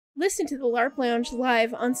Listen to the LARP Lounge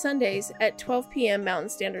live on Sundays at 12 p.m. Mountain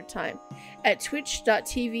Standard Time at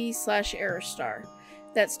twitch.tv/Aerorstar.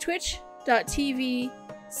 That's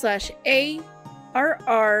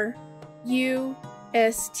twitch.tv/ARRUSTAR.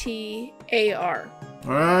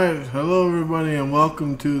 Alright, hello everybody and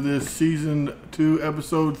welcome to this Season 2,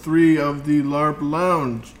 Episode 3 of the LARP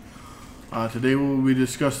Lounge. Today we will be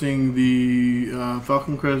discussing the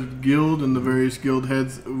Falcon Crest Guild and the various guild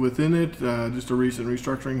heads within it. Just a recent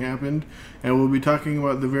restructuring happened. And we'll be talking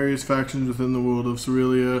about the various factions within the world of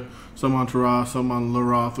Cerelia, some on Terra, some on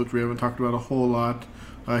Laroth, which we haven't talked about a whole lot.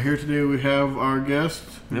 Here today we have our guest.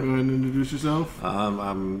 Yep. Go ahead and introduce yourself.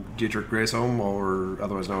 I'm Dietrich Graysom, or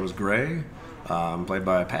otherwise known as Gray. I'm played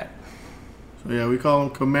by Pat. So yeah, we call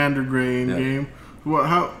him Commander Gray in game.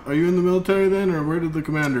 How are you in the military then, or where did the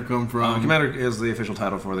commander come from? Commander is the official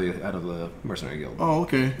title for the head of the Mercenary Guild. Oh,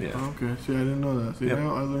 okay. Yeah. Oh, okay. See, I didn't know that. See, Yep.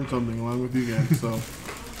 now I learned something along with you guys. So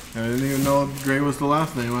I didn't even know Gray was the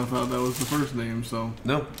last name. I thought that was the first name. So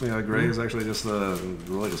No, Gray is actually just the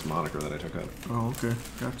religious moniker that I took out. oh, okay,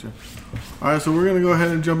 gotcha. All right, so we're gonna go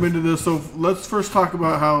ahead and jump into this. So let's first talk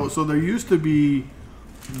about how. So there used to be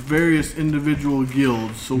various individual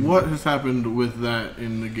guilds. So what has happened with that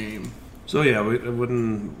in the game? So yeah,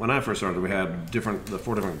 when I first started, we had the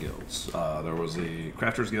 4 different guilds. There was the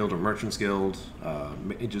Crafters Guild or Merchants Guild,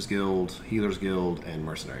 Mages Guild, Healers Guild, and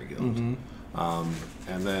Mercenary Guild. And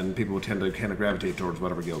then people would tend to kind of gravitate towards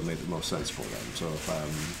whatever guild made the most sense for them. So if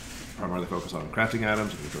I'm primarily focused on crafting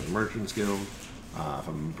items, I'm going to join the Merchants Guild. If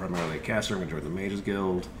I'm primarily a caster, I'm going to join the Mages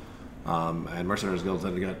Guild. And Mercenaries Guilds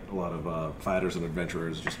tend to get a lot of fighters and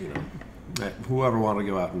adventurers, just whoever wanted to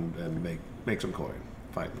go out and make some coin,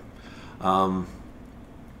 fight them.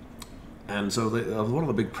 And so one of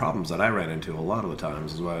the big problems that I ran into a lot of the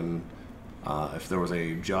times is when if there was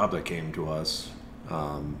a job that came to us,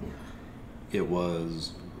 I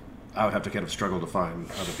would have to kind of struggle to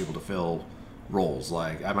find other people to fill roles.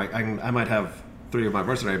 Like I might have 3 of my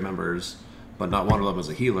mercenary members, but not one of them is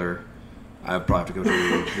a healer. I'd probably have to go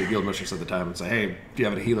to the guild mistress at the time and say, hey, do you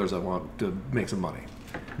have any healers that want to make some money?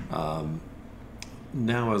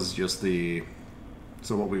 Now is just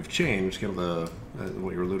so what we've changed, kind of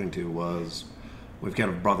what you're alluding to, was we've kind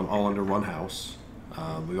of brought them all under one house.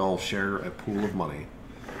 We all share a pool of money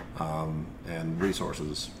and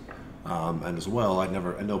resources. And as well, at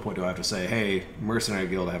no point do I have to say, hey, Mercenary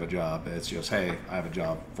Guild, I have a job. It's just, hey, I have a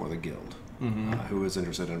job for the guild. Who is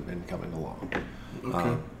interested in coming along.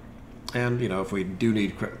 Okay. And, if we do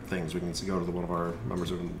need things, we can go to one of our members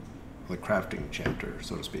of the crafting chapter,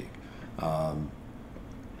 so to speak.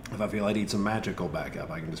 If I feel I need some magical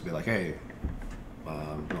backup, I can just be like, hey,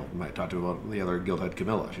 I might talk to about the other guild head,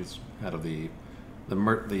 Camilla. She's head of the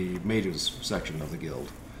mages section of the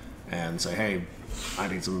guild, and say, hey, I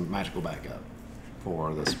need some magical backup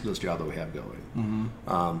for this job that we have going.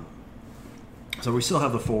 So we still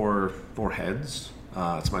have the four heads.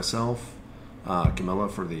 It's myself, Camilla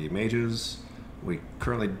for the mages. We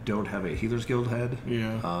currently don't have a Healers Guild head.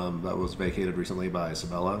 Yeah. That was vacated recently by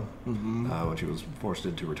Isabella when she was forced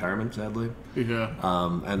into retirement, sadly. Yeah.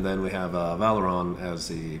 And then we have Valeron as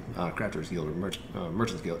the Crafters Guild or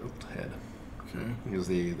Merchants Guild head. Okay. Because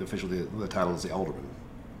the title is the Alderman.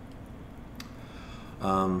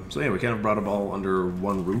 So yeah, we kind of brought them all under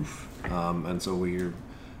one roof. And so the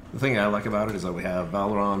thing I like about it is that we have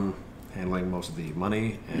Valeron handling most of the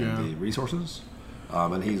money and the resources.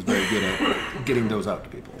 And he's very good at getting those out to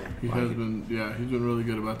people. He's been really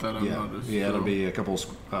good about that, I've noticed. He had to be a couple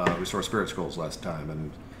Restore Spirit Scrolls last time, and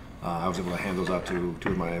I was able to hand those out to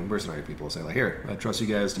 2 of my mercenary people and say, like, here, I trust you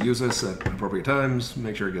guys to use this at appropriate times,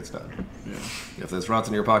 make sure it gets done. Yeah. If this rots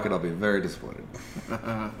in your pocket, I'll be very disappointed.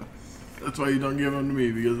 That's why you don't give them to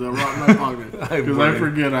me, because they'll rot in my pocket. Because I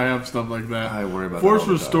forget I have stuff like that. I worry about Force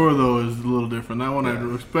that all the Restore, though, is a little different. That one,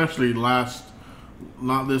 especially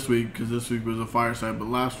not this week, because this week was a fireside, but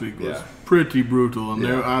last week was pretty brutal. And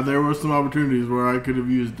there were some opportunities where I could have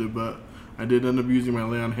used it, but I did end up using my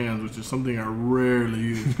Lay on Hands, which is something I rarely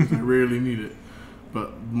use, because I rarely need it.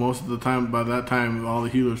 But most of the time, by that time, all the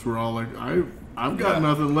healers were all like, I've got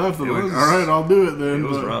nothing left. I'm like, all right, I'll do it then. It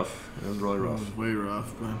was rough. It was really rough. It was way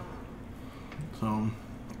rough. But, so,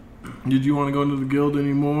 did you want to go into the guild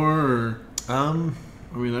anymore, or? I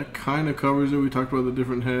mean, that kind of covers it. We talked about the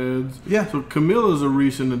different heads. Yeah. So Camilla's a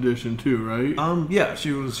recent addition too, right? Yeah,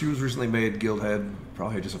 she was recently made guild head,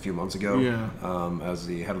 probably just a few months ago. Yeah. As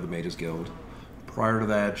the head of the Mages Guild. Prior to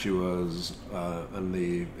that, she was in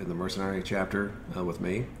the mercenary chapter with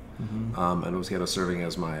me, and was kind of serving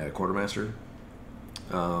as my quartermaster.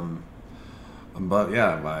 But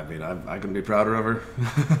yeah, I mean, I couldn't be prouder of her.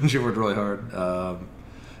 She worked really hard,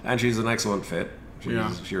 and she's an excellent fit.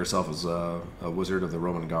 She herself is a wizard of the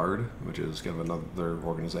Roman Guard, which is kind of another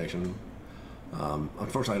organization.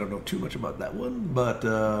 Unfortunately, I don't know too much about that one, but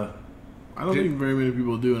I don't think very many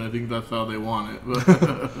people do, and I think that's how they want it.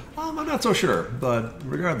 But I'm not so sure. But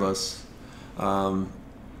regardless,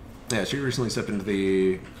 she recently stepped into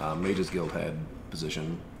the Mages Guild head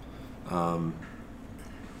position.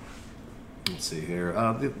 Let's see here.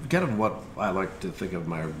 Kind of what I like to think of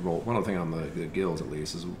my role. One other thing on the guilds, at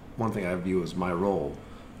least, is one thing I view as my role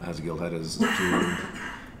as a guild head is to,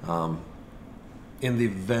 in the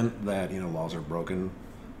event that laws are broken,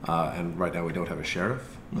 and right now we don't have a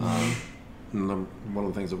sheriff. One of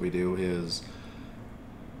the things that we do is,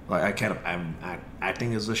 like, I'm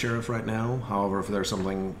acting as the sheriff right now. However, if there's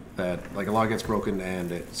something that, like, a law gets broken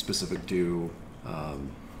and it's specific to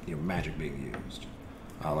magic being used.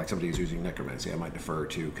 Like somebody is using necromancy, I might defer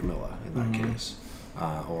to Camilla in that case.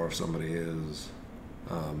 Or if somebody is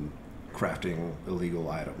crafting illegal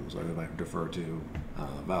items, I might defer to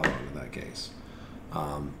Valor in that case.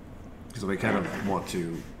 Because we kind of want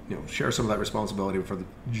to share some of that responsibility for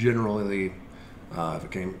generally, if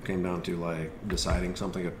it came down to like deciding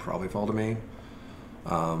something, it'd probably fall to me.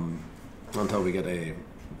 Until we get a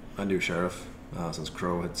new sheriff, since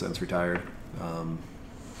Crow had since retired.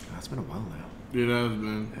 It's been a while now. it has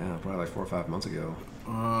been. Yeah, probably like 4 or 5 months ago.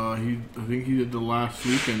 I think he did the last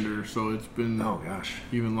weekender, so it's been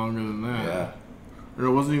even longer than that. Yeah. Or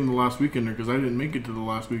it wasn't even the last weekender because I didn't make it to the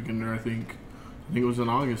last weekender. I think it was in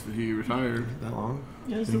August that he retired. That long?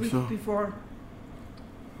 Yeah, it was the week before.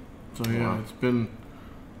 So yeah, it's been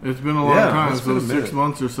a long time. So 6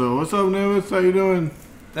 months or so. What's up, Nevis? How you doing?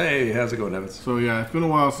 Hey, how's it going, Nevis? So yeah, it's been a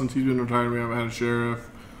while since he's been retired. We haven't had a sheriff.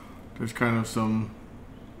 There's kind of some,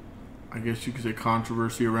 I guess you could say,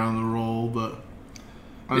 controversy around the role, but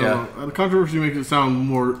I don't know. The controversy makes it sound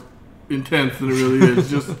more intense than it really is.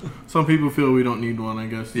 Just some people feel we don't need one, I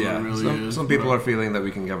guess. Yeah, it really is. Some people are feeling that we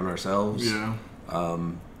can govern ourselves. Yeah.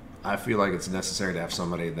 I feel like it's necessary to have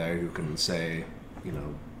somebody there who can say,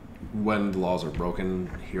 when the laws are broken,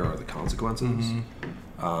 here are the consequences.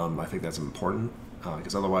 Mm-hmm. I think that's important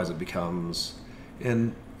because otherwise it becomes,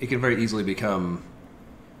 and it can very easily become,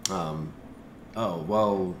 oh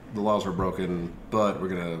well, the laws were broken, but we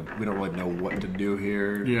don't really know what to do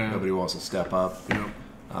here. Yeah. Nobody wants to step up. Yep.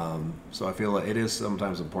 So I feel like it is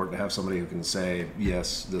sometimes important to have somebody who can say,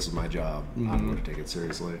 yes, this is my job. Mm-hmm. I'm going to take it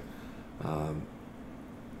seriously.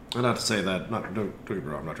 And not to say that, don't get me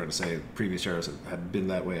wrong, I'm not trying to say previous sheriffs had been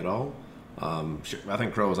that way at all. I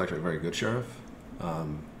think Crow was actually a very good sheriff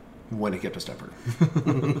when he kept a stepper,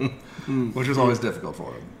 which was always difficult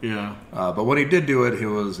for him. Yeah. But when he did do it, he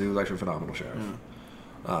was actually a phenomenal sheriff.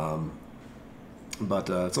 Yeah. But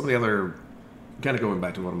some of the other, kind of going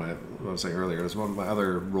back to what I was saying earlier, is one of my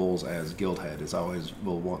other roles as guild head is I always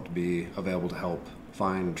will want to be available to help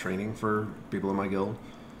find training for people in my guild.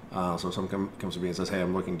 So if someone comes to me and says, hey,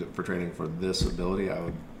 I'm looking for training for this ability, I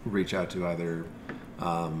would reach out to either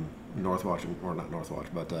Northwatch, or not Northwatch,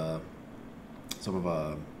 but some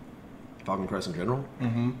of Falcon Crest in general,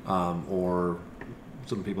 or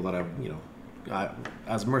some people that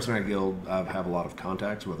as a mercenary guild, I have a lot of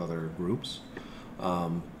contacts with other groups,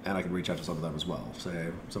 and I can reach out to some of them as well. Say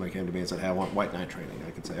somebody came to me and said, hey, I want White Knight training.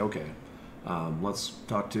 I could say, okay, let's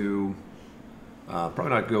talk to, probably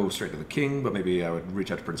not go straight to the king, but maybe I would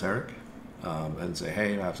reach out to Prince Eric and say,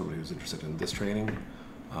 hey, I have somebody who's interested in this training.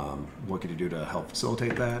 What could you do to help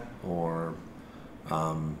facilitate that? Or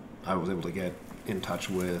I was able to get in touch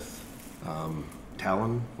with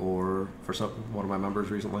Talon for one of my members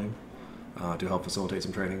recently to help facilitate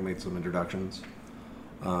some training, made some introductions.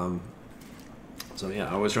 So yeah,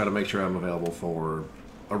 I always try to make sure I'm available for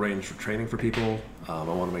arrange for training for people. I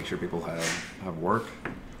want to make sure people have work.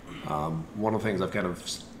 One of the things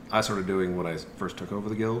I started doing when I first took over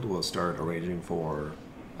the guild was start arranging for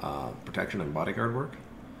protection and bodyguard work.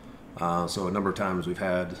 So a number of times we've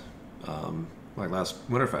had, like last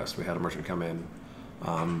Winterfest, we had a merchant come in,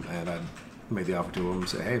 and I made the offer to him,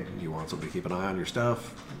 say, hey, you want somebody to keep an eye on your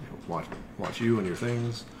stuff, watch you and your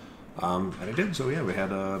things, and I did. So yeah, we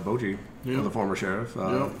had Boji, another former sheriff,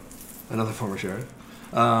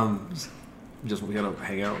 just we gotta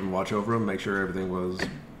hang out and watch over him, make sure everything was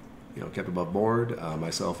kept above board.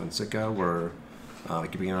 Myself and Sitka were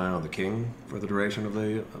keeping an eye on the king for the duration of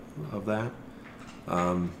that.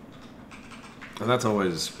 And that's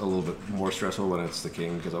always a little bit more stressful when it's the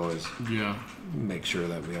king, because I always make sure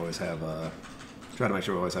that we always have try to make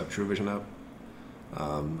sure we always have True Vision up,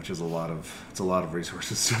 which is a lot of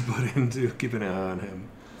resources to put into keeping an eye on him.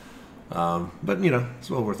 But it's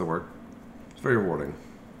well worth the work. It's very rewarding.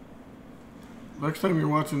 next time you're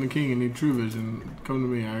watching The King and need True Vision, come to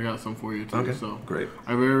me. I got some for you too. Okay, So great.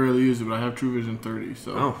 I very rarely use it, but I have True Vision 30.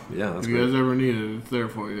 So Oh, yeah, that's if you great. guys ever need it, it's there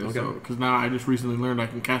for you. Okay. So because now I just recently learned I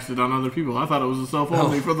can cast it on other people. I thought it was a self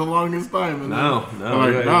only for the longest time. And No, then no,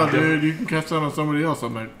 I'm like, yeah, no, dude, you can cast that on somebody else.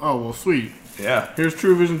 I'm like, oh well, sweet. Yeah. Here's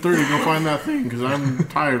True Vision 30. Go find that thing because I'm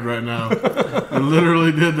tired right now. I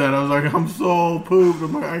literally did that. I was like, I'm so pooped.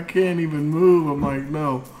 I'm like, I can't even move. I'm like,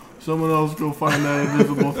 no. Someone else go find that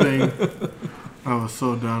invisible thing. I was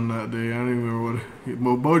so down that day. I don't even remember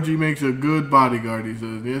what. Boji makes a good bodyguard. He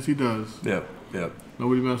says, yes, he does. Yep. Yep.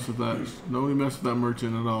 Nobody messed with that. Nobody messed with that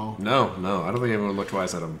merchant at all. No. I don't think anyone would look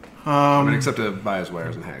twice at him. I mean, except to buy his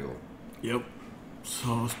wares and haggle. Yep.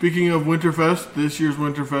 So speaking of Winterfest, this year's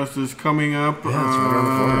Winterfest is coming up. Yeah, it's right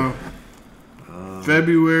around the corner.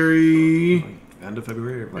 February. End of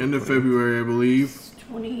February. End of February, I believe.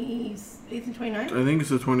 28th and 29th? I think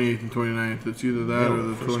it's the 28th and 29th. It's either that or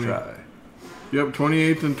the first 20th. try. Yep,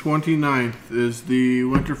 28th and 29th is the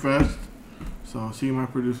Winterfest. So, see, my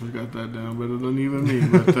producers got that down better than even me.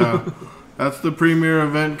 But that's the premier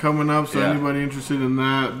event coming up. So, Yeah. anybody interested in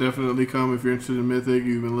that, definitely come. If you're interested in Mythic,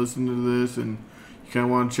 you've been listening to this, and you kind of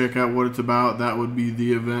want to check out what it's about, that would be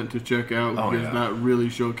the event to check out because that really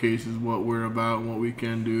showcases what we're about and what we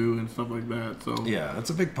can do and stuff like that. So, Yeah, it's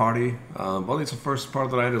a big party. Well, it's the first part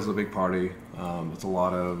of the night is a big party. It's a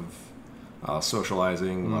lot of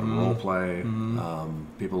socializing, a lot of role play.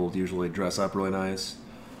 People usually dress up really nice.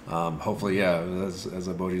 Hopefully, yeah, as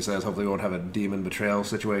Aboji says, hopefully we won't have a demon betrayal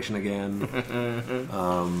situation again.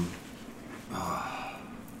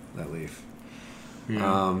 That leaf.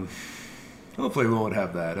 yeah. Hopefully we won't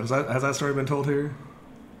have that. Has that story been told here?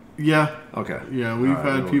 Yeah. Okay. Yeah, we've All right,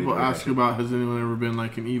 had we'll people leave it ask at about has anyone ever been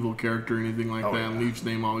like an evil character or anything like Oh, that, and yeah. Leaf's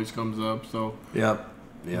name always comes up, so Yep.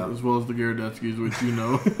 Yep. as well as the Gyaradoskis, which you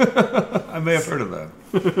know. I may have heard of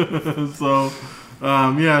that. So,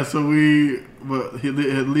 yeah, so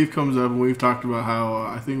Leaf comes up, and we've talked about how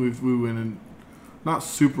I think we went in, not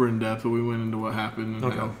super in depth, but we went into what happened and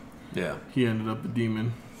Okay. how Yeah. he ended up a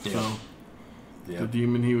demon. Yeah. So, Yeah. the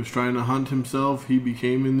demon he was trying to hunt himself, he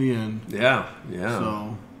became in the end. Yeah. Yeah.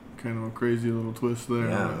 So, kind of a crazy little twist there.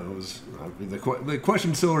 Yeah, it was. The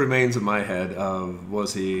question still remains in my head of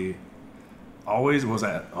was that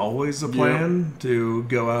always the plan to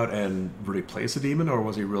go out and replace a demon, or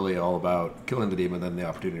was he really all about killing the demon, then the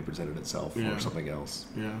opportunity presented itself Yeah. or something else?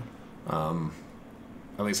 Yeah.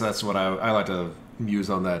 At least that's what I like to muse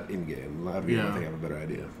on that in game. I think I have a better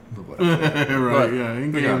idea of what I'm saying. Right, But yeah,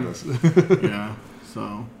 in we got game. this. Yeah,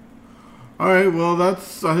 so. Alright, well, I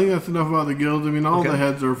think that's enough about the guilds. I mean, all the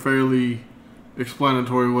heads are fairly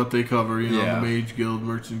explanatory what they cover. You know, Yeah. the Mage Guild,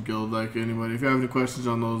 Merchant Guild, like anybody. If you have any questions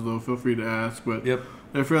on those, though, feel free to ask. But Yep.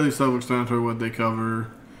 they're fairly self-explanatory what they cover.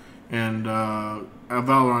 And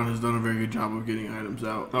Valorant has done a very good job of getting items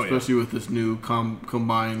out, Oh, yeah. especially with this new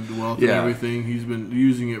combined wealth and Yeah. everything. He's been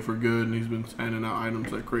using it for good, and he's been handing out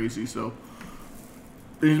items like crazy. So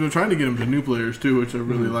he's been trying to get them to new players too, which I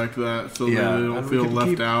really like that, so Yeah, that they don't and we feel can left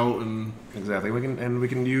keep- out. And Exactly. We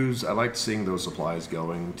can use. I like seeing those supplies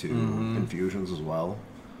going to infusions as well.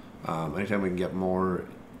 Anytime we can get more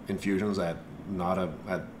infusions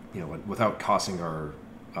without costing our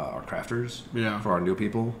crafters yeah, for our new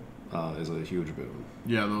people is a huge boon.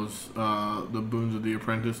 yeah, those the boons of the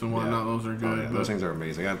apprentice and whatnot, those are good. Oh, yeah, but those things are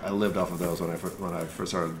amazing. I lived off of those when I first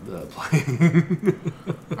started playing.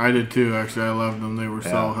 I did too. Actually, I loved them. They were so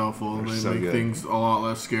Yeah, helpful. they're They so make good. things a lot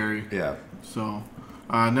less scary. Yeah. So,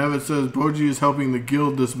 Nevitt says Boji is helping the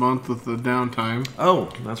guild this month with the downtime. Oh,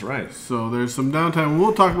 that's right. So there's some downtime.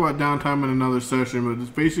 We'll talk about downtime in another session, but it's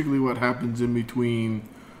basically what happens in between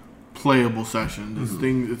playable sessions.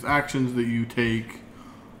 It's actions that you take.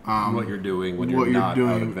 What you're doing when what you're you're not doing.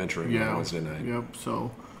 out adventuring on Wednesday night. Yep.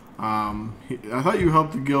 So, I thought you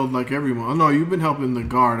helped the guild like everyone. Oh no, you've been helping the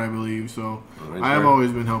guard, I believe. So Right, I have right.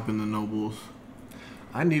 always been helping the nobles.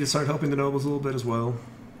 I need to start helping the nobles a little bit as well.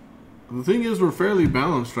 The thing is, we're fairly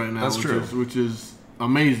balanced right now. That's true. Which is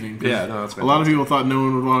amazing. 'cause Yeah, no, that's a lot of fantastic. people thought no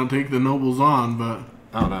one would want to take the nobles on, but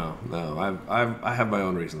Oh no! I have my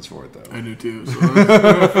own reasons for it though. I do too. So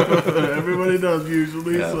everybody does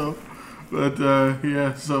usually. Yeah. So, but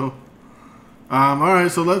yeah. So, all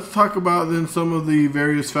right. So let's talk about then some of the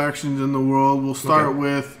various factions in the world. We'll start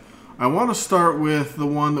with. I want to start with the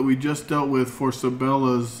one that we just dealt with for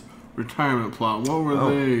Sabella's retirement plot. What were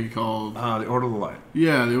they called? The Order of the Light.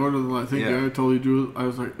 Yeah, the Order of the Light. I think Yeah. I totally drew. I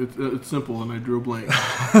was like, it's simple, and I drew a blank.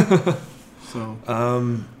 So.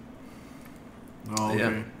 Oh,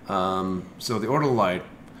 okay. Yeah. So the Order of the Light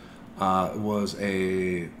was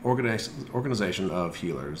a organization of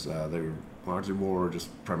healers. They largely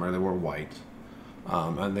primarily wore white.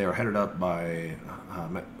 and they are headed up by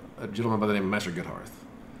a gentleman by the name of Master Goodhearth.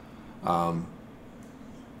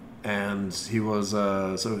 And he was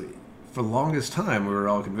so for the longest time we were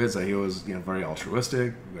all convinced that he was very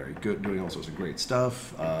altruistic, very good, doing all sorts of great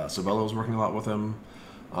stuff. Sabella was working a lot with him,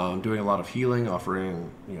 doing a lot of healing,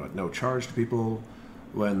 offering at no charge to people.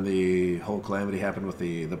 When the whole calamity happened with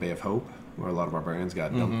the Bay of Hope, where a lot of barbarians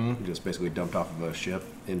got just basically dumped off of a ship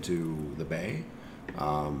into the bay,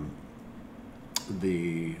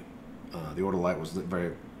 the Order of Light was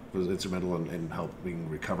instrumental in helping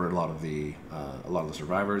recover a lot of the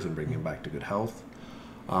survivors and bringing them back to good health.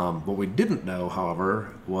 What we didn't know,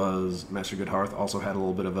 however, was Master Goodhearth also had a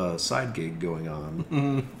little bit of a side gig going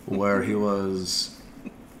on, where he was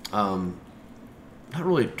not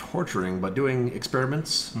really torturing, but doing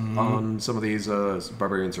experiments on some of these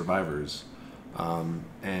barbarian survivors,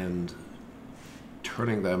 and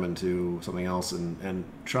turning them into something else, and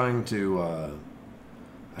trying to. I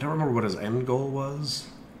don't remember what his end goal was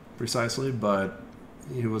precisely, but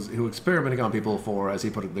he was experimenting on people for, as he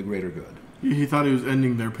put it, the greater good. He thought he was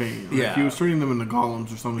ending their pain. Like he was turning them into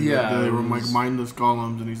golems or something. Yeah, they were like mindless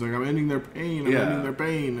golems, and he's like, "I'm ending their pain. I'm ending their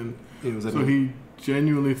pain." And so he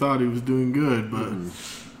genuinely thought he was doing good, but and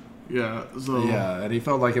he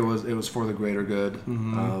felt like it was for the greater good.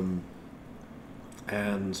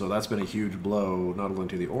 And so that's been a huge blow, not only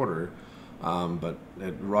to the Order, but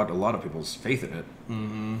it rocked a lot of people's faith in it.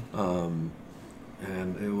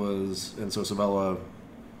 And so Sabella,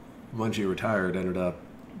 when she retired, ended up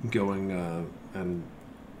going and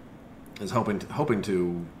is hoping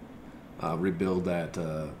to rebuild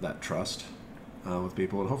that trust with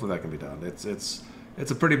people, and hopefully that can be done. It's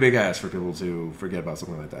a pretty big ask for people to forget about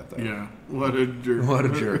something like that, though. Yeah, what a jerk! What a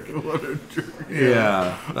jerk! What a jerk!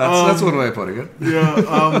 Yeah, that's one way of putting it.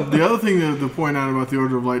 The other thing to point out about the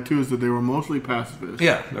Order of Light too is that they were mostly pacifists.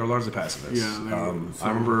 Yeah, they were largely pacifists. Yeah, I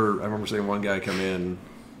remember seeing one guy come in.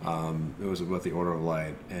 It was with the Order of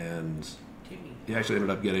Light, and he actually ended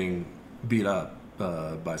up getting beat up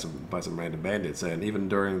by some random bandits, and even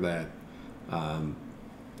during that,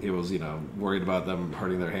 he was worried about them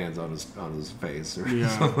hurting their hands on his face or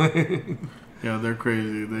something. Yeah, they're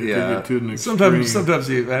crazy. They take it to an extreme.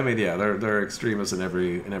 Sometimes they're extremists in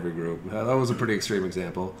every group. That was a pretty extreme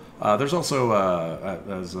example. There's also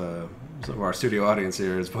as some of our studio audience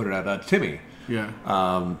here has put it out, Timmy. Yeah.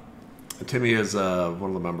 Timmy is one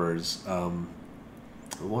of the members. I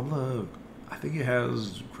think he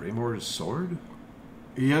has Greymoor's sword.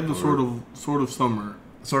 He had the sword of summer.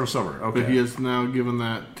 Sword of Summer. Okay. But he has now given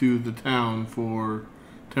that to the town for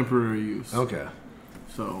temporary use. Okay.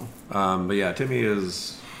 So. But yeah, Timmy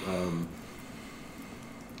is kind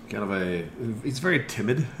of he's very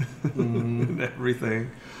timid in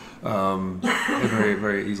everything. Very,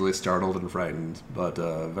 very easily startled and frightened, but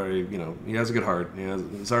very, he has a good heart.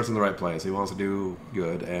 His heart's in the right place. He wants to do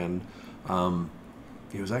good, and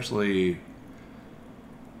he was actually.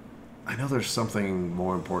 I know there's something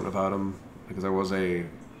more important about him, because there was an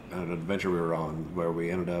adventure we were on where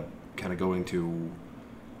we ended up kind of going to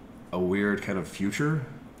a weird kind of future.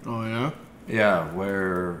 Oh yeah. Yeah,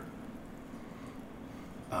 where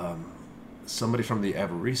somebody from the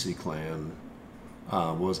Avarisi clan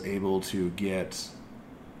was able to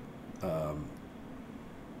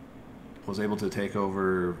take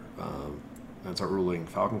over and start ruling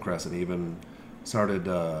Falcon Crest, and even started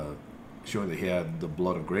showing that he had the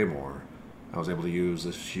blood of Greymoor. I was able to use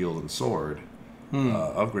the shield and sword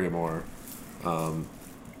of Greymoor, and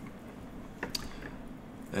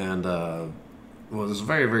it was a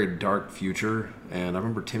very, very dark future. And I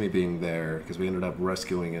remember Timmy being there because we ended up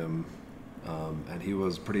rescuing him, and he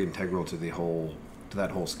was pretty integral to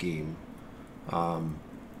that whole scheme. So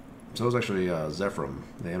it was actually Zephyrum.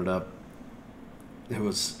 They ended up. It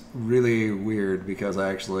was really weird because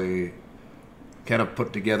I actually kind of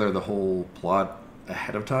put together the whole plot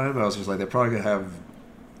ahead of time. I was just like, they probably could have.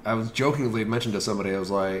 I was jokingly mentioned to somebody. I was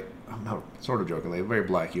like, I'm not sort of jokingly, very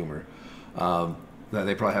black humor, that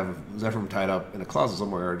they probably have Zephyrum tied up in a closet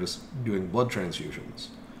somewhere, just doing blood transfusions.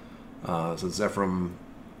 So Zephyrum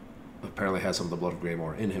apparently has some of the blood of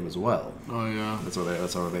Greymoor in him as well. Oh yeah. That's how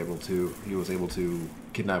he was able to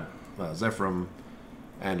kidnap Zephyrum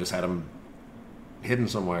and just had him hidden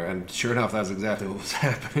somewhere, and sure enough, that's exactly what was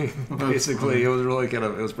happening. Basically, it was really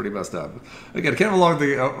it was pretty messed up. Again, kind of along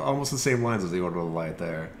almost the same lines as the Order of the Light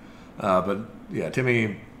there. But yeah,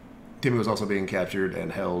 Timmy was also being captured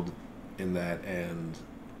and held in that, and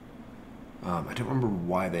I don't remember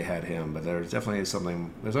why they had him, but there's definitely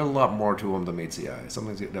something. There's a lot more to him than meets the eye.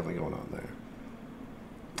 Something's definitely going on there.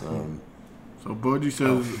 So Boji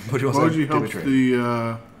says Boji helps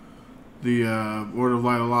the Order of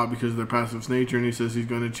Light a lot because of their passive nature, and he says he's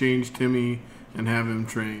going to change Timmy and have him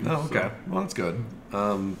train. Oh, okay. So. Well, that's good.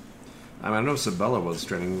 I know Sabella was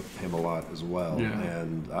training him a lot as well,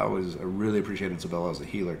 and I really appreciated Sabella as a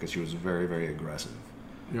healer because she was very, very aggressive.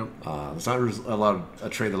 Yep. It's not a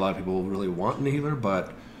trait that a lot of people really want in a healer,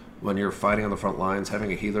 but when you're fighting on the front lines,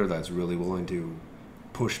 having a healer that's really willing to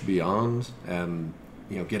push beyond and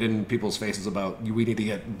get in people's faces about we need to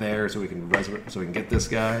get there so we can get this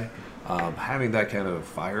guy. Having that kind of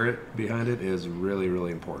fire behind it is really,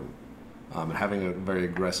 really important. And having a very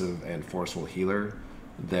aggressive and forceful healer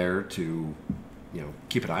there to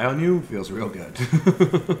keep an eye on you feels real good.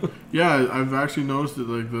 Yeah, I've actually noticed it.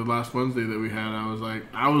 Like the last Wednesday that we had,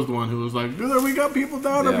 I was the one who was like, "Dude, we got people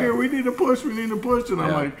down up here. We need to push. We need to push." And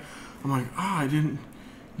I'm like, I didn't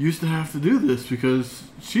used to have to do this because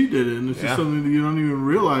she did it, and it's just something that you don't even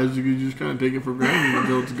realize. You just kind of take it for granted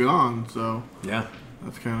until it's gone. So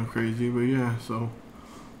that's kind of crazy. But yeah, so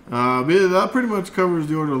that pretty much covers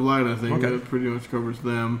the Order of Light. I think that pretty much covers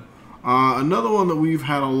them. Another one that we've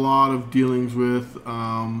had a lot of dealings with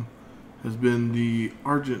has been the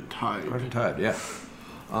Argent Tide. Argent Tide, yeah.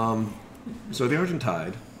 So the Argent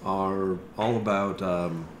Tide are all about... I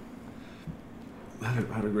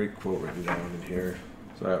had a great quote written down in here.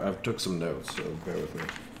 So I've took some notes, so bear with me.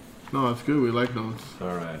 No, that's good. We like notes.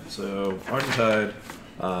 All right. So Argent Tide,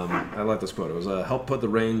 I like this quote. It was, help put the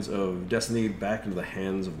reins of destiny back into the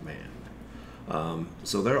hands of man.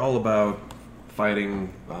 So they're all about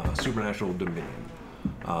fighting supernatural dominion.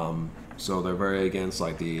 So they're very against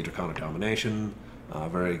like the Draconic domination,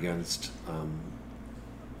 very against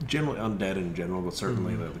generally undead in general, but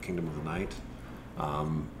certainly the Kingdom of the Night,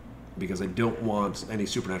 because they don't want any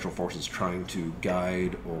supernatural forces trying to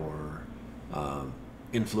guide or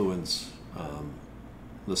influence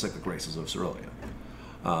the cyclic races of Cerulean.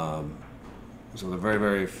 So they're very,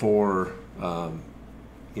 very for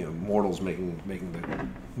mortals making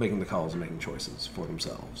the calls and making choices for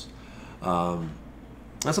themselves.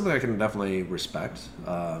 That's something I can definitely respect.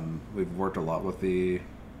 We've worked a lot with the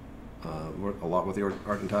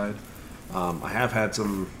Argent Tide. I have had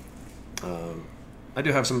some. I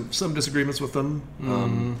do have some disagreements with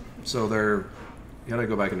them. So they're. You gotta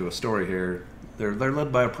go back into a story here. They're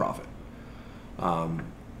led by a prophet,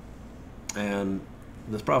 and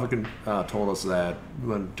this prophet told us that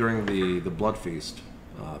during the blood feast.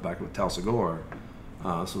 Back with Tal Segor,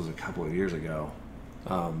 this was a couple of years ago,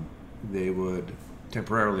 they would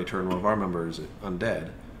temporarily turn one of our members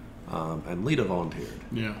undead, and Lita volunteered.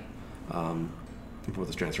 Yeah. For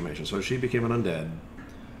this transformation. So she became an undead.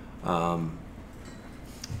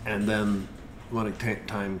 And then when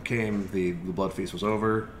time came, the blood feast was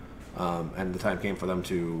over, and the time came for them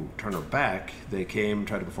to turn her back. They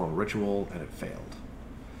tried to perform a ritual, and it failed.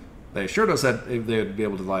 They assured us that they would be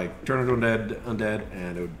able to turn her to undead,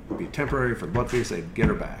 and it would be temporary for the blood feast. They'd get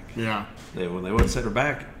her back. Yeah. When they would set her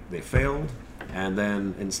back, they failed, and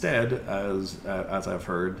then instead, as I've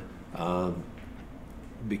heard,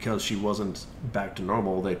 because she wasn't back to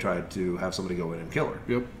normal, they tried to have somebody go in and kill her.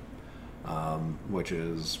 Yep. Which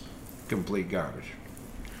is complete garbage.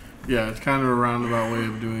 Yeah, it's kind of a roundabout way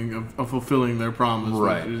of fulfilling their promise.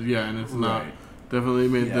 Right. And it's not definitely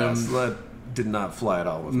made them. So that did not fly at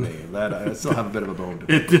all with me. That I still have a bit of a bone to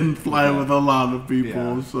pick. It didn't fly with a lot of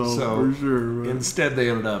people, Yeah. so for sure. Instead, they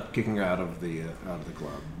ended up kicking her out of the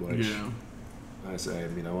club. Which Yeah. I say,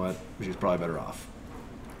 you know what? She's probably better off.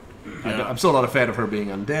 Yeah. I'm still not a fan of her being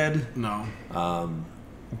undead. No.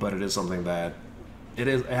 But it is something that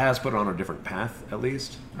it has put her on a different path, at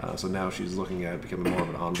least. So now she's looking at becoming more of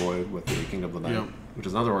an envoy with the Kingdom of the Night, which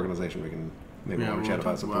is another organization we can maybe want to chat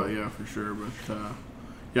about sometime. Yeah, for sure. But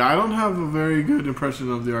I don't have a very good impression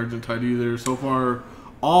of the Argent Tide either. So far,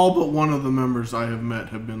 all but one of the members I have met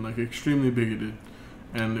have been extremely bigoted,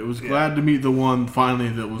 and it was glad to meet the one finally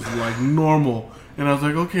that was normal. And I was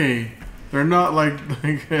like, okay, they're not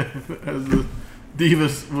as the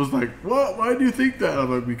Divas was like, what? Why do you think that? I'm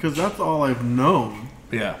like, because that's all I've known.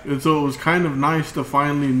 Yeah. And so it was kind of nice to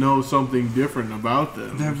finally know something different about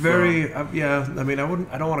them. They're very, I mean,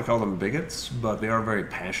 I don't want to call them bigots, but they are very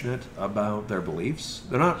passionate about their beliefs.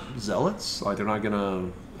 They're not zealots. They're not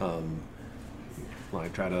going to,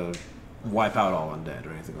 try to wipe out all undead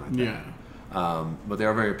or anything like that. Yeah. But they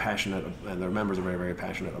are very passionate, and their members are very, very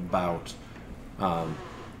passionate about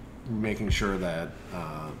making sure that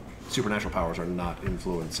supernatural powers are not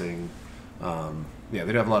influencing. They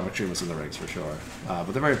do have a lot of extremists in the ranks for sure,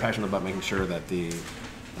 but they're very passionate about making sure that the,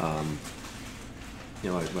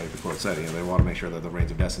 like the quote said, they want to make sure that the reins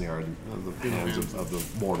of destiny are in the hands of the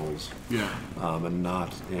mortals, and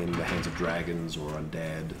not in the hands of dragons or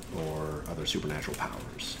undead or other supernatural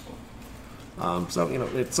powers. So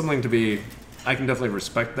it's something to be. I can definitely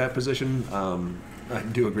respect that position. I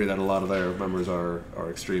do agree that a lot of their members are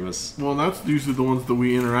extremists. Well, that's usually the ones that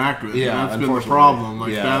we interact with. Yeah, That's been the problem.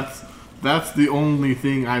 That's the only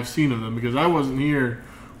thing I've seen of them, because I wasn't here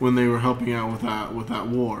when they were helping out with that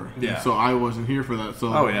war. Yeah. So I wasn't here for that.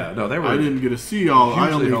 So they were. I didn't get to see all.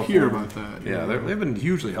 I only helpful. hear about that. Yeah, they've been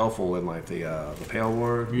hugely helpful in like the Pale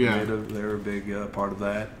War. Yeah, they're a big part of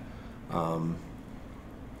that.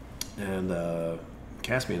 And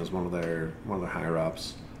Caspian is one of their higher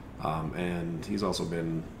ups. And he's actually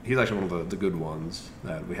one of the good ones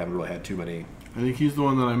that we haven't really had too many. I think he's the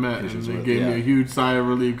one that I met, and it gave me yeah. a huge sigh of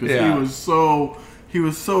relief, because he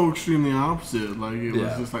was so extremely opposite. Like it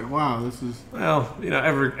was just like, wow, this is. Well,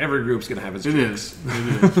 every group's gonna have its. It is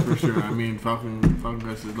for sure. I mean, Falcon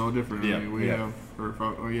Crest is no different. Yeah, I mean, we have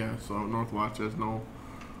so Northwatch has no.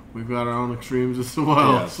 We've got our own extremes as well,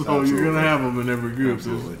 Yeah, so absolutely. you're gonna have them in every group.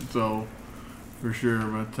 Absolutely. So, for sure,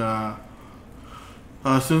 but.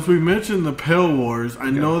 Since we mentioned the Pale Wars, I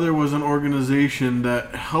know there was an organization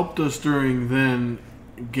that helped us during then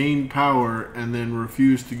gain power and then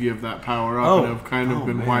refused to give that power up, and have kind of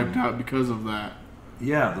been wiped out because of that.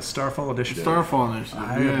 Yeah, the Starfall Initiative. Starfall Initiative.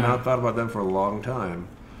 I have not thought about them for a long time.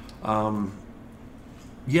 So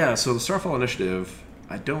the Starfall Initiative,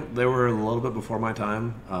 they were a little bit before my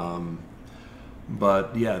time.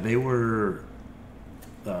 But yeah, they were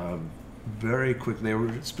very quick. They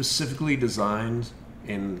were specifically designed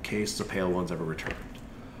in case the Pale Ones ever returned.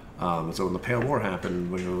 So when the Pale War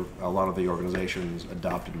happened, a lot of the organizations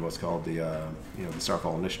adopted what's called the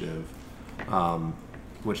Starfall Initiative,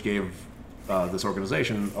 which gave this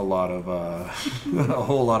organization a lot of a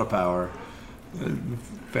whole lot of power.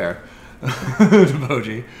 Fair to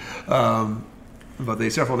Boji. But the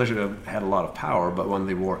Starfall Initiative had a lot of power, but when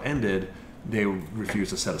the war ended, they refused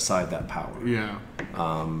to set aside that power. Yeah.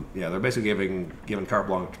 They're basically given carte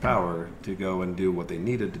blanche power to go and do what they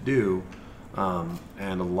needed to do, and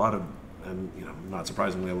not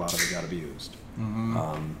surprisingly, a lot of it got abused.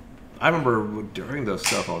 Mm-hmm. I remember during the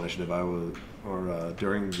Starfall Initiative,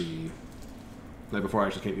 before I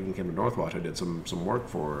actually even came to Northwatch, I did some work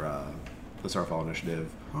for the Starfall Initiative,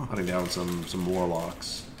 hunting down some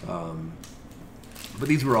warlocks. But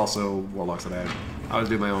these were also warlocks that I was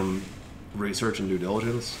doing my own research and due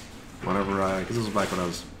diligence because this was back when I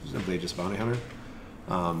was simply just bounty hunter.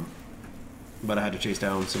 But I had to chase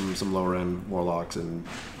down some lower end warlocks and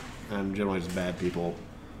generally just bad people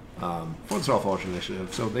for the Starfall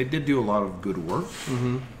Initiative. So they did do a lot of good work,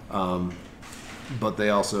 but they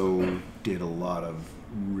also did a lot of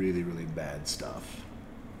really, really bad stuff.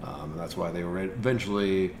 And that's why they were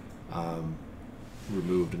eventually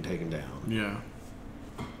removed and taken down. Yeah.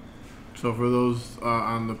 So for those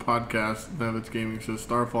on the podcast, Nevitz Gaming says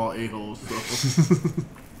Starfall a-holes. So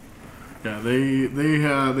yeah,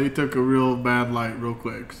 they took a real bad light real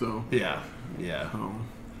quick. So yeah. Yeah,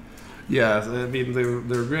 I mean they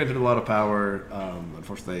were granted a lot of power.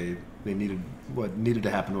 Unfortunately, what needed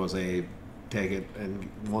to happen was they take it, and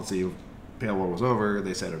once the Pale War was over,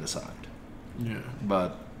 they set it aside. Yeah.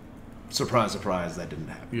 But surprise, surprise, that didn't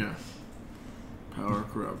happen. Yeah. Power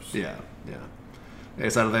corrupts. Yeah. They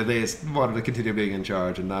decided that they wanted to continue being in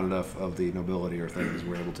charge, and not enough of the nobility or things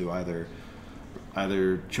were able to either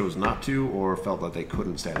chose not to or felt that they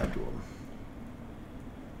couldn't stand up to them.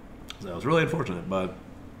 So it was really unfortunate, but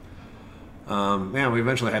we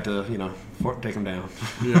eventually had to take them down.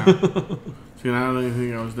 Yeah. See, and I don't even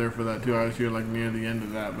think I was there for that too. I was here like near the end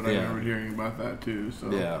of that, but I remember hearing about that too. So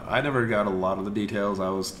yeah, I never got a lot of the details. I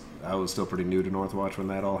was still pretty new to Northwatch when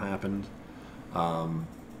that all happened.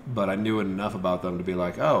 But I knew enough about them to be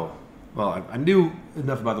like, I knew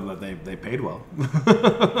enough about them that they paid well.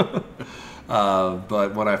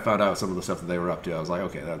 But when I found out some of the stuff that they were up to, I was like,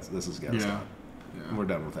 okay, this is gonna stop. Yeah. We're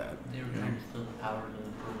done with that. They were trying to steal the power of the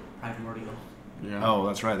primordials. Yeah. Oh,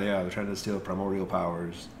 that's right. They're trying to steal primordial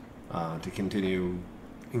powers to continue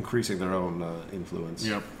increasing their own influence.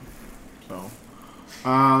 Yep. So,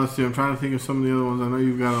 let's see. I'm trying to think of some of the other ones. I know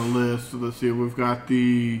you've got a list. So let's see. We've got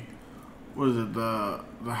the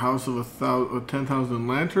House of 10,000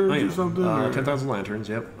 Lanterns or something? 10,000 Lanterns,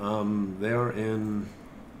 yep. They are in,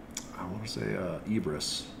 I want to say,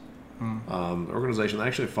 Ibris. The organization, they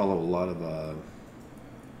actually follow a lot of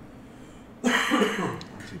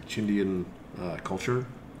Chindian culture.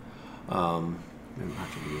 They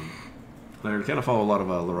kind of follow a lot of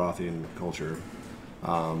Lorathian culture.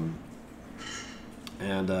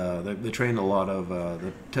 And they train a lot of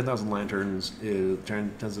the 10,000 Lanterns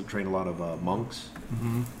tends to train a lot of monks,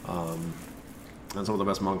 and some of the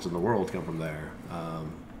best monks in the world come from there.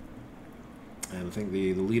 And I think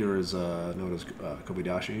the leader is known as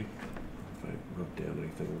Kobidashi, if I wrote down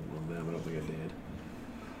anything on them. I don't think I did.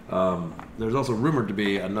 There's also rumored to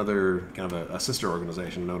be another kind of a sister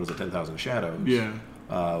organization known as the 10,000 Shadows. Yeah.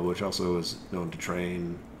 Which also is known to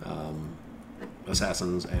train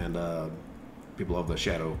assassins and people of the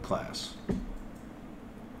Shadow class.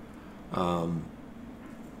 I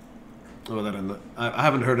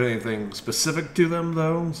haven't heard anything specific to them,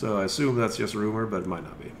 though, so I assume that's just rumor, but it might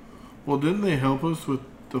not be. Well, didn't they help us with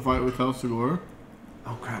the fight with Tal Segura?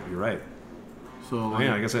 Oh, crap, you're right. So,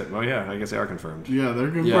 I guess they are confirmed. Yeah,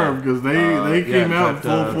 they're confirmed because they came out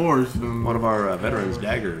full force. And one of our veterans,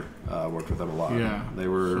 Dagger, worked with them a lot. Yeah, they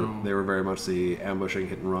were very much the ambushing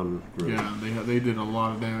hit and run group. Yeah, they did a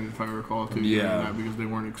lot of damage, if I recall, too. Yeah, that because they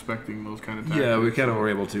weren't expecting those kind of tactics. Yeah, we kind of were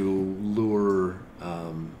able to lure,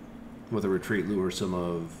 with a retreat, lure some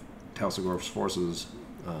of Tal Segura's forces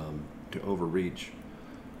to overreach,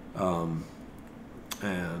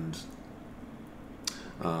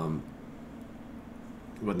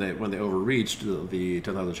 when they overreached, the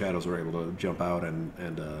 10,000 Shadows were able to jump out and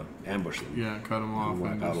ambush them. Yeah, cut them off and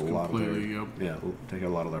wipe out just a lot of their, take out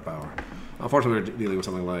a lot of their power. Unfortunately, we're dealing with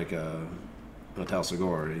something like Tal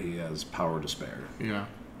Segura. He has power to spare. Yeah.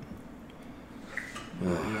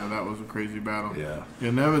 Yeah, that was a crazy battle. Yeah.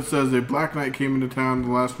 Yeah, Nevin says a Black Knight came into town the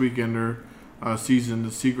last weekender season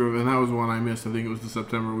to seek revenge, and that was one I missed. I think it was the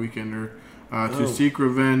September weekender. To seek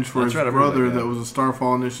revenge for his brother that was a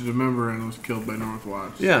Starfall Initiative member and was killed by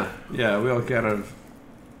Northwatch. Yeah, we all kind of...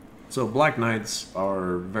 So Black Knights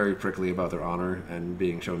are very prickly about their honor and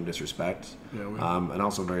being shown disrespect, and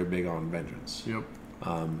also very big on vengeance. Yep.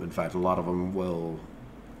 In fact, a lot of them will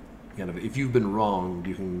kind of... If you've been wronged,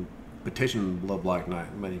 you can petition the Black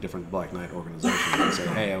Knight, many different Black Knight organizations, and say,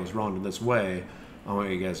 hey, I was wronged in this way. I want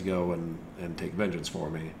you guys to go and take vengeance for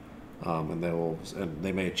me. And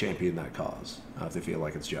they may champion that cause if they feel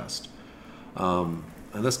like it's just. And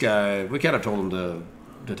this guy, we kind of told him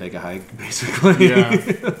to take a hike, basically. Yeah.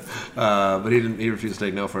 But he refused to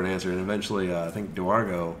take no for an answer. And eventually, I think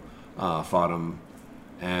Duargo fought him,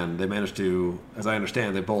 and they managed to, as I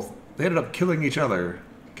understand, they ended up killing each other,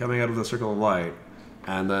 coming out of the Circle of Light,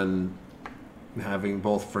 and then having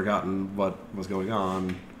both forgotten what was going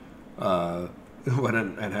on. Went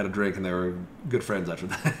and had a drink, and they were good friends after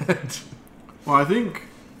that. Well, I think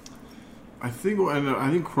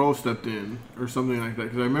Crow stepped in or something like that,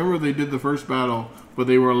 because I remember they did the first battle, but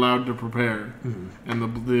they were allowed to prepare, and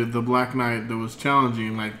the Black Knight that was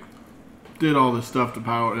challenging did all this stuff to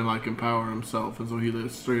empower himself, and so he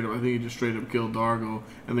just straight up killed Dargo,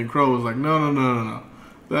 and then Crow was like, no.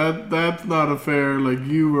 That's not a fair,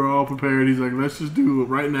 you were all prepared. He's like, let's just do it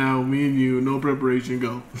right now, me and you, no preparation,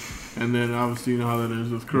 go. And then obviously you know how that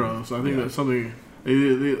is with Crow. So I think that's something,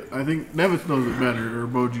 I think Nevis knows it better, or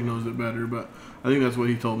Boji knows it better, but I think that's what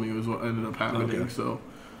he told me was what ended up happening. Okay. So,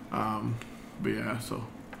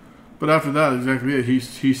 but after that, exactly it.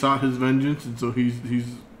 He sought his vengeance, and so he's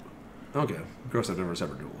okay. Gross, I've never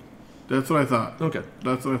severed duel. That's what I thought. Okay.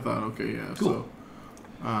 That's what I thought. Okay, yeah. Cool.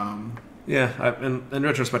 So, yeah, in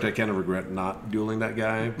retrospect, I kind of regret not dueling that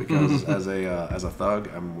guy because as a thug,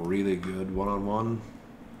 I'm really good one-on-one.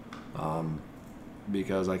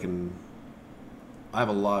 Because I have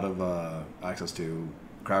a lot of access to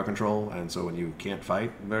crowd control, and so when you can't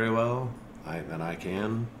fight very well, I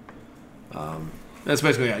can. That's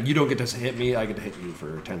basically you don't get to hit me; I get to hit you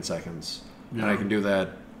for 10 seconds, and I can do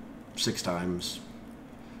that 6 times.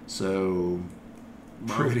 So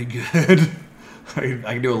pretty good. I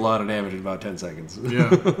can do a lot of damage in about 10 seconds. Yeah.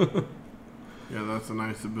 Yeah, that's a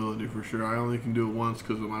nice ability for sure. I only can do it once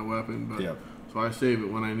because of my weapon, but so I save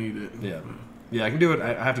it when I need it. Yeah. Yeah, I can do it.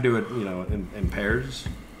 I have to do it, in pairs.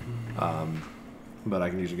 But I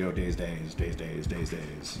can usually go days.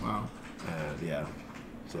 Wow. And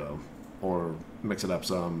so, or mix it up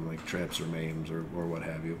some, like trips or maims or what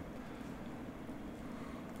have you.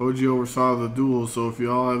 OG oversaw the duel, so if you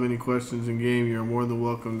all have any questions in game, you're more than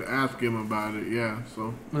welcome to ask him about it. Yeah,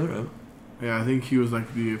 so. Okay. Yeah, I think he was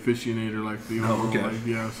like the officiator,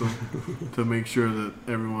 so to make sure that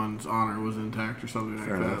everyone's honor was intact or something like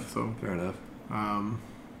that. So fair enough.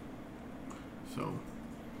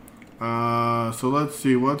 So let's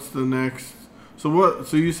see, what's the next? So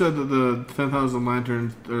you said that the 10,000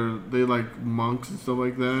 Lanterns are they like monks and stuff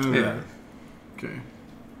like that? Or? Yeah. Okay.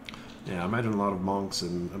 Yeah, I imagine a lot of monks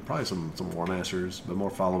and probably some war masters, but more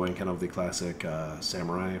following kind of the classic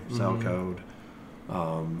samurai style code,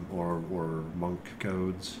 or monk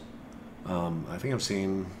codes. I think I've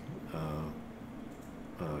seen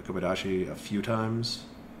Kobayashi a few times.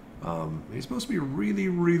 He's supposed to be really,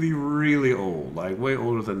 really, really old, like way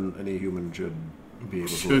older than any human should be able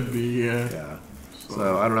to. Should be, yeah. Yeah.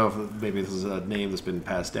 So I don't know if maybe this is a name that's been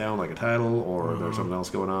passed down like a title, or there's something else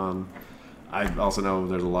going on. I also know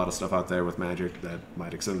there's a lot of stuff out there with magic that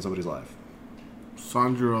might extend somebody's life.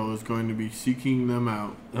 Sanjuro is going to be seeking them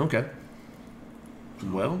out. Okay.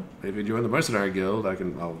 Well, if you join the Mercenary Guild,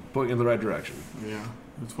 I'll point you in the right direction. Yeah,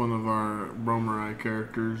 it's one of our Bromerai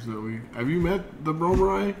characters that we... Have you met the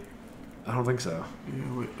Bromerai? I don't think so.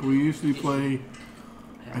 Yeah, we usually play...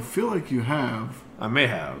 I feel like you have. I may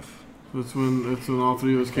have. That's when all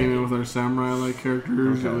three of us came in with our samurai-like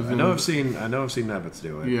characters. Okay. I know I've seen Nevitz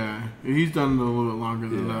do it. Yeah, he's done it a little bit longer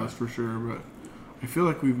than Yeah. us for sure, but I feel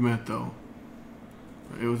like we've met though.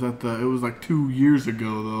 It was like 2 years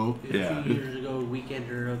ago though. Yeah. 2 years ago,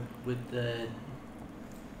 Weekender with the.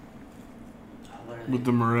 What are they? With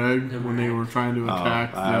the Mareg, The when they Mareg. were trying to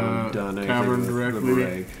attack I haven't done the anything cavern with directly. The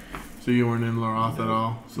Mareg. So you weren't in Laroth at No.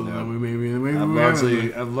 all. So No. then we maybe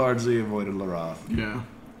I've largely avoided Laroth. yeah.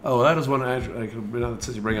 Oh, that is one.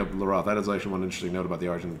 Since you bring up Laroth, that is actually one interesting note about the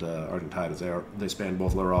Argent Tide. Is they span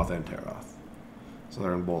both Laroth and Teroth, so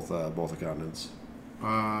they're in both the continents.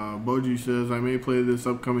 Boji says I may play this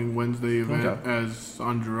upcoming Wednesday event Okay. as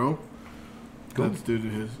Sanjuro. Cool. That's due to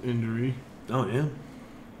his injury. Oh yeah,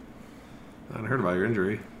 I hadn't heard about your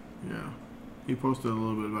injury. Yeah. He posted a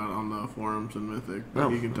little bit about it on the forums and Mythic. Oh,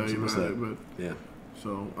 he can tell you missed about that. it. But Yeah.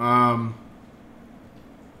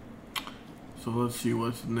 so let's see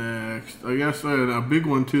what's next. I guess a big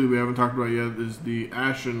one too that we haven't talked about yet is the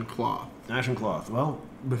Ashen Cloth. Ashen Cloth. Well,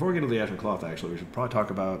 before we get into the Ashen Cloth, actually, we should probably talk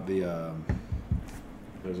about the.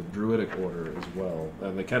 There's a Druidic order as well,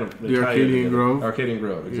 and they tie Arcadian in together. Grove? Arcadian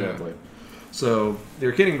Grove, exactly. So the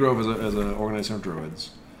Arcadian Grove is an organization of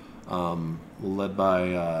druids, led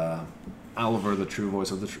by Oliver, the true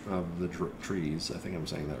voice of the trees. I think I'm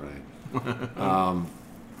saying that right.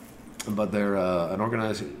 But they're an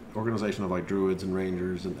organization of like druids and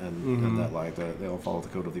rangers and that like they all follow the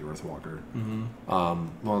code of the Earthwalker.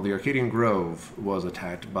 Well, the Arcadian Grove was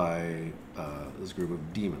attacked by this group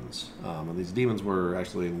of demons, and these demons were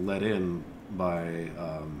actually led in by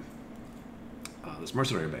this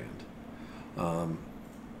mercenary band.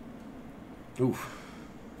 Oof,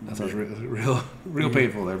 that sounds real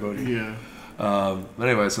painful there, Bodhi. Yeah. But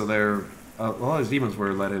anyway, so they're a lot of these demons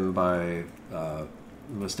were led in by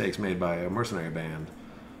mistakes made by a mercenary band,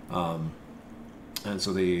 and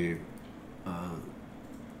so the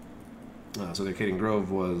Arcadian Grove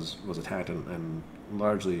was attacked and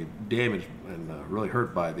largely damaged and really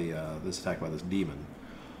hurt by this attack by this demon.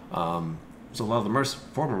 So a lot of the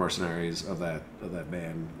former mercenaries of that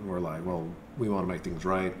band were like, well, we want to make things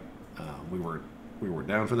right. We weren't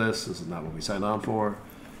down for this. This is not what we signed on for.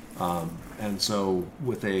 And so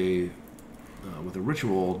with a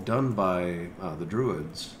ritual done by the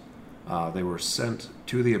druids, they were sent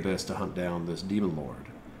to the abyss to hunt down this demon lord,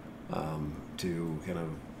 to kind of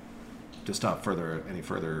to stop any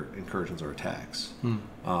further incursions or attacks.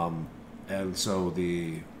 And so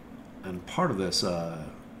part of this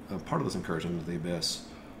incursion into the abyss,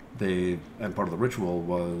 and part of the ritual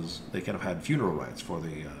was they kind of had funeral rites for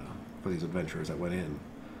these adventurers that went in.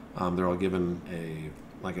 They're all given an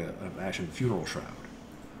ashen funeral shroud.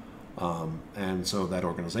 And so that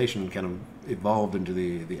organization kind of evolved into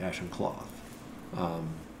the Ashen Cloth.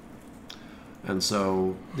 And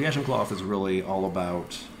so the Ashen Cloth is really all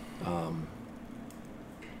about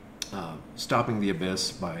stopping the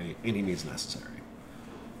abyss by any means necessary.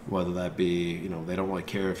 Whether that be, they don't really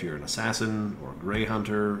care if you're an assassin or a grey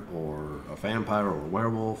hunter or a vampire or a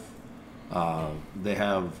werewolf. They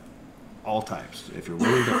have all types. If you're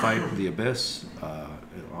willing to fight the abyss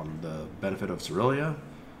on the benefit of Cerelia,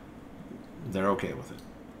 they're okay with it.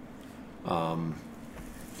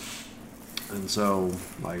 And so,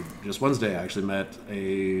 like, just Wednesday, I actually met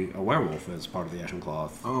a werewolf as part of the Ashen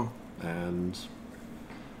Cloth. Oh. And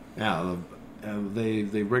yeah,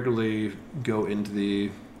 they regularly go into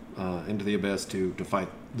the abyss to fight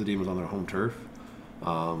the demons on their home turf.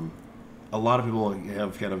 A lot of people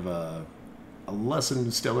have kind of a less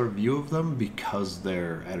than stellar view of them because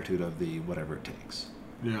their attitude of the whatever it takes.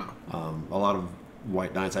 Yeah. A lot of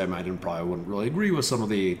White Knights, I imagine, probably wouldn't really agree with some of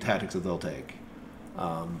the tactics that they'll take.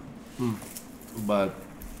 But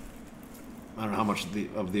I don't know how much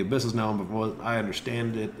of the Abyss is known, but what I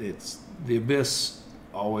understand it's the Abyss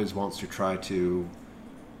always wants to try to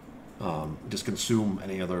just consume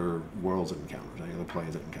any other worlds it encounters, any other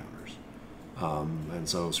planes it encounters. And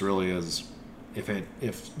so Cerelia is, if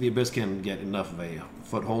the Abyss can get enough of a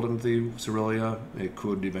foothold into Cerelia, it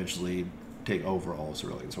could eventually take over all of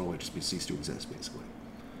Cerelia. So it will just cease to exist, basically.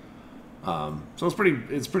 So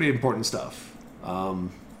it's pretty important stuff.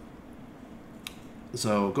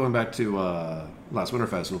 So going back to last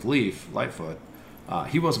Winterfest with Lightfoot,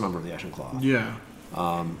 he was a member of the Ashen Cloth. Yeah.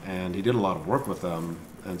 And he did a lot of work with them,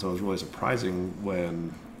 and so it was really surprising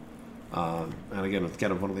when, and again, it's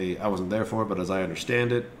kind of one of the, I wasn't there for it, but as I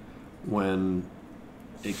understand it, when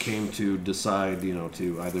it came to decide,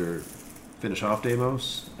 to either finish off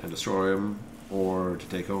Deimos and destroy him, or to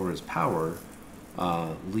take over his power,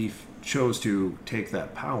 Leaf chose to take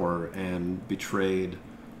that power and betrayed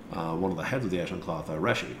one of the heads of the Ashen Cloth,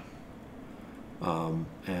 Reshi,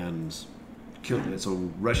 and killed it. So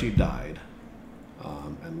Reshi died.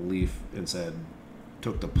 And Leaf instead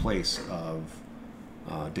took the place of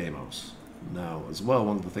Deimos. Now, as well,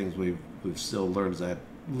 one of the things we've still learned is that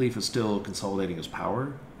Leaf is still consolidating his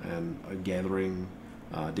power and gathering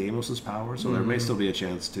Deimos's power. So there may still be a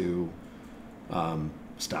chance to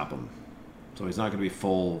stop him. So he's not going to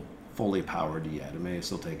be fully powered yet. It may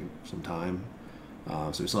still take some time.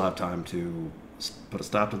 So we still have time to put a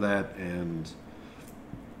stop to that. And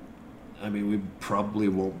I mean, we probably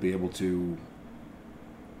won't be able to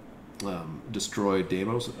destroy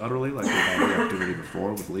Deimos utterly like we had the opportunity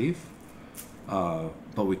before with Leaf,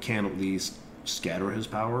 but we can at least scatter his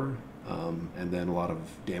power, and then a lot of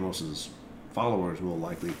Deimos's followers will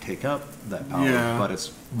likely take up that power. Yeah. But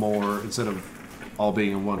it's more, instead of all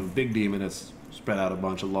being in one big demon, it's spread out a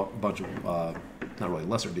bunch of not really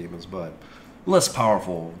lesser demons, but less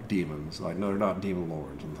powerful demons. Like, no, they're not demon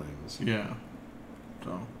lords and things. Yeah.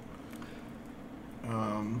 So.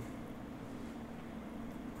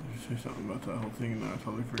 Say something about that whole thing and I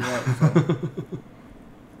totally forgot. So.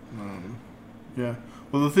 Yeah.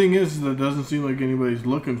 Well, the thing is that it doesn't seem like anybody's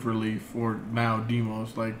looking for Leaf or now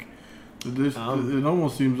Deimos. Like this, it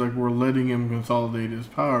almost seems like we're letting him consolidate his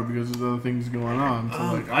power because there's other things going on.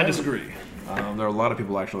 So, I disagree. There are a lot of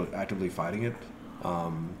people actually actively fighting it.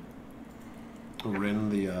 Rin,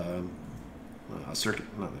 the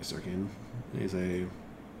not the Circean. He's a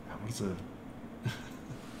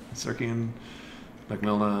Circean.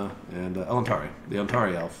 Macmilna, and Elantari, the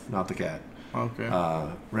Elantari elf, not the cat. Okay.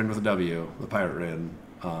 Rin with a W, the pirate Rin,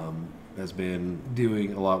 has been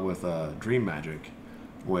doing a lot with dream magic,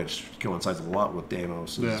 which coincides a lot with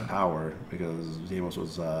Deimos' power, because Deimos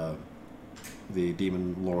was the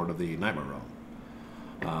demon lord of the Nightmare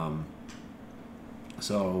Realm.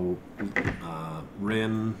 So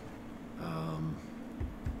Rin, I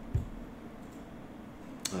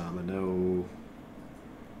know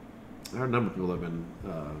there are a number of people that have been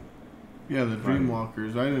yeah, the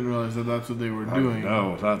Dreamwalkers. I didn't realize that that's what they were doing.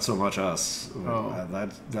 No, not so much us. Oh.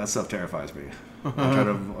 That stuff terrifies me.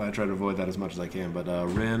 I try to avoid that as much as I can. But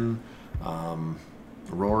Rin,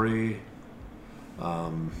 Rory,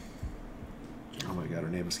 oh my god, her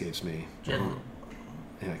name escapes me. Jeslyn.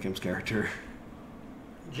 Yeah, Kim's character.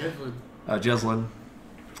 Jeslyn. Jeslyn.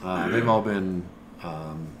 They've all been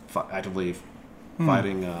actively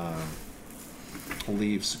fighting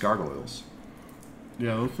Leaf's gargoyles.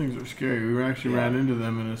 Yeah, those things are scary. We actually ran into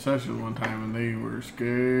them in a session one time, and they were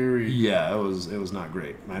scary. Yeah, it was not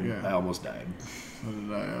great. I almost died. So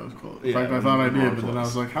did I. That was close. Yeah, In fact, I thought I did, but then I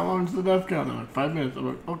was like, "How long's the death count?" They're like, 5 minutes. I'm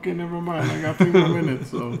like, "Okay, never mind. I got 3 more minutes."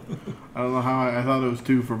 So I don't know how. I thought it was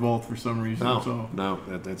 2 for both for some reason. No,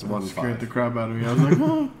 it's 1 scared 5. the crap out of me. I was like,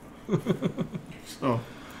 "Oh." So.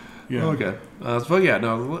 Yeah. Okay. So yeah,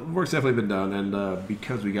 no, work's definitely been done, and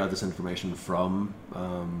because we got this information from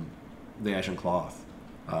the Ashen Cloth,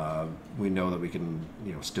 we know that we can,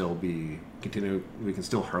 still continue. We can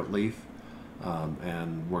still hurt Leaf,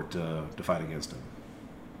 and work to fight against him.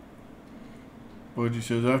 Boji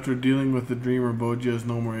says, after dealing with the Dreamer, Boji has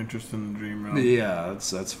no more interest in the Dream Realm. Yeah,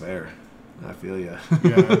 that's fair. I feel you.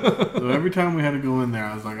 Yeah. So every time we had to go in there,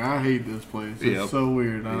 I was like, I hate this place. It's so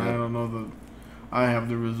weird. And I don't know that I have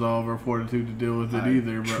the resolve or fortitude to deal with it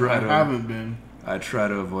either, but I haven't been. I try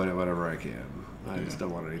to avoid it whenever I can. I just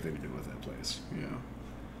don't want anything to do with that place. Yeah.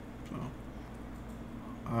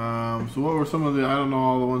 So what were some of the, I don't know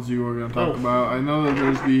all the ones you were going to talk about. I know that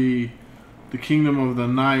there's the Kingdom of the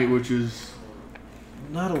Night, which is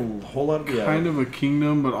not a whole lot of kind of a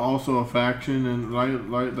kingdom, but also a faction, and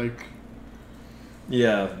like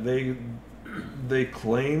yeah, they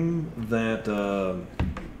claim that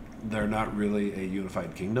they're not really a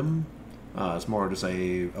unified kingdom. It's more just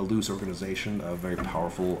a loose organization of very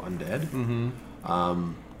powerful undead.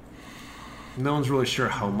 Mm-hmm. No one's really sure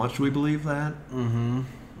how much we believe that. Mm-hmm.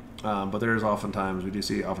 But there's oftentimes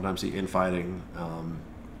see infighting.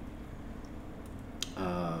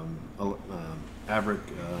 Averick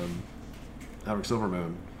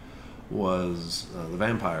Silvermoon was the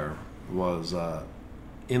vampire was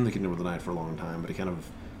in the Kingdom of the Night for a long time, but he kind of,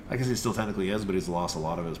 I guess he still technically is, but he's lost a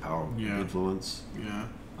lot of his power influence. Yeah.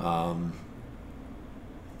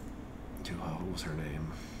 What was her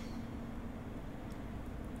name?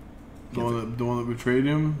 The one that betrayed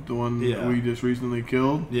him? The one that we just recently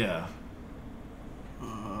killed? Yeah.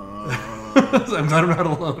 I'm glad I'm not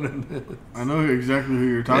alone in this. I know exactly who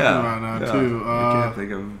you're talking about now, too. I can't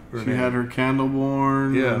think of her She name. had her candle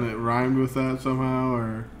born, and it rhymed with that somehow,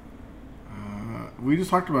 or... we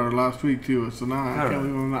just talked about her last week, too, so now I can't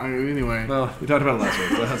believe I'm not... Anyway. Well, we talked about it last week,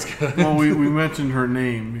 so that's good. Well, we mentioned her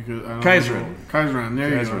name, because... Kaiserin. Kaiserin, there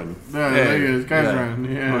you go. Yeah, there you go.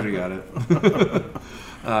 Kaiserin, yeah. Oh, you got it.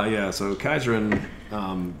 So Kaiserin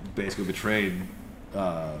basically betrayed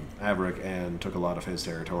Averick and took a lot of his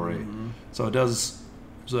territory. Mm-hmm. It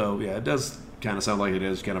does kind of sound like it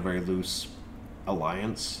is kind of very loose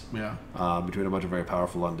alliance. Yeah. Between a bunch of very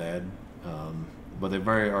powerful undead, but they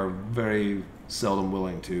are very seldom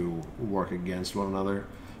willing to work against one another.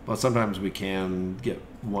 But sometimes we can get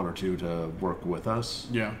one or two to work with us.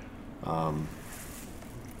 Yeah.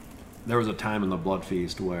 There was a time in the Blood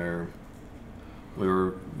Feast where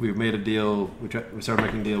we made a deal. We started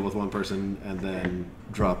making a deal with one person, and then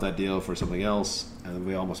dropped that deal for something else, and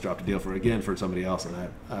we almost dropped a deal for somebody else. And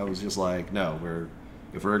I was just like, no,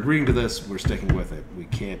 if we're agreeing to this, we're sticking with it. We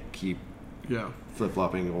can't keep flip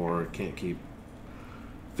flopping, or can't keep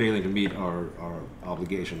failing to meet our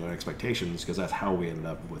obligation, our expectations, because that's how we ended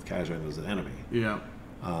up with Kaiserin as an enemy. Yeah.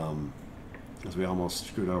 Because we almost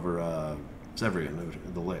screwed over Severian,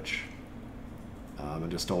 the Lich,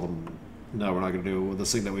 and just told him, no, we're not going to do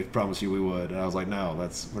this thing that we promised you we would. And I was like, no,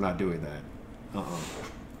 we're not doing that.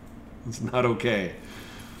 It's not okay.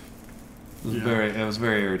 It was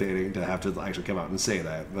very irritating to have to actually come out and say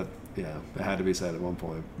that, but yeah, it had to be said at one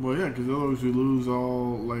point. Well, yeah, because otherwise you lose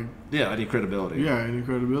all, any credibility. Yeah, any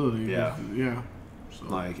credibility. Yeah. Yeah.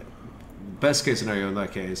 So. Best case scenario in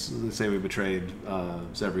that case, let's say we betrayed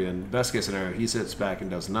Severian. Best case scenario, he sits back and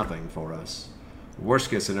does nothing for us. Worst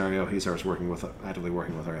case scenario, he starts actively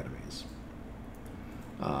working with our enemies.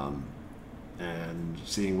 And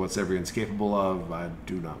seeing what Severian's capable of, I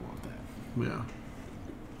do not want that.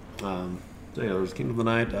 Yeah. There's Kingdom of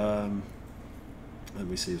the Night. Let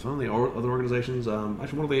me see. Some of the other organizations.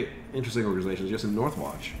 Actually, one of the interesting organizations just in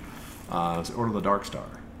Northwatch. It's Order of the Dark Star.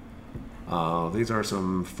 These are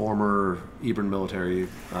some former Ebron military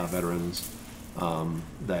veterans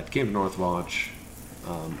that came to Northwatch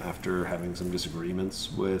after having some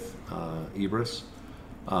disagreements with Ibris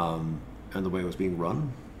and the way it was being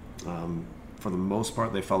run. For the most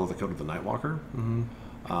part, they follow the code of the Nightwalker. Mm-hmm.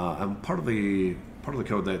 And part of the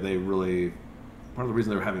code that they really, part of the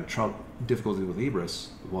reason they were having difficulty with Ibris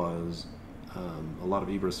was a lot of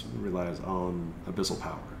Ibris relies on abyssal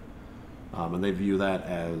power, and they view that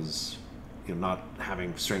as not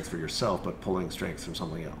having strength for yourself, but pulling strength from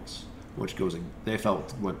something else, which they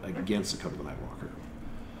felt went against the code of the Nightwalker.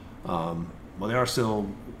 Well, they are still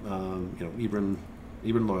Ebron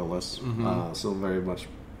loyalists, still very much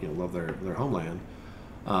love their homeland,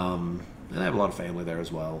 and they have a lot of family there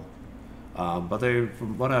as well. But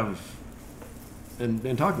from what I've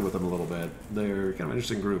in talking with them a little bit, they're kind of an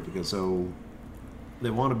interesting group because they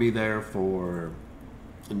want to be there for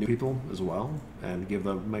new people as well, and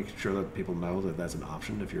make sure that people know that that's an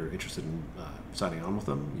option. If you're interested in signing on with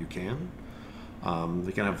them, you can.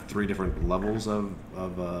 They can have 3 different levels of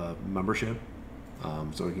membership.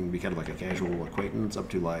 So it can be kind of like a casual acquaintance up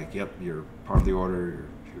to yep, you're part of the order,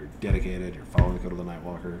 you're dedicated, you're following the code of the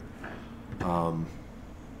Nightwalker.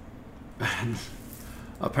 And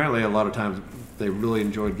apparently a lot of times they really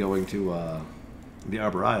enjoyed going to the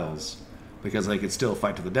Arbor Isles because they could still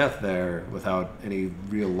fight to the death there without any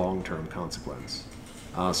real long-term consequence.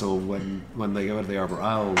 So when they go to the Arbor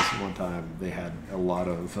Isles one time, they had a lot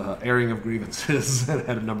of airing of grievances and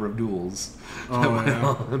had a number of duels. Oh,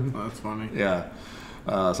 yeah. That's funny. Yeah.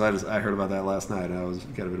 So I heard about that last night, and I was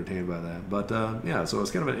kind of entertained by that. But so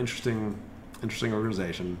it's kind of an interesting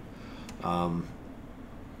organization.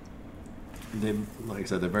 They, like I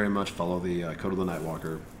said, they very much follow the code of the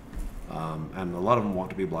Nightwalker, and a lot of them want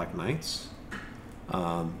to be Black Knights,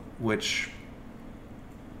 which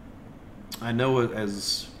I know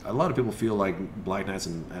as a lot of people feel like Black Knights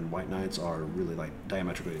and White Knights are really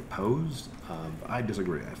diametrically opposed. I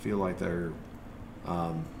disagree. I feel like they're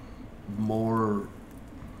more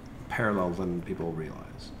parallel than people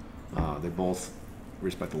realize. They both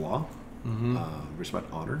respect the law,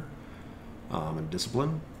 respect honor, and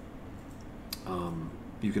discipline.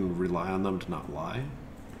 You can rely on them to not lie.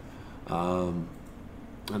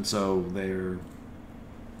 And so they're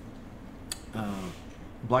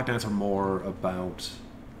Black Knights are more about,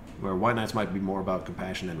 where White Knights might be more about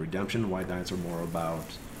compassion and redemption. White Knights are more about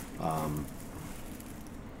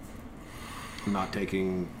not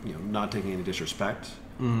taking any disrespect,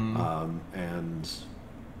 and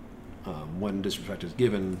when disrespect is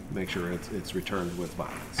given, make sure it's returned with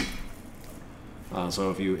violence.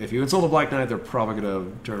 So if you insult a Black Knight, they're probably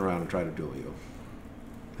going to turn around and try to duel you.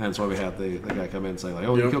 Hence why we had the guy come in and say, like,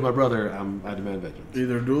 oh, you killed my brother, I demand vengeance.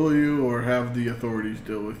 Either duel you or have the authorities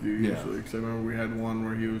deal with you Yeah. usually. Because I remember we had one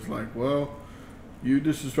where he was like, well, you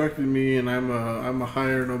disrespected me and I'm a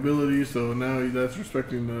higher nobility, so now that's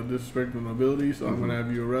disrespecting the nobility, so I'm going to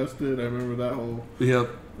have you arrested. I remember that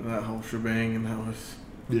whole shebang, and that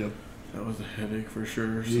was a headache for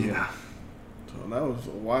sure. So. Yeah. So that was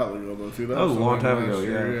a while ago though too. That was a long time last ago,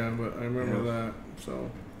 year, yeah. But I remember that. So,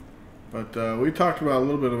 but we talked about a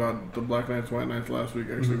little bit about the Black Knights, White Knights last week.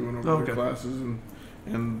 Actually, going over their classes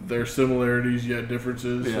and their similarities yet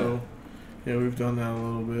differences. Yeah. So, yeah, we've done that a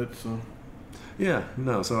little bit. So, yeah,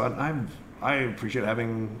 no. So I appreciate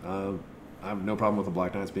having. I have no problem with the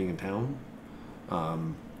Black Knights being in town,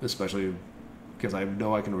 especially because I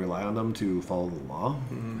know I can rely on them to follow the law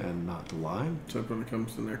and not to lie. except when it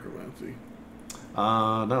comes to necromancy.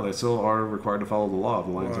 No, they still are required to follow the law of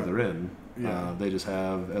the lines that they're in. Yeah. They just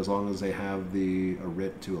have, as long as they have a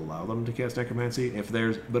writ to allow them to cast necromancy. If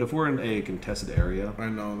we're in a contested area, I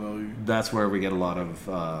know though. that's where we get a lot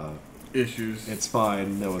of Issues. it's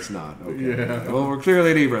fine. No, it's not. Okay. Yeah. Well, we're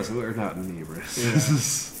clearly in Ibris. We're not in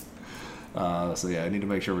Ibris. Yeah. So yeah, I need to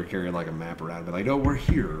make sure we carry like a map around. But like, no, we're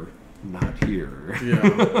here, not here.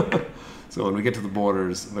 Yeah. So when we get to the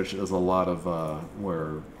borders, which is a lot of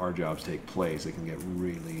where our jobs take place, it can get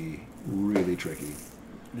really, really tricky.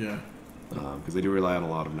 Yeah. Because they do rely on a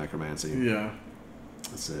lot of necromancy. Yeah.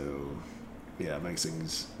 So, yeah, it makes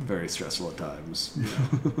things very stressful at times.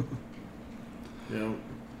 Yeah.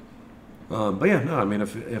 But yeah, no, I mean,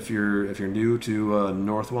 if you're new to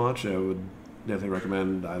Northwatch, I would definitely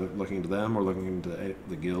recommend either looking into them or looking into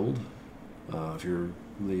the guild. If you're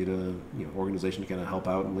need a organization to kind of help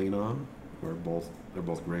out and lean on, they're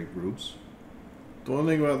both great groups. The one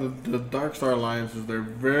thing about the Dark Star Alliance is they're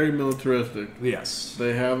very militaristic. Yes.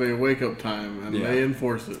 They have a wake-up time, and they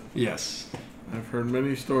enforce it. Yes. I've heard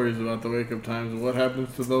many stories about the wake-up times and what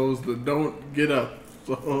happens to those that don't get up.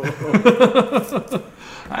 So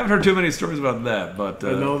I haven't heard too many stories about that, but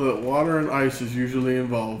I know that water and ice is usually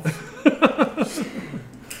involved.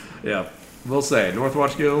 Yeah. We'll say,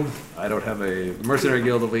 Northwatch Guild, I don't have the Mercenary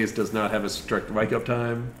Guild at least does not have a strict wake-up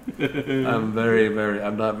time. I'm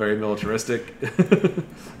not very militaristic.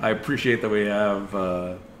 I appreciate that we have,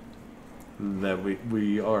 that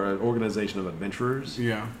we are an organization of adventurers.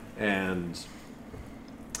 Yeah. And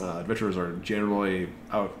adventurers are generally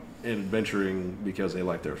out in adventuring because they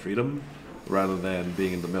like their freedom rather than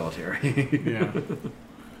being in the military. Yeah.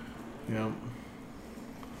 Yeah.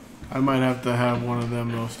 I might have to have one of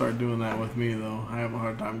them though start doing that with me though. I have a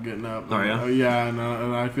hard time getting up. Oh yeah. Yeah, and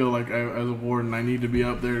I feel like as a warden, I need to be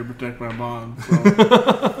up there to protect my bond.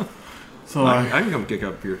 So, I can come kick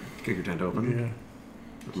your tent open. Yeah.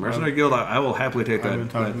 Mercenary Guild, I will happily take that. I've been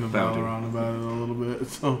talking to bounty. Valorant about it a little bit.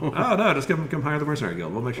 So. Oh no, just come hire the Mercenary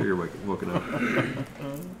Guild. We'll make sure you're woken up.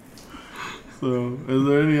 So, is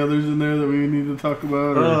there any others in there that we need to talk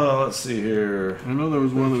about? Or? Let's see here. I know there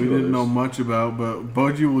was one that we didn't know much about, but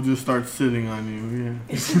Budgie will just start sitting on you. Yeah.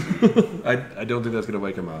 I don't think that's going to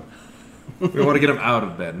wake him up. We want to get him out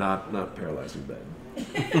of bed, not paralyzed in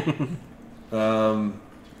bed.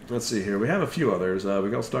 Let's see here. We have a few others. We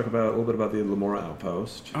can also talk about a little bit about the Lamora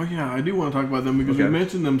Outpost. Oh yeah, I do want to talk about them because we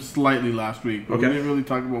mentioned them slightly last week, but we didn't really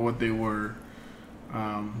talk about what they were.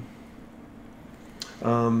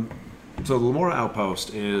 So the Lamora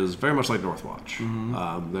Outpost is very much like Northwatch.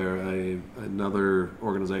 Mm-hmm. They're another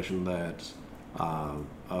organization that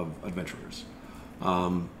of adventurers.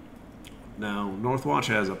 Now Northwatch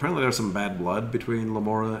apparently there's some bad blood between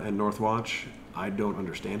Lamora and Northwatch. I don't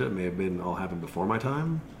understand it. It may have all happened before my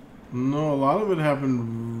time. No, a lot of it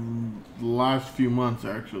happened the last few months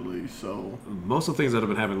actually. So most of the things that have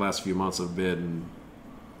been happening the last few months have been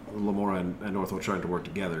Lamora and Northwatch trying to work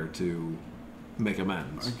together to make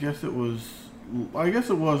amends. I guess it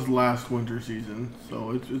was last winter season,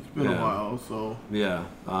 so it's been a while. So yeah,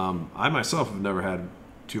 I myself have never had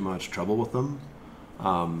too much trouble with them.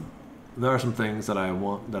 There are some things that I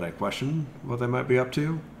question what they might be up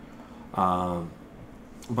to, but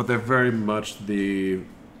they're very much they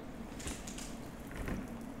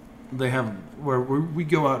have where we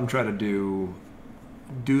go out and try to do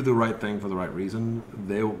the right thing for the right reason.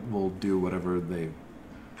 They will do whatever they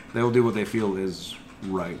will do what they feel is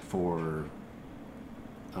right for.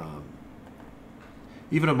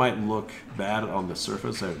 Even it might look bad on the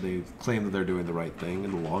surface, they claim that they're doing the right thing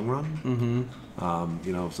in the long run.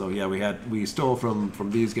 Mm-hmm. So yeah, we stole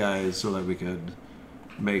from these guys so that we could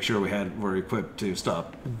make sure we're equipped to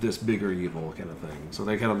stop this bigger evil kind of thing. So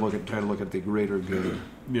they kind of try to look at the greater good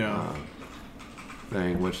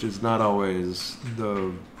thing, which is not always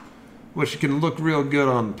which can look real good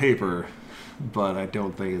on paper, but I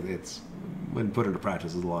don't think it's, when put into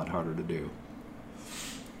practice, is a lot harder to do.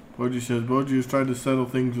 Boji says Boji has tried to settle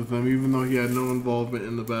things with them, even though he had no involvement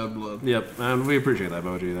in the bad blood. Yep, and we appreciate that,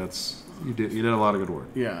 Boji. You did a lot of good work.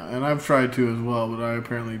 Yeah, and I've tried to as well, but I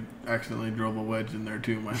apparently accidentally drove a wedge in there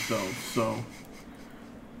too myself. So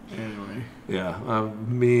anyway, yeah,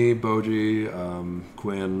 me, Boji,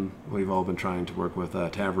 Quinn, we've all been trying to work with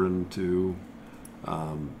Tavern to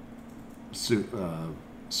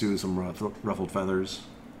soothe some ruffled feathers,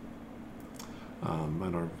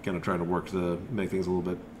 and are kind of trying to work to make things a little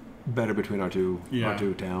bit better between our two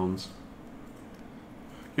towns.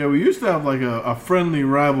 Yeah, we used to have like a friendly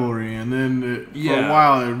rivalry, and then for a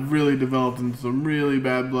while it really developed into some really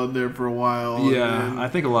bad blood there for a while. Yeah, I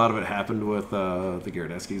think a lot of it happened with the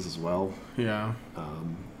Garadeskis as well. Yeah.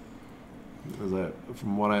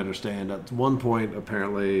 From what I understand, at one point,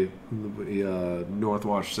 apparently,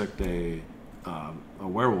 Northwatch sicked a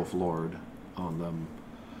werewolf lord on them.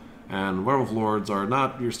 And werewolf lords are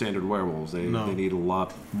not your standard werewolves. They need a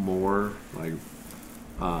lot more,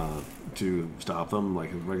 to stop them. Like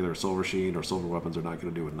regular silver sheen or silver weapons are not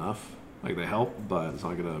going to do enough. Like, they help, but it's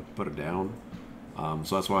not going to put it down.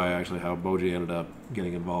 So that's why actually how Boji ended up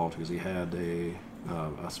getting involved, because he had the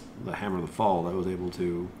Hammer of the Fall that was able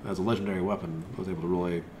to, as a legendary weapon, was able to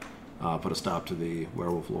really put a stop to the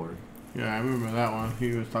werewolf lord. Yeah, I remember that one.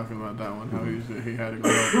 He was talking about that one, how he had to go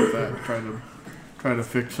up with that, try to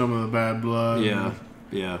fix some of the bad blood.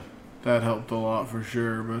 Yeah. That helped a lot for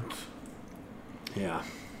sure, but yeah.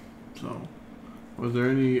 So, was there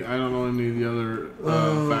any? I don't know any of the other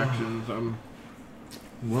factions.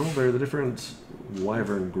 Well, there are the different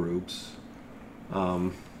wyvern groups.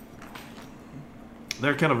 They're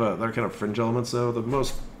kind of fringe elements, though.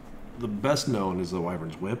 The best known is the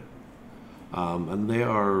Wyvern's Whip, and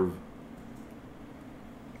they're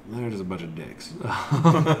just a bunch of dicks.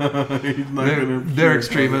 They're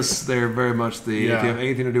extremists. They're very much if you have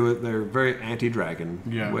anything to do with, they're very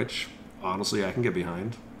anti-dragon, which honestly I can get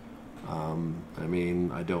behind. I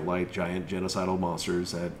mean, I don't like giant genocidal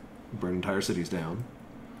monsters that burn entire cities down.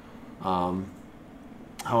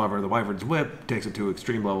 However, the Wyvern's Whip takes it to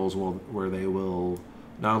extreme levels where they will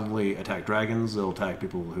not only attack dragons, they'll attack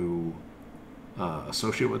people who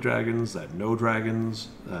associate with dragons, that know dragons,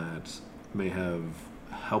 that may have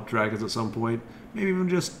helped dragons at some point, maybe even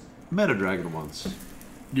just met a dragon once.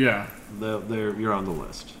 Yeah. You're on the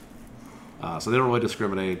list. So they don't really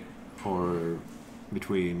discriminate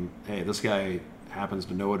between, hey, this guy happens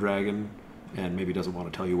to know a dragon and maybe doesn't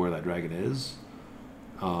want to tell you where that dragon is,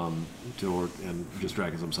 and just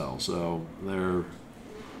dragons themselves. So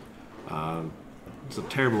it's a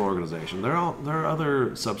terrible organization. There are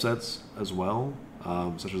other subsets as well,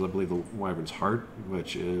 such as I believe the Wyvern's Heart,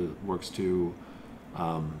 which works to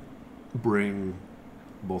bring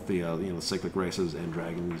both the cyclic races and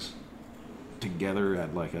dragons together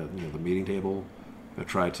at the meeting table, to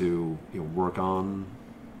try to work on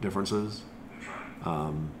differences.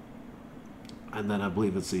 And then I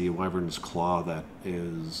believe it's the Wyvern's Claw that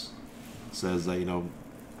says that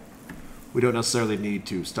we don't necessarily need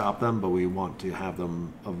to stop them, but we want to have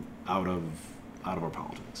them out of our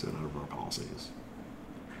politics and out of our policies.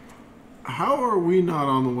 How are we not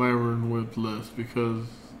on the Wyvern Whip list? Because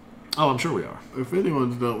I'm sure we are. If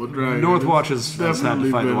anyone's dealt with dragons, Northwatch has had to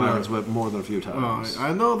fight the Wyvern's Whip more than a few times.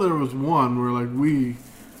 I know there was one where we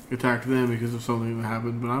attacked them because of something that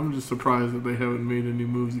happened, but I'm just surprised that they haven't made any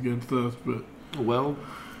moves against us. But I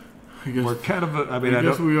guess we're kind of.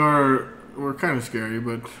 We're kind of scary,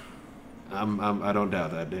 but I don't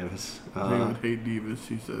doubt that, Davis. They would hate Divas,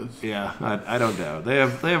 he says. Yeah, I don't doubt. They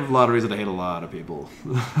have a lot of reason to hate a lot of people.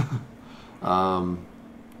 I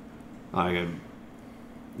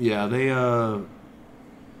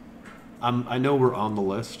know we're on the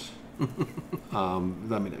list.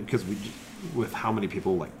 Because with how many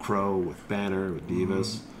people like Crow, with Banner, with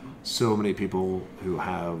Divas, so many people who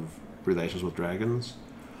have relations with dragons,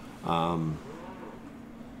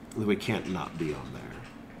 we can't not be on there.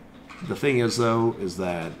 The thing is, though, is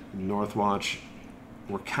that Northwatch,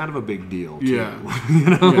 we're kind of a big deal, too. Yeah.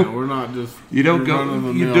 Yeah, we're not just... You don't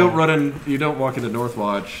walk into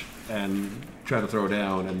Northwatch and try to throw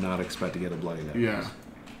down and not expect to get a bloody nose. Yeah.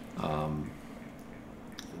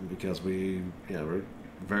 Because we're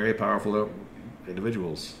very powerful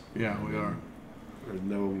individuals. Yeah, we are.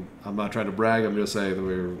 I'm not trying to brag. I'm just saying that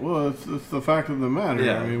we're. Well, it's the fact of the matter.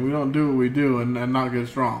 Yeah. I mean, we don't do what we do and not get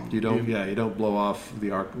strong. You don't blow off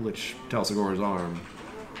the Lich Tal'Sagor's arm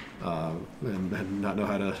and not know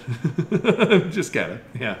how to just kind of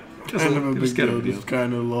Kind of a big deal, just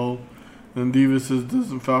kind of low. And Divas says,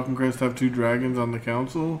 doesn't Falcon Crest have 2 dragons on the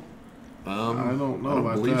council? I don't know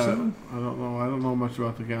about that. So. I don't know. I don't know much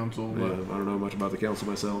about the council. Yeah, But I don't know much about the council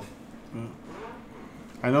myself.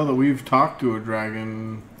 I know that we've talked to a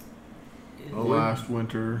dragon Oh, last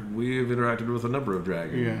winter. We've interacted with a number of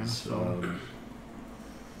dragons. Yeah, so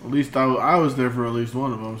at least I was there for at least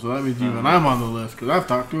one of them, so that means even I'm on the list because I've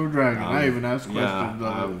talked to a dragon. I even asked questions.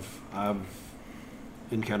 Yeah, I've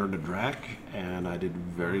encountered a drac, and I did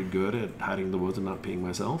very good at hiding in the woods and not peeing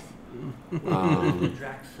myself. The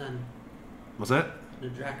Drac's son. What's that? The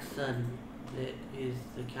Drac's son that is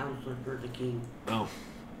the counselor for the king. Oh.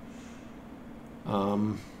 I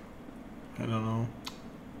don't know.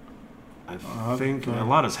 I think a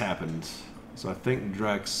lot has happened. So I think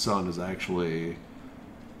Drac's son has actually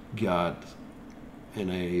got in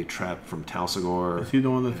a trap from Talsagor. Is he the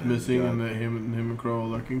one that's missing and that him and Crow are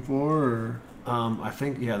looking for? Or? I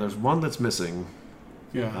think, there's one that's missing.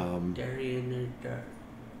 Yeah. Darien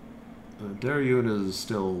and Daryun is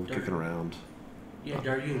still kicking around. Yeah,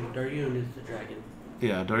 Daryun is the dragon.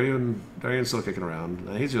 Yeah, Daryun's still kicking around.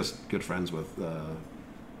 He's just good friends with the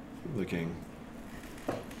king.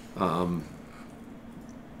 But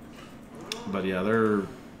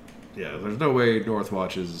there's no way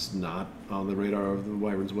Northwatch is not on the radar of the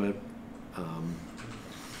Wyvern's Web.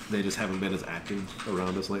 They just haven't been as active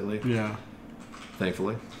around us lately. Yeah.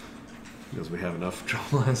 Thankfully. Because we have enough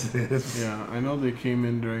trouble as it is. Yeah, I know they came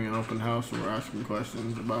in during an open house and were asking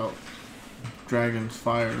questions about Dragon's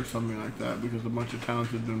Fire or something like that because a bunch of towns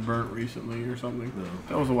had been burnt recently or something. No.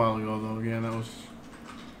 That was a while ago, though. Again, that was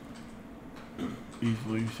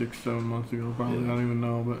easily 6-7 months ago, probably. Yeah. I don't even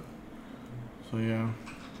know, but so yeah.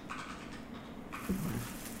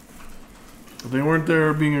 But they weren't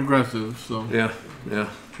there being aggressive, so Yeah.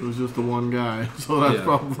 it was just the one guy. So that's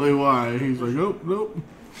probably why he's like, oh nope.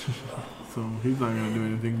 So he's not gonna do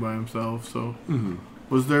anything by himself. So. Mm-hmm.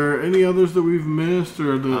 Was there any others that we've missed,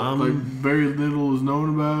 or that like very little is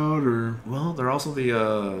known about, or? Well, they're also the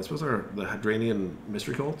I suppose they're the Hydranian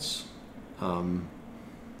mystery cults. The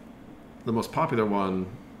most popular one,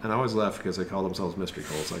 and I always laugh because they call themselves mystery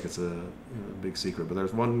cults, like it's a big secret. But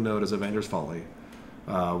there's one known as Avenger's Folly,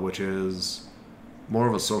 which is more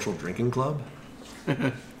of a social drinking club.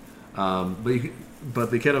 But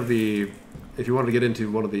the kind of if you wanted to get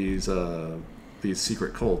into one of these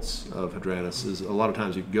secret cults of Hadranus, is a lot of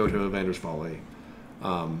times you go to Avenger's Folly,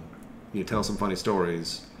 you tell some funny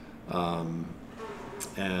stories, and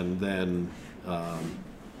then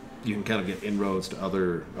you can kind of get inroads to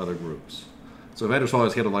other groups. So Avenger's Folly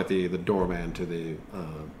is kind of like the doorman to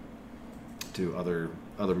to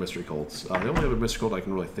other mystery cults. The only other mystery cult I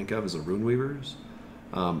can really think of is the Rune Weavers,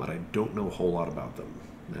 but I don't know a whole lot about them.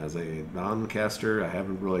 As a non-caster, I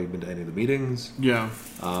haven't really been to any of the meetings. Yeah.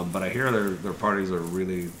 But I hear their parties are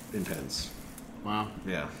really intense. Wow.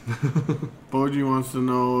 Yeah. Boji wants to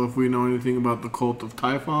know if we know anything about the cult of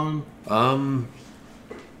Typhon.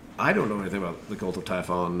 I don't know anything about the cult of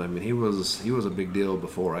Typhon. I mean, he was a big deal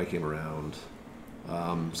before I came around.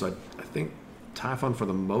 So I think Typhon, for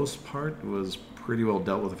the most part, was pretty well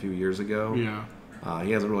dealt with a few years ago. Yeah.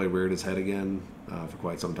 He hasn't really reared his head again for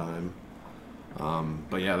quite some time.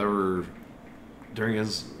 But yeah, there were during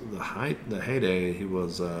the heyday, he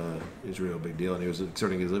was a real big deal, and he was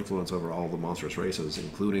exerting his influence over all the monstrous races,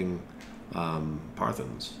 including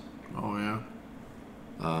Parthens. Oh yeah.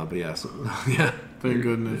 But yeah, yeah. Thank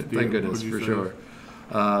goodness. Thank goodness for sure.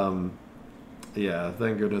 Yeah,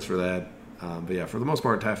 thank goodness for that. But yeah, for the most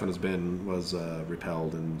part, Typhon was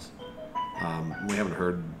repelled, and we haven't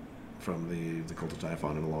heard from the cult of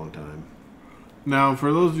Typhon in a long time. Now,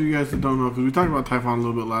 for those of you guys that don't know, because we talked about Typhon a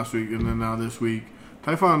little bit last week, and then now this week,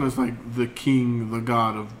 Typhon is like the king, the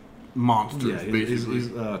god of monsters, basically. He's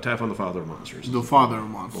Typhon, the father of monsters. The father of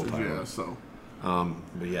monsters, yeah. So,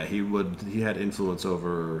 but yeah, he had influence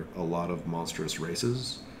over a lot of monstrous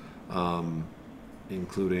races,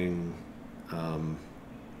 including,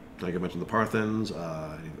 like I mentioned, the Parthens,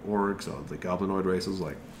 orcs, the goblinoid races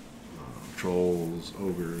like trolls,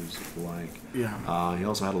 ogres, like. Yeah. He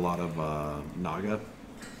also had a lot of Naga.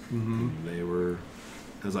 Mm-hmm. They were,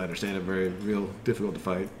 as I understand it, real difficult to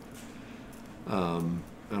fight. And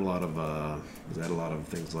a lot of they had a lot of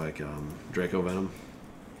things like Draco venom,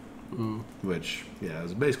 which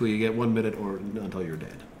is basically you get 1 minute or until you're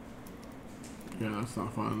dead. Yeah, that's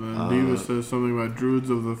not fun. And Diva says something about Druids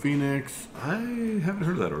of the Phoenix. I haven't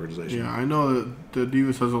heard of that organization. Yeah, I know that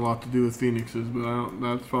Divas has a lot to do with Phoenixes, but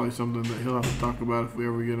that's probably something that he'll have to talk about if we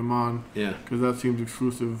ever get him on. Yeah. Because that seems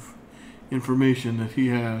exclusive information that he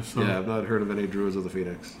has. So. Yeah, I've not heard of any Druids of the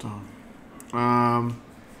Phoenix.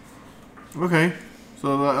 Okay.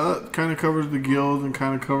 So that kind of covers the guilds and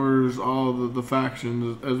kind of covers all the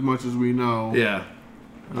factions as much as we know. Yeah.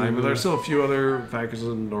 But there's still a few other factions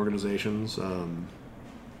and organizations,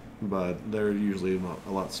 but they're usually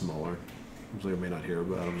a lot smaller. So you may not hear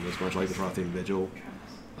about them as much, like the Frothian Vigil.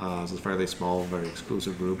 So it's a fairly small, very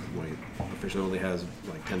exclusive group. Like, officially only has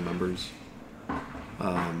like 10 members.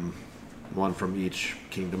 One from each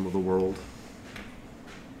kingdom of the world.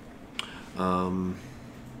 I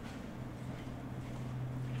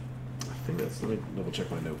think that's. Let me double check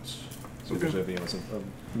my notes. See if there's anything else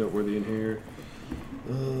noteworthy in here.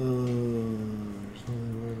 I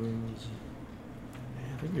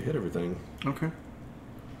think we hit everything. Okay.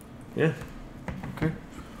 Yeah. Okay.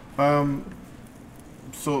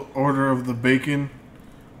 So Order of the Bacon.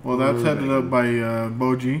 Well, that's headed up by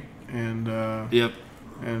Boji, and Yep.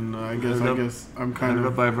 and I guess I'm kind Headed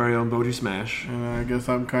of up by our very own Boji Smash. and I guess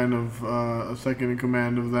I'm kind of a second in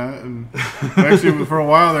command of that. And actually, for a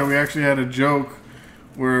while there, we actually had a joke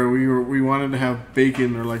where we wanted to have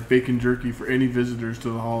bacon or like bacon jerky for any visitors to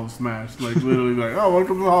the Hall of Smash. Like literally, like, oh,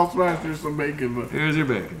 welcome to the Hall of Smash. There's some bacon, but Here's your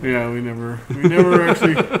bacon. yeah, we never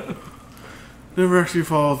actually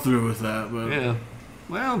followed through with that. But Yeah.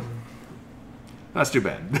 Well, that's too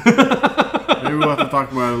bad. maybe we'll have to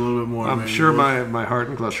talk about it a little bit more. I'm maybe. sure my heart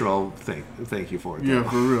and cholesterol thank you for it. Yeah, though.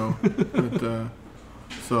 for real. But,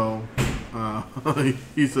 so,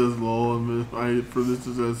 he says, lol, and for this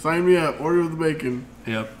it says, sign me up, order the bacon.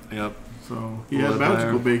 Yep. So, he Well, had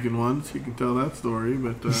magical bacon once. You can tell that story.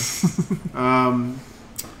 But,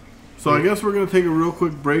 so I guess we're going to take a real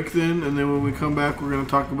quick break then, and then when we come back, we're going to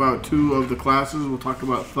talk about 2 of the classes. We'll talk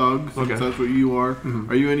about thugs, since Okay. that's what you are. Mhm.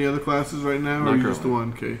 Are you any other classes right now, or Not are you just the currently.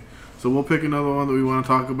 one? Okay. So we'll pick another one that we want to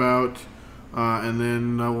talk about, and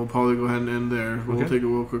then we'll probably go ahead and end there. We'll Okay. take a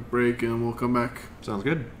real quick break, and we'll come back. Sounds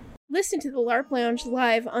good. Listen to the LARP Lounge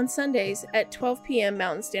live on Sundays at 12 p.m.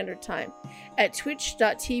 Mountain Standard Time at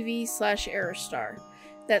twitch.tv/Errorstar.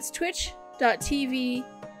 That's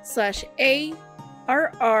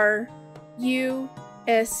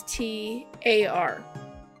twitch.tv/ARRUSTAR.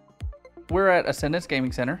 We're at Ascendance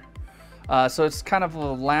Gaming Center. So it's kind of a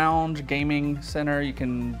lounge gaming center. You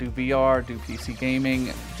can do VR, do PC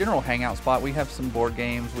gaming, general hangout spot. We have some board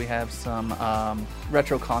games. We have some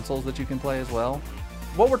retro consoles that you can play as well.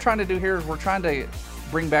 What we're trying to do here is we're trying to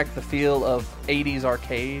bring back the feel of 80s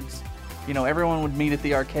arcades. You know, everyone would meet at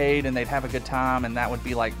the arcade and they'd have a good time, and that would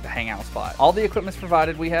be like the hangout spot. All the equipment's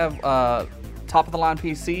provided. We have top of the line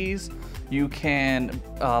PCs. You can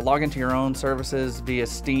log into your own services via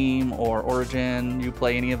Steam or Origin. You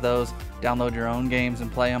play any of those, download your own games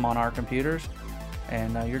and play them on our computers,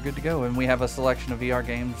 and you're good to go. And we have a selection of VR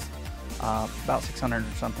games, about 600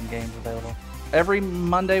 or something games available. Every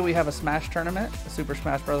Monday we have a Smash tournament, a Super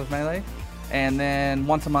Smash Bros. Melee, and then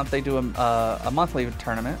once a month they do a monthly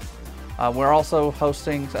tournament. We're also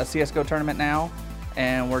hosting a CSGO tournament now,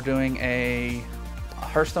 and we're doing a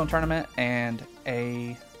Hearthstone tournament and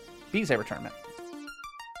a Beat Saber tournament.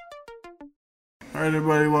 All right,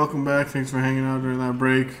 everybody, welcome back. Thanks for hanging out during that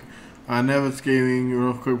break. Nevitz Gaming,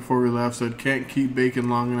 real quick before we left, said can't keep bacon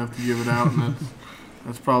long enough to give it out, and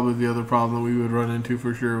that's probably the other problem that we would run into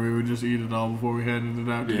for sure. We would just eat it all before we handed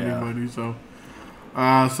it out to anybody. So,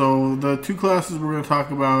 so the 2 classes we're going to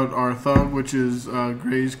talk about are Thug, which is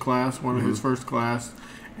Gray's class, one of his first class,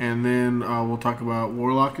 and then we'll talk about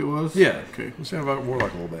Warlock. It was Okay. Let's talk about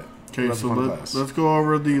Warlock a little bit. Okay. That's a So fun class. let's go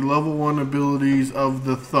over the level 1 abilities of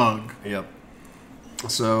the Thug. Yep.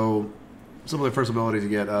 So, some of the first abilities you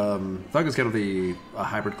get, Thug is kind of a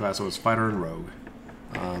hybrid class, so it's Fighter and Rogue.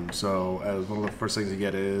 So, as one of the first things you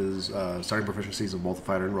get is starting proficiencies of both the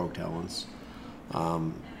Fighter and Rogue talents.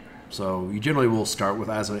 So, you generally will start with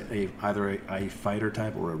as either a Fighter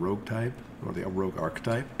type or a Rogue type, or a Rogue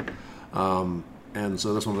archetype. And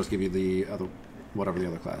so this one will just give you the other, whatever the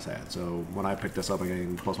other class had. So, when I picked this up, I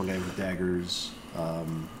gained +1 damage with daggers. I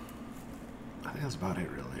think that's about it,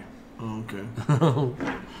 really. Oh, okay.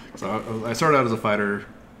 So I started out as a fighter.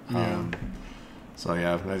 Yeah. So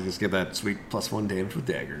yeah, I just get that sweet +1 damage with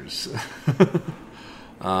daggers.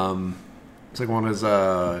 Second one is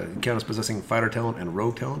count as possessing fighter talent and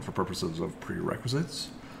rogue talent for purposes of prerequisites.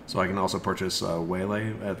 So I can also purchase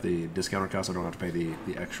Waylay at the discounted cost. I don't have to pay the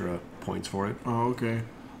extra points for it. Oh, okay.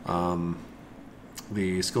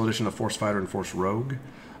 The skill addition of Force Fighter and Force Rogue.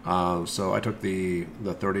 So I took the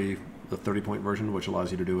 30-point version, which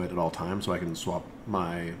allows you to do it at all times. So I can swap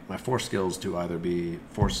my Force skills to either be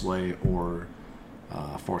Force Slay or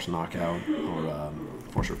Force Knockout or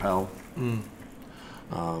Force Repel.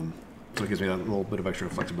 So it gives me that little bit of extra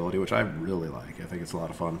flexibility, which I really like. I think it's a lot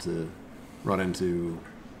of fun to run into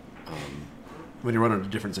when you run into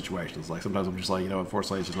different situations. Like sometimes I'm just like,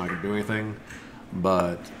 Force Light's just not going to do anything,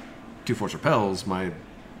 but 2 Force Repels might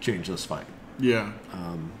change this fight. Yeah.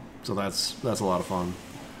 So that's a lot of fun.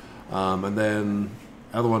 And then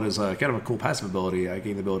the other one is kind of a cool passive ability. I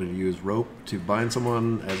gain the ability to use Rope to bind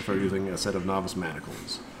someone as if they're using a set of Novice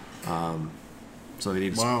Manacles. So they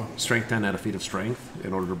need Strength 10 at a feat of Strength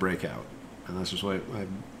in order to break out. And that's just why I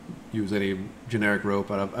use any generic rope.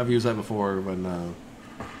 But I've used that before when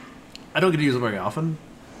I don't get to use it very often.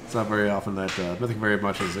 It's not very often that nothing very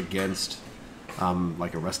much is against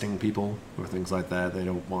like arresting people or things like that. They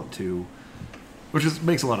don't want to, which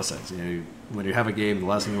makes a lot of sense. When you have a game, the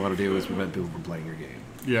last thing you want to do is prevent people from playing your game.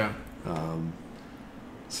 Yeah.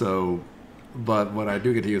 But what I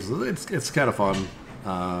do get to use, it's kind of fun.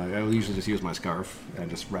 I will usually just use my scarf and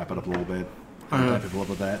just wrap it up a little bit. Tie people up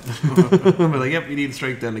with that. I'm like, yep, you need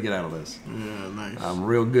strength 10 to get out of this. Yeah, nice. I'm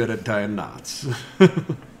real good at tying knots.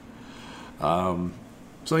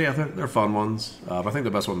 So yeah, they're fun ones. I think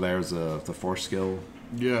the best one there is the Force skill.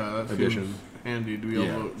 Yeah, that edition. seems handy to be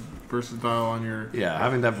able to versatile on your. Yeah,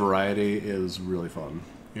 having that variety is really fun.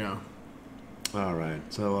 Yeah. All right,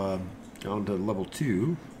 so on to level 2.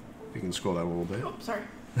 You can scroll down a little bit. Oh, sorry.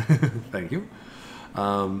 Thank you.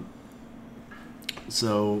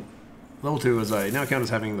 So level 2 is I now count as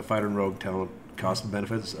having the fighter and rogue talent cost and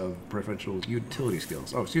benefits of preferential utility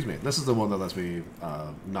skills. Oh, excuse me. This is the one that lets me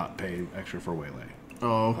not pay extra for Waylay.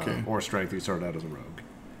 Oh, okay. Or strength. You started out as a rogue.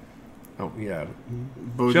 Oh, yeah.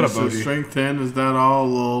 Boji, Shut up, so Boji. strength 10, is that all?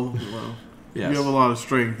 Well, Yes. you have a lot of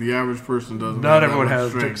strength. The average person doesn't. Not have everyone that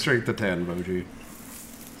has much strength to 10, Boji.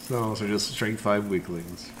 So just strength 5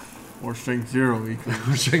 weaklings. Or strength 0 weakly.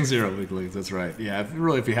 Strength 0 weaklings, that's right. Yeah,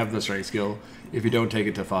 if you have the strength skill, if you don't take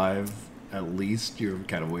it to 5, at least you're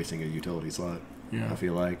kind of wasting a utility slot. Yeah. I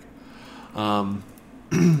feel like.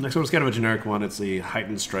 Next one is kind of a generic one. It's the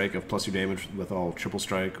heightened strike of +2 damage with all triple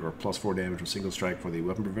strike, or +4 damage with single strike for the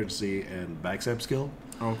weapon proficiency and backstab skill.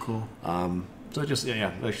 Oh, cool. So just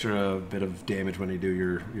extra bit of damage when you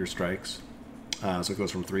do your strikes. So it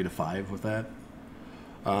goes from 3 to 5 with that.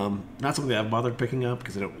 Not something that I've bothered picking up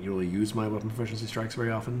because I don't really use my weapon proficiency strikes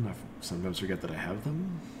very often. I sometimes forget that I have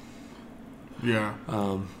them. Yeah.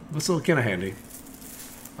 But still kind of handy.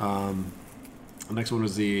 The next one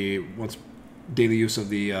is the once daily use of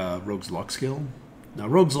the Rogue's Luck skill. Now,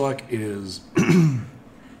 Rogue's Luck is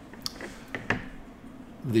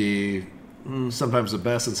the sometimes the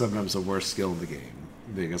best and sometimes the worst skill in the game.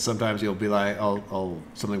 Because sometimes you'll be like,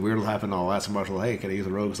 something weird will happen, I'll ask Marshall, hey, can I use a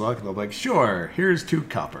Rogue's Luck? And they'll be like, sure, here's 2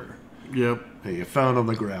 copper. Yep. Hey, you found on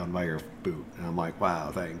the ground by your boot. And I'm like,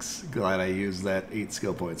 wow, thanks. Glad I used that 8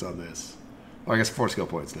 skill points on this. Or I guess 4 skill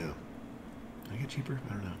points now. Did I get cheaper?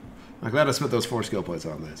 I don't know. I'm glad I spent those 4 skill points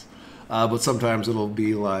on this. But sometimes it'll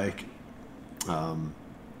be like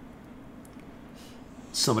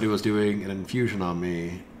somebody was doing an infusion on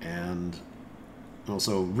me, and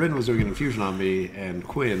also Rin was doing an infusion on me, and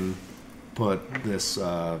Quinn put this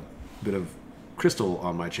bit of crystal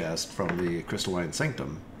on my chest from the Crystalline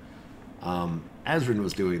Sanctum. As Rin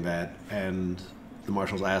was doing that, and the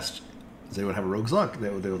marshals asked, does anyone have a Rogue's Luck they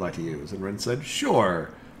would like to use? And Rin said, sure.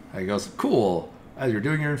 And he goes, cool. As you're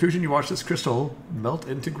doing your infusion, you watch this crystal melt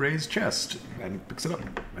into Gray's chest, and he picks it up,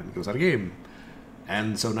 and goes out of game.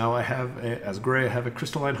 And so now I have, as Gray, I have a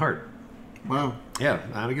crystalline heart. Wow. Yeah,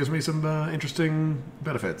 and it gives me some interesting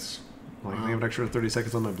benefits. Like I have an extra 30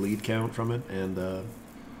 seconds on my bleed count from it, and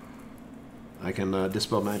I can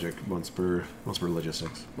dispel magic once per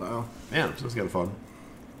logistics. Wow. Yeah, so it's kind of fun.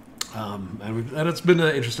 And it's been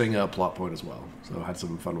an interesting plot point as well. So I had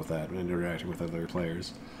some fun with that and interacting with other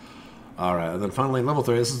players. All right, and then finally, level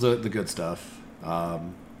 3. This is the good stuff.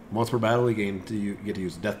 Once per battle, you get to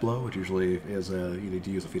use Death Blow, which usually is you need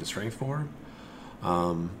to use a feat of strength for.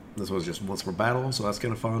 This was just once per battle, so that's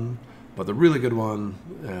kind of fun. But the really good one,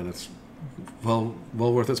 and it's well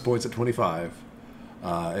worth its points at 25,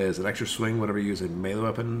 is an extra swing whenever you use a melee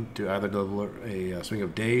weapon to either deliver a swing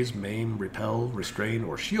of Daze, Maim, Repel, Restrain,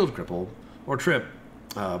 or Shield Cripple, or Trip.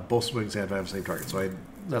 Both swings have the same target, so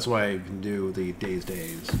that's why I can do the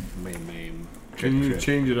Daze, Maim, Trip. Can you Trip.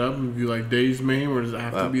 change it up if you like Daze Maim, or does it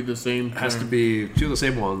have to be the same? It has to be 2 of the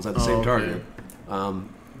same ones at the same target.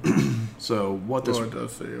 So what this it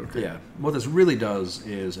does say, okay. Yeah, what this really does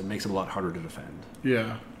is it makes it a lot harder to defend.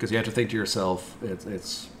 Yeah. Because you have to think to yourself,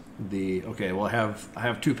 it's the okay. Well, I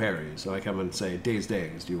have 2 parries, so I come and say Daze.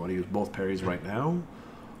 Do you want to use both parries right now,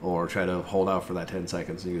 or try to hold out for that 10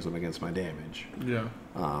 seconds and use them against my damage? Yeah.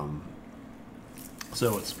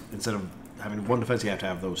 So it's instead of having 1 defense, you have to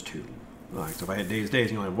have those 2. Like, so if I had dazed and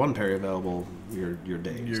you only have one parry available, you're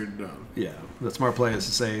dazed. You're done. Yeah. The smart play is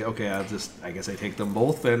to say, okay, I guess I take them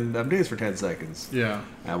both and I'm dazed for 10 seconds. Yeah.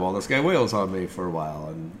 And while this guy wails on me for a while,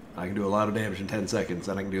 and I can do a lot of damage in 10 seconds,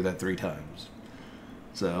 and I can do that 3 times.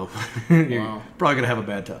 So, you're Wow. probably going to have a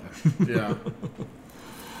bad time.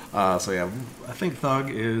 Yeah. So yeah, I think Thug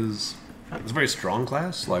it's a very strong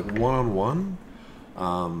class. Like one-on-one,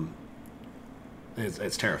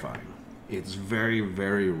 it's terrifying. It's very,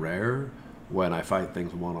 very rare when I fight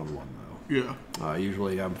things one-on-one, though. Yeah.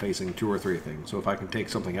 Usually I'm facing 2 or 3 things. So if I can take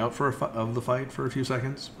something out of the fight for a few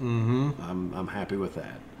seconds, I'm happy with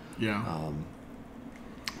that. Yeah.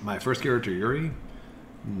 My first character, Yuri,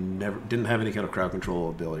 didn't have any kind of crowd control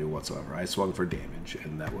ability whatsoever. I swung for damage,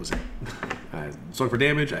 and that was it. I swung for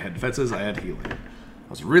damage, I had defenses, I had healing. I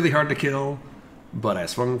was really hard to kill, but I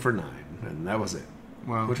swung for 9, and that was it.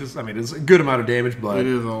 Wow. Which is, I mean, it's a good amount of damage, but It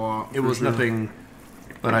is a lot. it was nothing.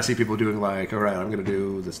 When I see people doing like, all right, I'm going to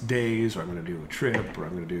do this daze, or I'm going to do a trip, or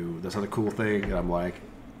I'm going to do this other cool thing, and I'm like,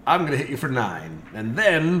 I'm going to hit you for 9, and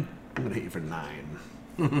then I'm going to hit you for 9.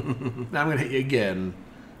 Now I'm going to hit you again.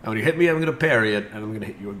 And when you hit me, I'm going to parry it, and I'm going to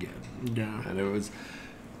hit you again. Yeah. And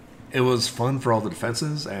it was fun for all the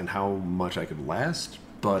defenses and how much I could last,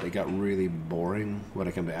 but it got really boring when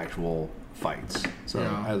it came to actual fights. So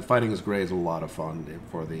Yeah. fighting is great. It's a lot of fun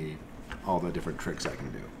for all the different tricks I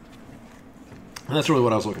can do. And that's really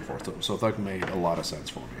what I was looking for. So Thug made a lot of sense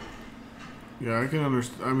for me. Yeah, I can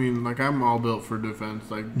understand. I mean, like, I'm all built for defense.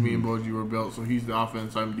 Like, me and Boji were built, so he's the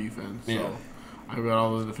offense, I'm defense. So Yeah. I've got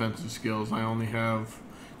all the defensive skills. I only have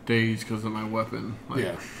daze because of my weapon. Like,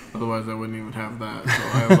 Yeah. Otherwise, I wouldn't even have that. So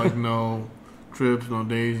I have, like, no trips, no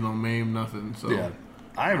daze, no maim, nothing. So Yeah,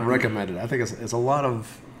 I recommend it. I think it's a lot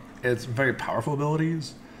of, it's very powerful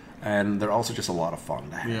abilities, and they're also just a lot of fun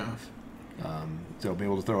to have. Yeah. So be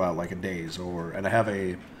able to throw out like a daze, and I have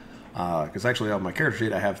because actually on my character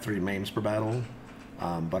sheet I have 3 maims per battle,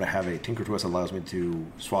 but I have a Tinker Twist that allows me to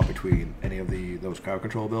swap between any of those crowd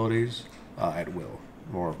control abilities at will,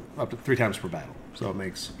 or up to 3 times per battle. So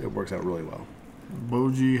it works out really well.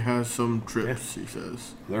 Boji has some trips, he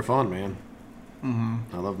says. They're fun, man.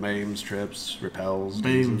 I love maims, trips, repels,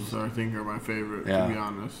 Maims, dazes. I think, are my favorite, Yeah. to be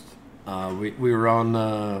honest. We were on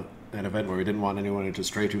an event where we didn't want anyone to just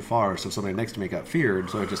stray too far, so somebody next to me got feared,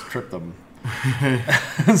 so I just tripped them.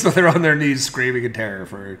 So they're on their knees screaming in terror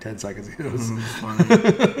for 10 seconds. It was, Funny.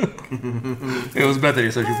 it was Bethany,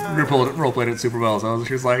 so she role-played it super well. So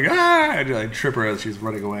she was like, ah! And I trip her as she's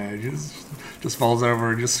running away, and she just falls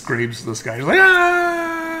over and just screams to the sky. She's like,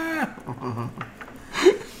 ah!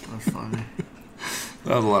 That's funny.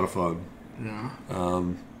 That was a lot of fun. Yeah.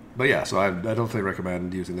 But yeah, so I definitely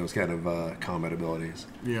recommend using those kind of combat abilities.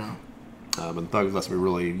 Yeah. And Thug lets me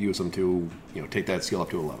really use them to, take that skill up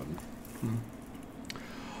to 11.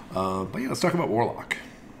 But yeah, let's talk about Warlock.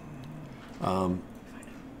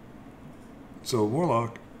 So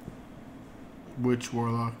Warlock, Which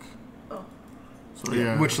Warlock? Oh. So,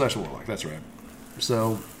 yeah. Warlock, that's right.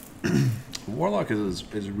 So Warlock is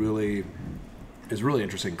really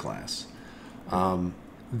interesting class.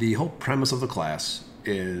 The whole premise of the class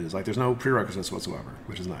is like there's no prerequisites whatsoever,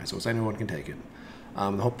 which is nice. So it's anyone can take it.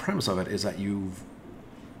 The whole premise of it is that you've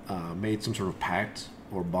made some sort of pact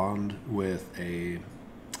or bond with a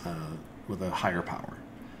higher power.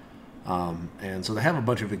 And so they have a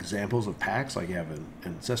bunch of examples of pacts, like you have an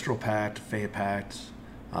ancestral pact, Fey pact,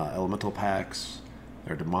 elemental pacts,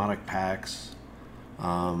 there are demonic pacts.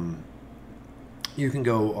 You can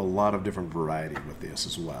go a lot of different variety with this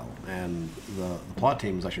as well. And the plot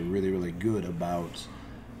team is actually really, really good about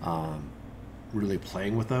really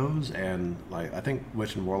playing with those. And like I think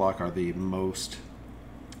Witch and Warlock are the most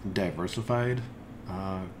diversified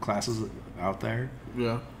classes out there.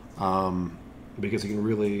 Yeah. Because you can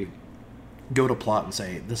really go to plot and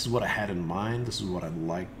say, this is what I had in mind, this is what I'd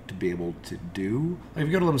like to be able to do. Like if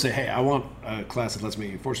you go to them and say, hey, I want a class that lets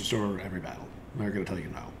me force restore every battle, they're going to tell you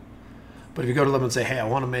no. But if you go to them and say, hey, I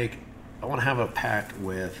want to have a pact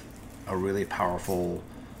with a really powerful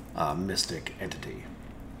mystic entity,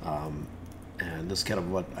 and this is kind of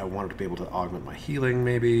what I wanted to be able to augment my healing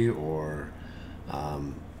maybe, or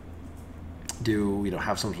have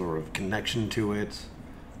some sort of connection to it,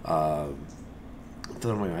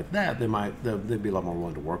 something like that, they'd be a lot more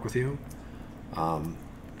willing to work with you.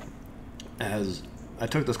 As I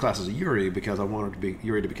took this class as a Yuri because I wanted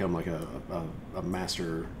Yuri to become like a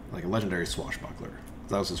master, like a legendary swashbuckler.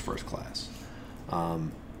 That was his first class.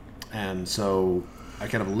 And so I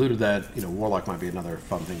kind of alluded that, Warlock might be another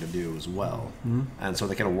fun thing to do as well. Mm-hmm. And so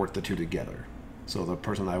they kind of worked the two together. So the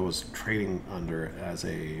person I was training under as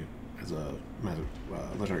a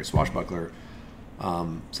legendary swashbuckler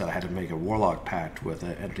said I had to make a warlock pact with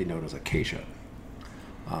an entity known as Acacia.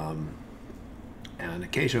 And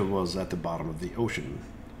Acacia was at the bottom of the ocean.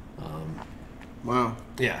 Wow.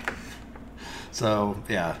 Yeah. So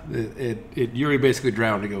yeah, Yuri basically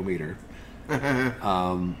drowned to go meet her.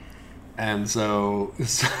 And so,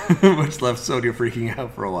 which left Sonia freaking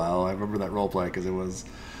out for a while. I remember that roleplay because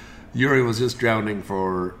Yuri was just drowning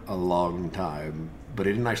for a long time, but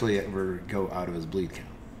he didn't actually ever go out of his bleed count.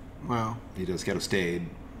 Wow. He just kind of stayed,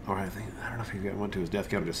 or I don't know if he went to his death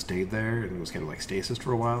count, just stayed there, and it was kind of like stasis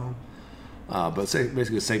for a while. But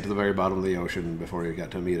basically sank to the very bottom of the ocean before he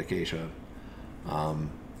got to meet Acacia,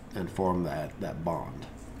 and form that bond.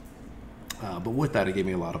 But with that, it gave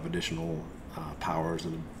me a lot of additional powers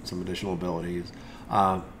and some additional abilities.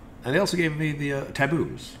 And they also gave me the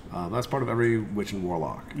taboos. That's part of every witch and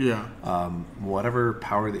warlock. Yeah. Whatever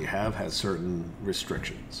power that you have has certain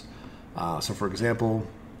restrictions. So, for example,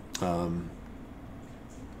 let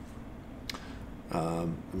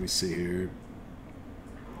me see here.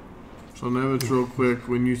 So Nevitz, real quick,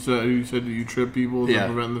 when you said that you trip people to Yeah.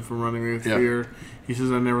 prevent them from running away with Yeah. fear, he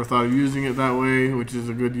says I never thought of using it that way, which is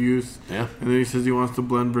a good use. Yeah, And then he says he wants to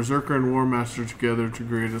blend Berserker and War Master together to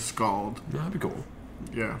create a Scald. that'd be cool.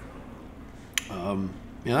 Yeah.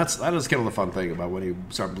 Yeah, that is kind of the fun thing about when you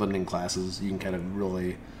start blending classes. You can kind of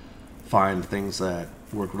really find things that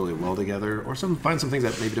work really well together, or find some things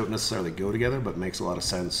that maybe don't necessarily go together, but makes a lot of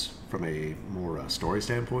sense from a more story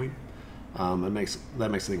standpoint. That makes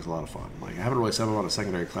things a lot of fun. Like I haven't really settled on a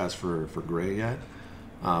secondary class for Gray yet,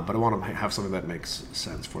 but I want to have something that makes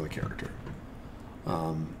sense for the character.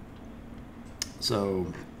 Going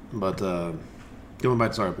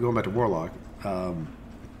back to Warlock.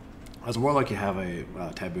 As a Warlock, you have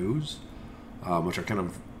taboos, which are kind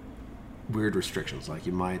of weird restrictions. Like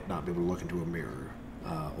you might not be able to look into a mirror,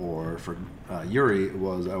 or for Yuri,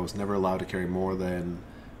 I was never allowed to carry more than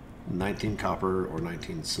 19 copper or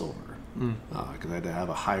 19 silver, because I had to have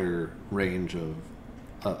a higher range of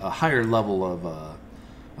a higher level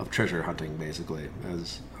of treasure hunting, basically,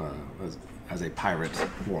 as a pirate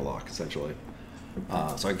warlock, essentially.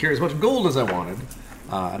 So I could carry as much gold as I wanted.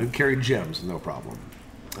 I did carry gems, no problem.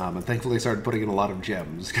 And thankfully I started putting in a lot of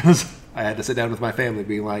gems because I had to sit down with my family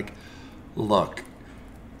being like, look,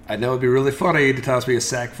 I know it'd be really funny to toss me a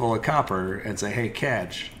sack full of copper and say, hey,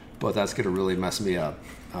 catch, but that's going to really mess me up.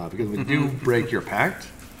 Because when you do break your pact,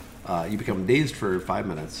 you become dazed for 5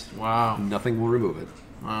 minutes. Wow. Nothing will remove it.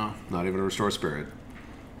 Wow. Not even a restore spirit.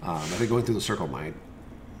 I think going through the circle might.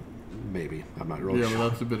 Maybe. I'm not really Yeah, sure. but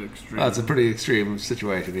that's a bit extreme. That's a pretty extreme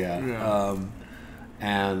situation, yeah. Yeah.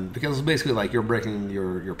 And because it's basically like you're breaking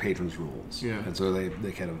your patron's rules. Yeah. And so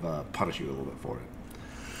they kind of punish you a little bit for it.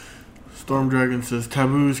 Storm Dragon says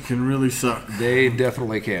taboos can really suck. They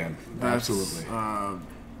definitely can. That's, Absolutely.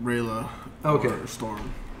 Rayla. Okay. Or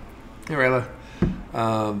Storm. Hey, Rayla.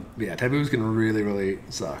 Yeah, taboos can really, really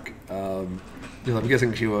suck. I'm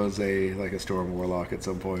guessing she was a storm warlock at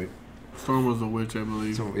some point. Storm was a witch, I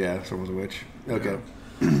believe. So, yeah, Storm was a witch. Okay.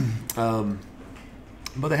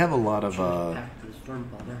 But they have a lot of... Back to the storm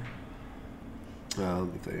father.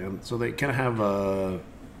 so they kind of have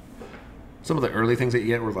some of the early things that you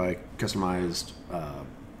get were like customized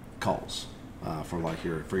calls for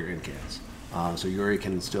your incants. So Yuri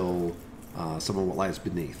can still summon what lies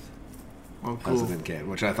beneath Oh, as cool. an incant,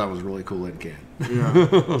 which I thought was a really cool incant.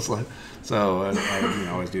 Yeah. So I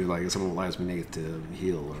always do like someone lies beneath to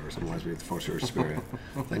heal, or someone lies beneath to force your spirit,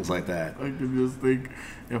 things like that. I can just think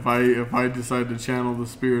if I decide to channel the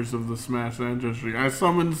spirits of the Smash ancestry, I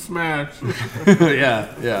summon Smash.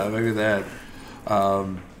 yeah, maybe that.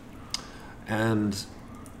 And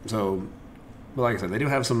so, but like I said, they do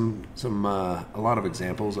have some a lot of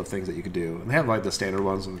examples of things that you could do, and they have like the standard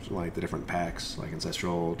ones, which are, like the different packs, like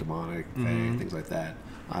ancestral, demonic, fae, things like that.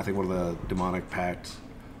 I think one of the demonic packs.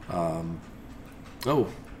 Sorry,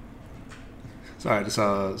 I just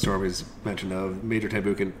saw Stormy's mention of major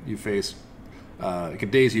taboo you face. It can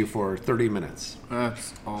daze you for 30 minutes.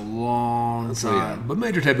 That's a long time. So yeah, but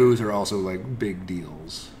major taboos are also like big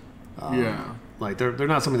deals. Yeah. Like they're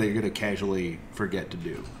not something that you're going to casually forget to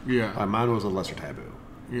do. Yeah. Mine was a lesser taboo.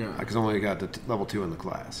 Yeah. Because I only got to level 2 in the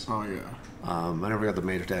class. Oh yeah. I never got the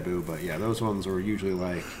major taboo, but yeah, those ones were usually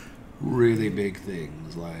like really big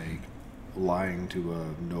things, like lying to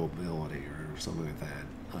a nobility or something like that.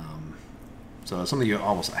 So it's something you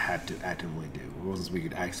almost had to actively do. It wasn't something you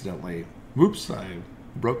could accidentally, whoops, I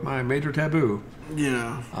broke my major taboo.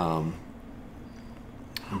 Yeah.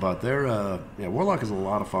 But Warlock is a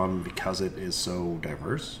lot of fun because it is so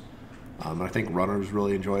diverse. I think runners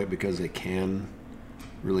really enjoy it because they can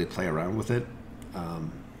really play around with it.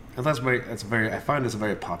 and I find it's a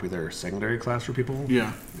very popular secondary class for people.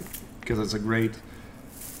 Yeah. Because it's a great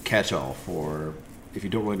catch-all for if you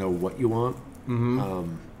don't really know what you want.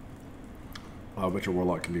 Mm-hmm. Witcher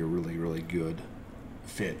Warlock can be a really, really good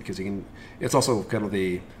fit because it's also kind of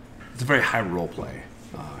it's a very high role play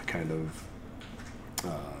kind of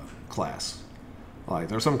class. Like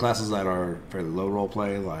there are some classes that are fairly low role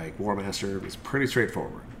play, like War Master is pretty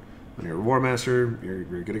straightforward. When you're a War Master, you're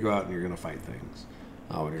going to go out and you're going to fight things.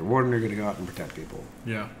 When you're a Warden, you're going to go out and protect people.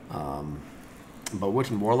 Yeah. But Witch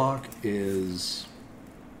and Warlock is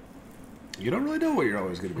you don't really know what you're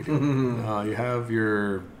always going to be doing. You have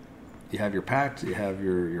your pact, you have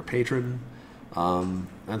your patron, and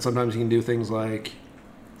sometimes you can do things like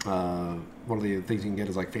one of the things you can get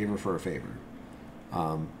is like favor for a favor.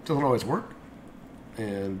 Doesn't always work,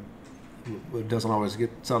 and it doesn't always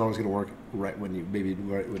it's not always going to work right when you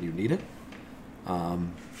need it.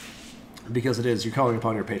 Because you're calling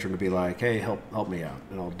upon your patron to be like, hey, help me out,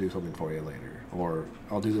 and I'll do something for you later, or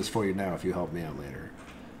I'll do this for you now if you help me out later.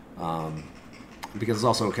 Because it's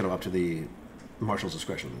also kind of up to the marshal's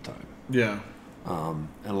discretion at the time. Yeah. And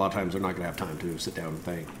a lot of times they're not going to have time to sit down and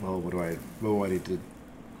think, well, what do I need to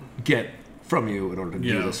get from you in order to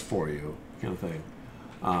do this for you, kind of thing.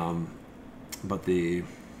 But Yuri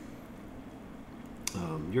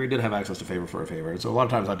did have access to favor for a favor, so a lot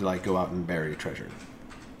of times I'd like go out and bury treasure.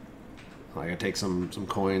 Like I'd take some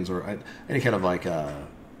coins or any kind of like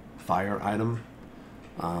fire item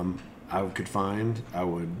I could find. I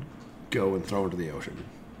would go and throw into the ocean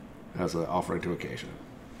as an offering to Acacia.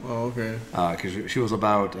 Oh, okay. Because she was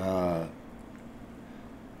about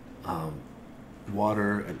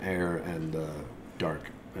water and air and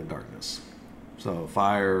darkness. So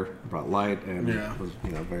fire brought light and was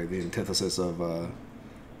very the antithesis of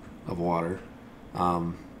water.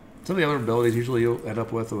 Some of the other abilities usually you'll end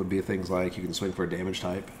up with would be things like you can swing for a damage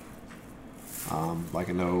type.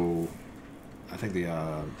 I think the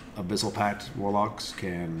Abyssal Pact Warlocks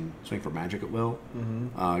can swing for magic at will.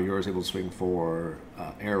 Mm-hmm. Yours able to swing for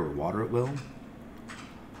air or water at will.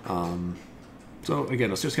 So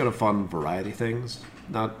again, it's just kind of fun variety things.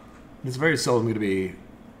 It's very seldom going to be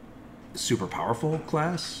super powerful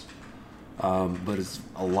class, but it's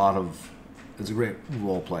a great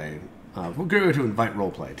role play. We're going to invite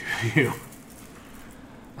role play to you.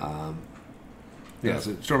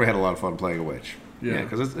 So Stormy had a lot of fun playing a witch. Yeah,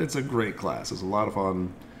 because it's a great class. It's a lot of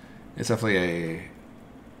fun. It's definitely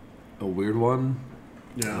a weird one.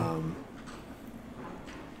 Yeah.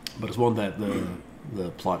 But it's one that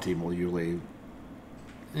the plot team will usually.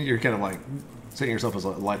 You're kind of like setting yourself as a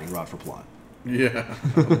lightning rod for plot. Yeah,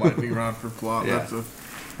 a lightning rod for plot. Yeah. That's an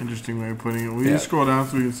interesting way of putting it. We can scroll down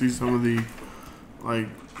so we can see some of the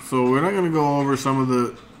So we're not going to go over some of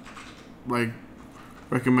the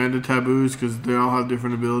recommended taboos because they all have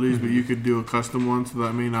different abilities, but you could do a custom one, so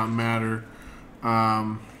that may not matter.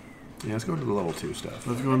 Let's go into the level 2 stuff.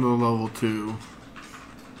 Let's go into the level 2.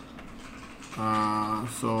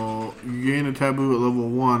 So you gain a taboo at level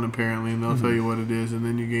 1 apparently, and they'll tell you what it is, and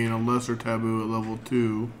then you gain a lesser taboo at level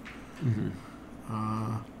 2.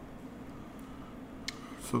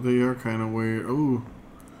 So they are kind of weird. Oh,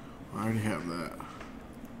 I already have that.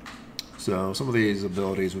 So some of these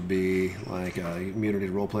abilities would be like immunity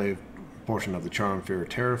to roleplay portion of the charm, fear, or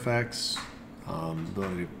terror effects,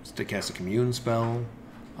 ability to cast a commune spell,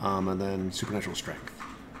 and then supernatural strength,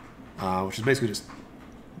 which is basically just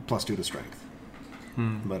 +2 to strength,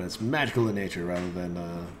 but it's magical in nature rather than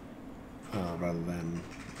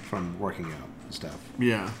from working out and stuff.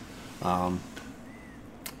 Yeah.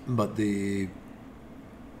 But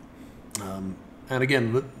and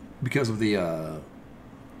again, because of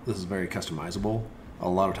this is very customizable. A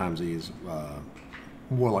lot of times these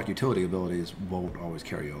warlock utility abilities won't always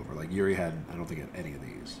carry over. Like Yuri I don't think had any of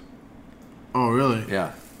these. Oh, really?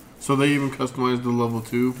 Yeah. So they even customized the level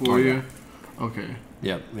 2 for you? Yeah. Okay.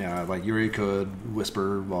 Yep. Yeah, like Yuri could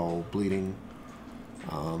whisper while bleeding.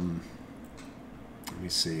 Let me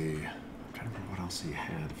see. I'm trying to remember what else he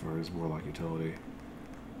had for his warlock utility.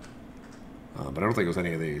 But I don't think it was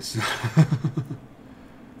any of these.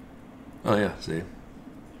 Oh yeah, see.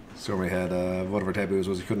 Stormy had one of her taboos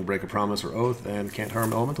was he couldn't break a promise or oath and can't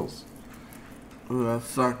harm elementals. Ooh, that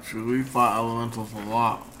sucks. We fought elementals a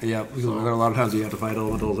lot. Yeah, because there are a lot of times you have to fight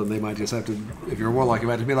elementals, and they might just have to. If you're a warlock, you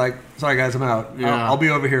might just be like, "Sorry guys, I'm out. Yeah. I'll be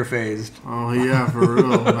over here phased." Oh yeah, for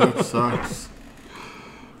real. That sucks.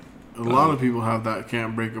 A lot of people have that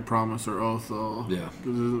can't break a promise or oath though. Yeah.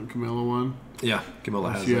 Because isn't Camilla one? Yeah,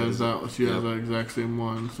 Camilla has. She has that exact same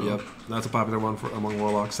one. So. Yep, that's a popular one among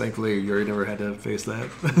warlocks. Thankfully, Yuri never had to face that.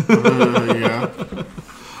 Yeah.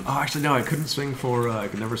 Oh, actually, no. I couldn't swing for. I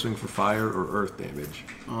could never swing for fire or earth damage,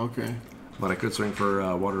 Oh, okay. but I could swing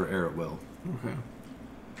for water or air at will. Okay.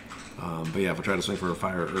 But yeah, if I try to swing for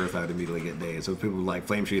fire or earth, I'd immediately get dazed. So people like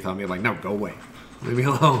flame sheath on me, I'm like, no, go away, leave me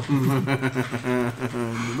alone.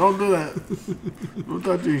 Don't do that. Don't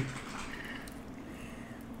touch me.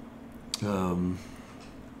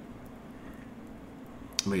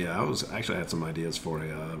 But yeah, I had some ideas for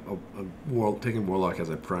taking Warlock as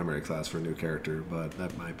a primary class for a new character, but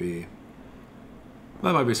that might be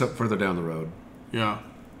something further down the road. Yeah.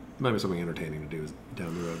 Might be something entertaining to do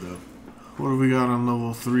down the road, though. What do we got on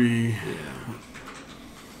level 3? Yeah.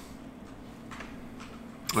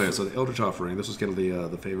 Oh yeah, so the Eldritch Offering. This was kind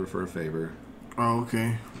of the favor for a favor. Oh,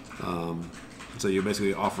 okay. So you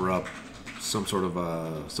basically offer up some sort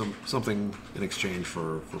of something in exchange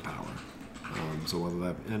for power. So whether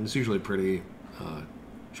that, and it's usually pretty,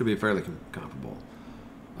 should be fairly comparable.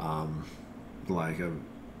 You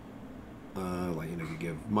can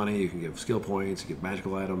give money, you can give skill points, you give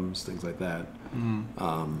magical items, things like that.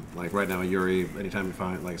 Like right now, Yuri, anytime he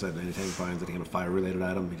finds any kind of fire-related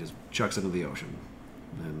item, he just chucks it into the ocean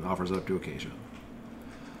and offers it up to Acacia.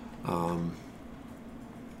 Let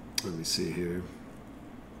me see here.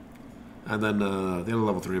 And then the other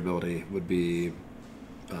level 3 ability would be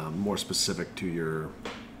more specific to your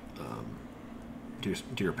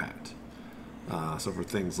pact. So for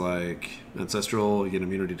things like Ancestral, you get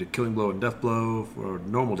immunity to Killing Blow and Death Blow for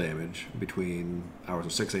normal damage between hours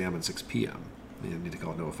of 6 a.m. and 6 p.m. You need to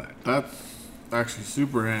call it no effect. That's actually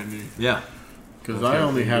super handy. Yeah. Because I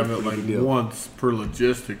only have it like deal. once per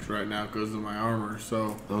logistics right now because of my armor.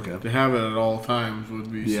 So Okay. to have it at all times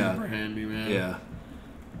would be Yeah. super handy, man. Yeah.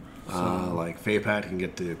 Like Fey Pact, you can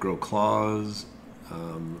get to grow claws.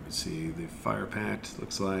 Let's see, the Fire Pact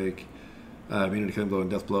looks like immunity to Killing Blow and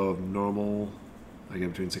Death Blow of normal, again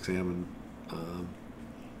between 6 a.m. and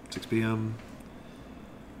 6 p.m.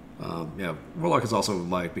 Yeah, Warlock is also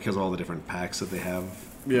like, because of all the different packs that they have.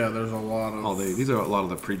 Yeah, there's a lot of. These are a lot of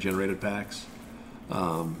the pre-generated packs.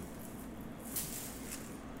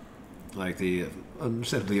 Like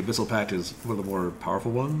understandably, the Abyssal Pact is one of the more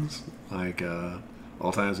powerful ones. Like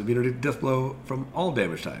all times immunity to Death Blow from all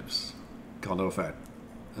damage types. Called no effect.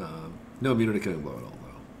 No immunity to Killing Blow at all, though.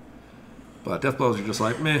 But Death Blows are just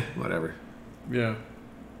like, meh, whatever. Yeah.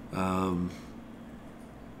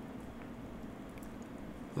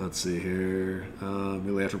 Let's see here.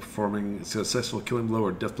 Immediately after performing a successful Killing Blow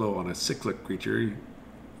or Death Blow on a cyclic creature, you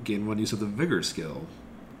gain 1 use of the Vigor skill.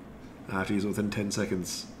 After use it within 10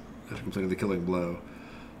 seconds after completing the Killing Blow.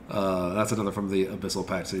 That's another from the Abyssal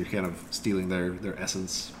Pact, so you're kind of stealing their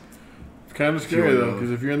essence. It's kind of scary, though, because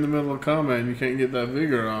if you're in the middle of combat and you can't get that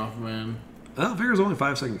vigor off, man. Well, Vigor's only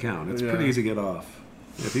 5-second count. It's Yeah. pretty easy to get off.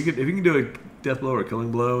 If you can do a Death Blow or a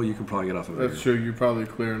Killing Blow, you can probably get off of Vigor. That's true. You're probably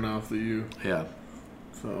clear enough that you. Yeah.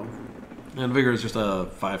 So. And Vigor is just a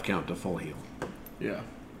 5 count to full heal, Yeah.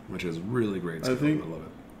 which is really great. I think- I love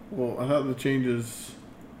it. Well, I thought the changes.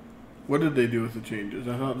 What did they do with the changes?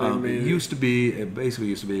 I thought they It made. basically used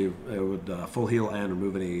to be it would full heal and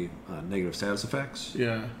remove any negative status effects.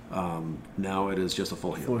 Yeah. Now it is just a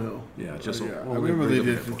full heal. Full heal. Yeah, just Yeah. I only remember they brings up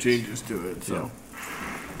did hit some points. changes to it. So.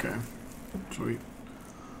 Okay. Sweet.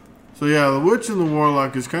 So yeah, the Witch and the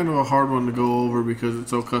Warlock is kind of a hard one to go over because it's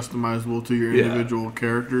so customizable to your Yeah. individual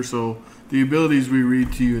character. So the abilities we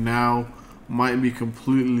read to you now might be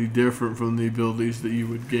completely different from the abilities that you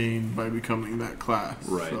would gain by becoming that class.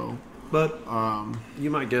 Right. So, But you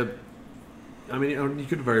might get. I mean, you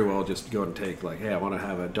could very well just go and take like, hey, I want to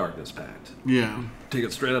have a Darkness Pact. yeah. Take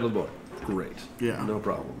it straight out of the book. Great. Yeah. No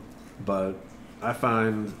problem. But I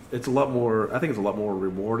find it's a lot more. I think it's a lot more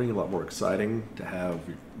rewarding, a lot more exciting to have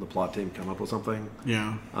the plot team come up with something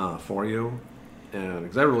Yeah. for you, and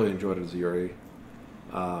because I really enjoyed it as Yuri.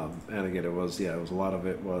 And again, it was a lot of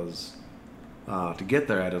it was to get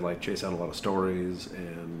there. I had to like chase out a lot of stories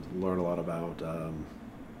and learn a lot about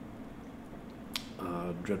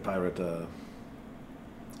Dread Pirate. Oh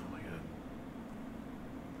my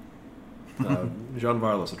god, Jean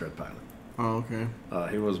Varlos, the Dread Pilot. Oh, okay.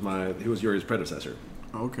 He was Yuri's predecessor.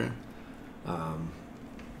 Okay.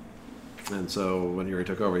 And so when Yuri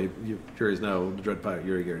took over, Yuri's now the Dread Pirate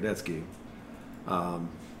Yuri Gorodetsky.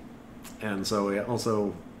 And so he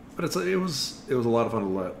also, but it was a lot of fun to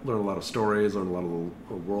learn a lot of stories, learn a lot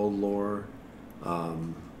of world lore,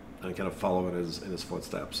 and kind of follow in his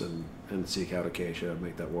footsteps and seek out Acacia,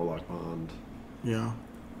 make that Warlock bond. Yeah.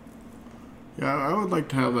 Yeah, I would like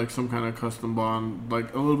to have like some kind of custom bond,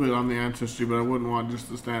 like a little bit on the ancestry, but I wouldn't want just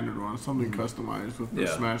the standard one. Something customized with the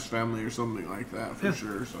Yeah. Smash family or something like that for Yeah.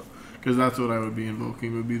 sure. So, because that's what I would be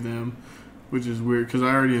invoking would be them. which is weird because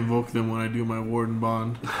I already invoke them when I do my Warden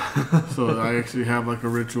Bond. So I actually have like a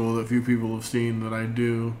ritual that few people have seen that I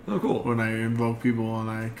do. Oh, cool. When I invoke people and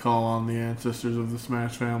I call on the ancestors of the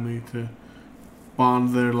Smash family to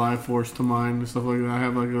bond their life force to mine and stuff like that. I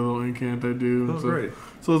have like a little incant I do. Oh, great.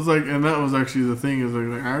 So it's like, and that was actually the thing is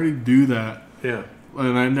like I already do that. Yeah.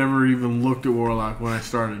 And I never even looked at Warlock when I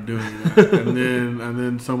started doing that. and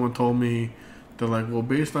then someone told me, they're like, well,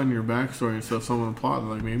 based on your backstory and stuff, someone plotted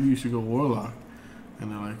like maybe you should go Warlock.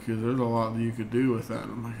 And they're like, because there's a lot that you could do with that.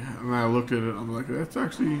 And I'm like, yeah. And I looked at it. I'm like, that's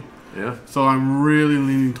actually. Yeah. So I'm really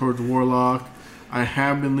leaning towards Warlock. I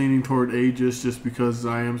have been leaning toward Aegis just because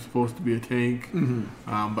I am supposed to be a tank.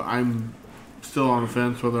 Mm-hmm. But I'm still on the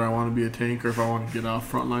fence whether I want to be a tank or if I want to get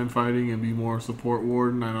off frontline fighting and be more support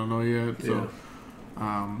warden. I don't know yet. So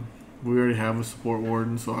we already have a support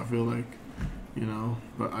warden, so I feel like, you know,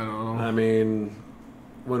 but I don't know. I mean,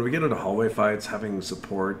 when we get into hallway fights, having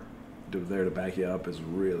support there to back you up is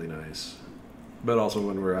really nice. But also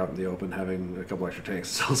when we're out in the open, having a couple extra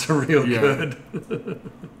tanks is also real good.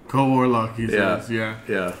 Go Warlock, he says.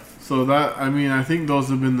 Yeah. So that, I mean, I think those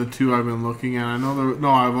have been the two I've been looking at. I know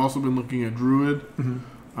I've also been looking at Druid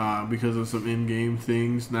because of some in-game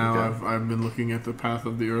things. Now I've been looking at the Path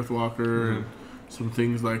of the Earthwalker and some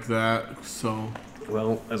things like that. So,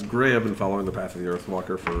 well, as Gray, I've been following the Path of the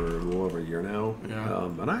Earthwalker for a little over a year now. Yeah.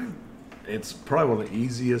 And it's probably one of the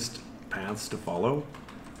easiest paths to follow.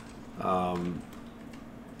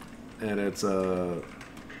 And it's I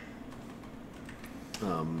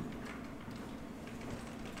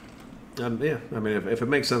mean, if it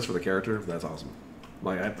makes sense for the character, that's awesome.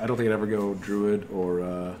 Like, I don't think I'd ever go Druid or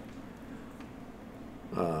I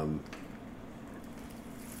don't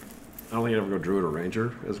think I'd ever go Druid or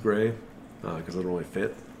Ranger as Gray because it don't really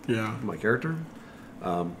fit my character.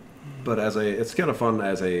 But it's kind of fun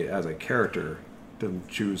as a character to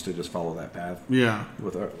choose to just follow that path. Yeah.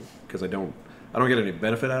 Because I don't get any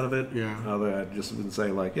benefit out of it. Yeah. Other I just been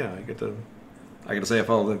saying like, I get to say I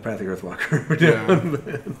follow the Path of the Earthwalker. Yeah.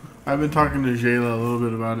 I've been talking to Jayla a little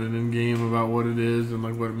bit about it in game about what it is and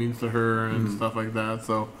like what it means to her and stuff like that.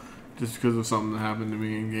 So just because of something that happened to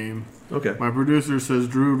me in game. Okay. My producer says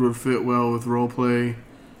Druid would fit well with roleplay.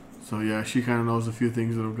 So yeah, she kind of knows a few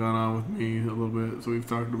things that have gone on with me a little bit. So we've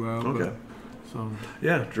talked about. Okay. So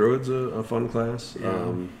yeah, Druid's a fun class.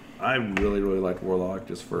 Yeah. I really liked Warlock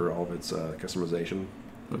just for all of its customization.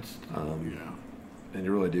 That's and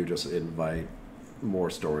you really do just invite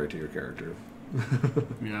more story to your character.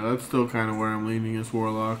 Yeah, that's still kind of where I'm leaning is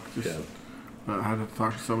Warlock. Just, I had to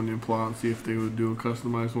talk to somebody in plot and see if they would do a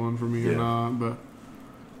customized one for me or not. But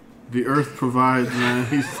the Earth provides, man.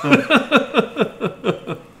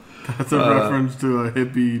 That's a reference to a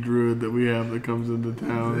hippie druid that we have that comes into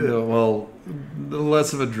town. Yeah, well,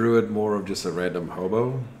 less of a druid, more of just a random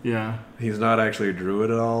hobo. Yeah. He's not actually a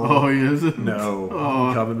druid at all. Oh, he isn't? No.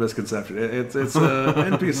 Oh. Common misconception. It's an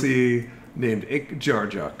NPC named Ik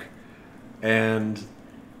Jarjuk. And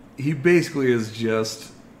he basically is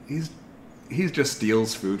just... He's just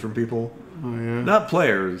steals food from people. Oh, yeah? Not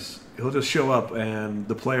players. He'll just show up, and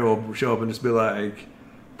the player will show up and just be like...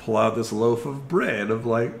 pull out this loaf of bread, of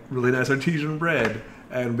like really nice artesian bread,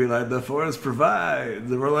 and be like, the forest provides.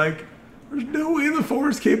 And we're like, there's no way the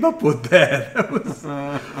forest came up with that. That was,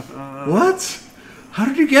 what? How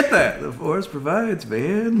did you get that? The forest provides,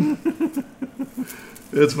 man.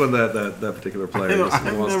 It's when that particular player just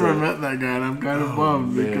I've wants never to... met that guy, and I'm kind of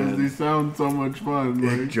bummed because he sounds so much fun.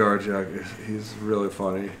 Like, Jar Jar, he's really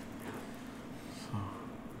funny.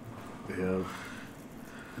 Yeah.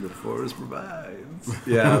 The forest provides.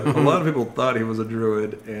 Yeah, a lot of people thought he was a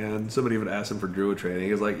druid, and somebody even asked him for druid training.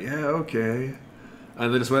 He was like, yeah, okay.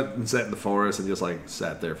 And they just went and sat in the forest and just, like,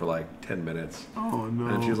 sat there for, like, 10 minutes. Oh, no.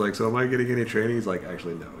 And she was like, so am I getting any training? He's like,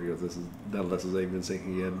 actually, no. He goes, none of this is even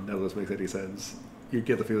sinking in. None of this makes any sense. You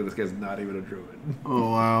get the feeling this guy's not even a druid.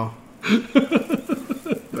 Oh, wow.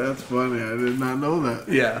 That's funny. I did not know that.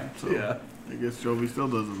 Yeah, so, yeah. I guess Joby still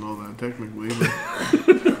doesn't know that, technically.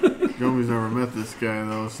 But Joby's never met this guy,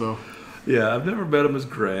 though, so... Yeah, I've never met him as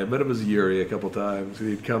Gray. I met him as Yuri a couple times.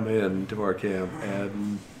 He'd come in to our camp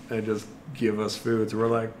and just give us food. So we're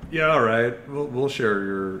like, yeah, all right, we'll share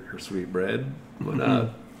your sweet bread. Why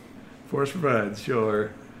not? Forest provides,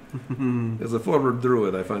 sure. As a former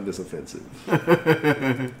druid, I find this offensive.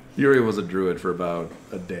 Yuri was a druid for about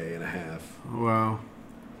a day and a half. Wow.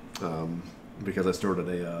 Because I stored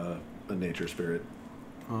a nature spirit.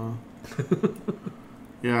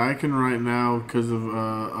 Yeah, I can right now, because of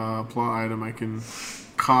a plot item, I can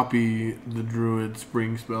copy the druid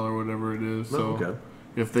spring spell or whatever it is. So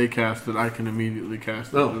if they cast it, I can immediately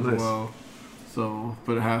cast it as well. So,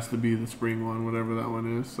 but it has to be the spring one, whatever that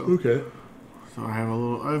one is. So, So I have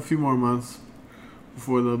a few more months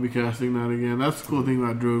before they'll be casting that again. That's the cool thing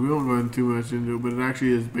about Druid. We won't go into too much into it, but it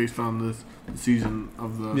actually is based on the season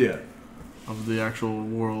of the actual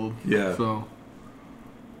world. Yeah. So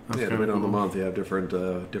that's depending cool. on the month, you have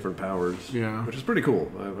different powers. Yeah. Which is pretty cool.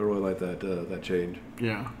 I really like that change.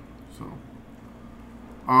 Yeah. So.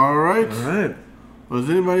 All right. All right. Well, does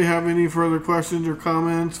anybody have any further questions or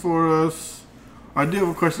comments for us? I do have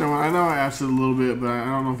a question. I know I asked it a little bit, but I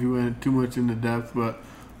don't know if you went too much into depth. But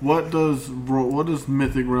what does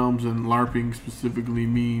Mythic Realms and LARPing specifically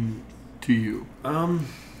mean to you?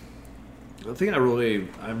 The thing I really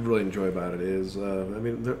enjoy about it is,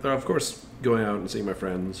 they're of course going out and seeing my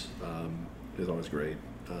friends is always great.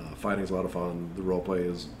 Fighting is a lot of fun. The role play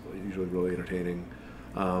is usually really entertaining.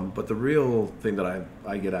 But the real thing that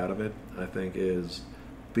I get out of it, I think, is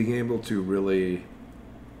being able to really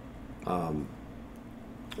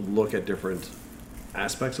look at different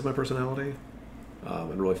aspects of my personality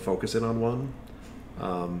and really focus in on one.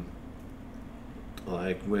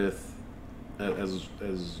 Like with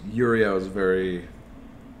as Yuri, I was very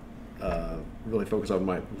really focused on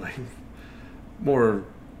my more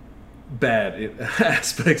bad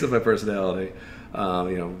aspects of my personality.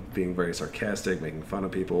 Being very sarcastic, making fun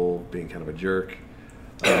of people, being kind of a jerk.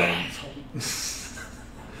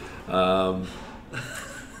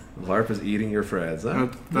 LARP is eating your friends.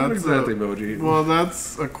 Not exactly emoji. Well,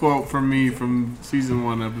 that's a quote from me from season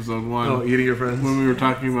 1, episode 1. Oh, eating your friends? When we were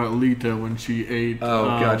talking about Lita when she ate.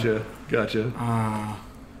 Oh, gotcha.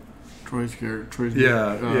 Troy's character.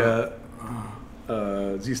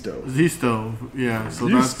 Zisto. Zisto, yeah. So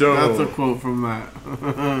Zisto. that's a quote from that.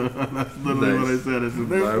 That's literally what I said. I said,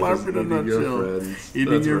 there's LARP in a nutshell.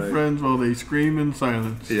 Eating your friends while they scream in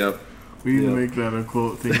silence. Yep. We need to make that a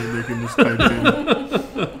quote thing that they can just type in.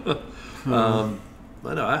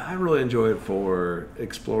 I know. I really enjoy it for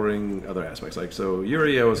exploring other aspects. Like, so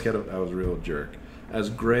Yuri, I was a real jerk.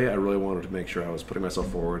 As Gray, I really wanted to make sure I was putting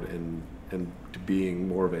myself forward and to being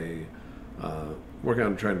more of a working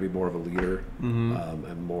on trying to be more of a leader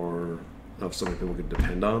and more of something people could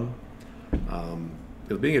depend on.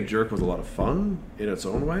 Because being a jerk was a lot of fun in its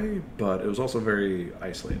own way, but it was also very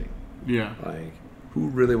isolating. Yeah. Like, who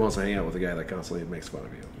really wants to hang out with a guy that constantly makes fun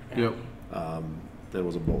of you? Yep. That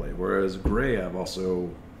was a bully. Whereas Gray, I've also...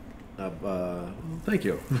 thank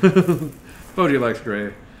you. Boji likes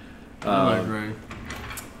Gray. I like Gray.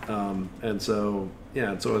 And so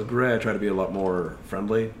as Gray, I try to be a lot more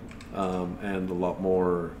friendly and a lot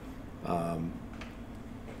more...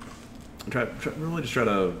 try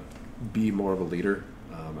to be more of a leader.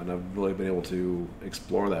 And I've really been able to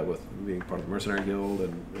explore that with being part of the Mercenary Guild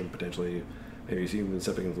and potentially... Maybe even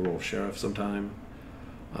stepping into the role of sheriff sometime,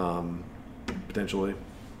 potentially.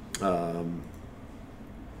 So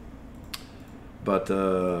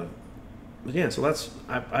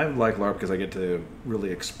I like LARP because I get to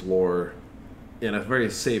really explore in a very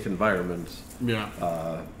safe environment.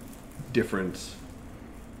 Yeah. Different,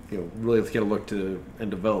 really get a look to and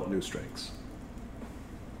develop new strengths.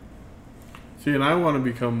 See, and I want to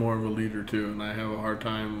become more of a leader too, and I have a hard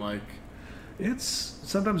time It's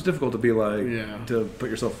sometimes difficult to be to put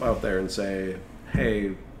yourself out there and say,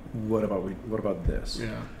 "Hey, what about this?"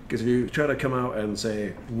 Yeah. Because if you try to come out and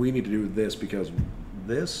say, "We need to do this because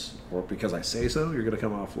this," or because I say so, you're going to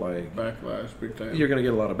come off like backlash, big time. You're going to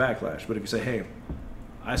get a lot of backlash. But if you say, "Hey,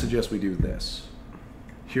 I suggest we do this.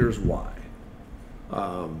 Here's why,"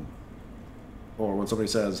 or when somebody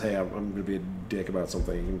says, "Hey, I'm going to be a dick about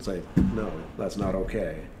something," you can say, "No, that's not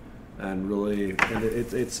okay." And really,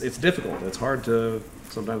 it's difficult. It's hard to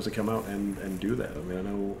sometimes to come out and do that. I mean, I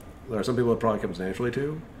know there are some people it probably comes naturally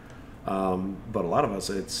to, but a lot of us,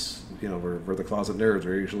 it's we're the closet nerds.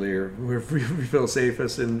 We feel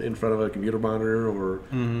safest in front of a computer monitor or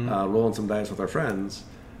rolling some dice with our friends,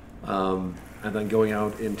 and then going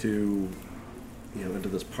out into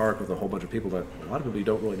this park with a whole bunch of people that a lot of people you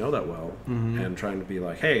don't really know that well, and trying to be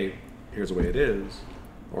like, hey, here's the way it is,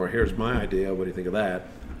 or here's my idea. What do you think of that?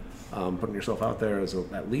 Putting yourself out there as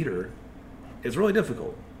that leader is really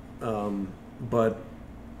difficult, but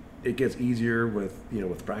it gets easier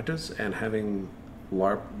with practice and having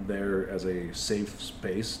LARP there as a safe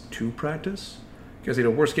space to practice. Because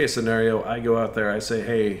worst case scenario, I go out there, I say,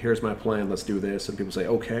 hey, here's my plan, let's do this, and people say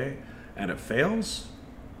okay, and it fails.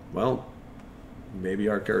 Well, maybe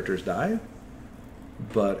our characters die,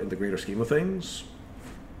 but in the greater scheme of things,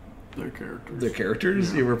 They're characters. They're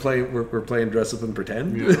characters. Yeah. We're playing dress up and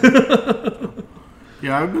pretend. Yeah.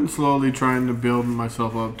 Yeah, I've been slowly trying to build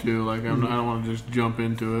myself up too. Like I don't want to just jump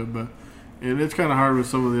into it, but it's kind of hard with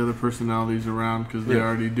some of the other personalities around because they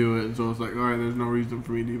already do it. So it's like, all right, there's no reason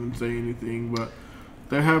for me to even say anything. But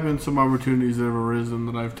there have been some opportunities that have arisen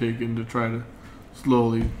that I've taken to try to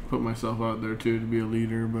slowly put myself out there too to be a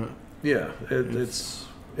leader. But Yeah,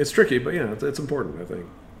 it's tricky, but yeah, it's important. I think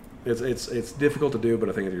it's difficult to do, but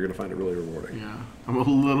I think you're going to find it really rewarding. yeah, I'm a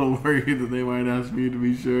little worried that they might ask me to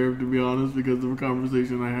be sheriff, to be honest, because of a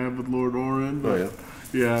conversation I had with Lord Oren. Oh yeah.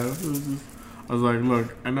 Yeah, it was just, I was like,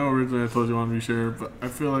 look, I know originally I told you I want to be sheriff, but I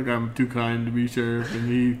feel like I'm too kind to be sheriff. And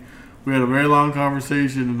we had a very long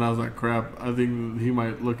conversation, and I was like, crap, I think that he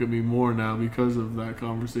might look at me more now because of that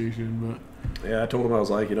conversation. Yeah, I told him, I was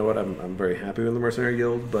like, you know what, I'm very happy in the Mercenary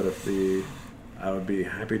Guild, but I would be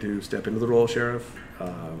happy to step into the role of sheriff.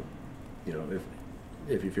 You know,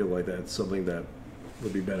 if you feel like that's something that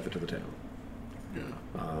would be benefit to the town. Yeah,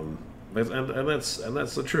 And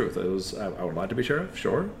that's the truth. I would like to be sheriff,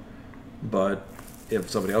 sure, but if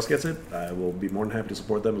somebody else gets it, I will be more than happy to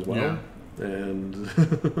support them as well, Yeah.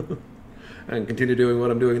 and and continue doing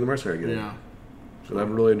what I'm doing in the Mercenary Guild. yeah, So I've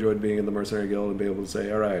really enjoyed being in the Mercenary Guild and being able to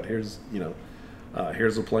say, all right, here's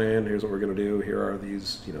here's the plan, here's what we're going to do, here are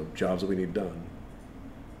these jobs that we need done.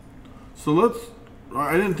 So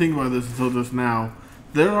I didn't think about this until just now.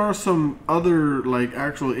 There are some other, like,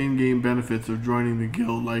 actual in-game benefits of joining the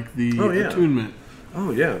guild, like the attunement.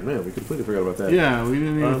 Oh yeah, man, we completely forgot about that. Yeah, we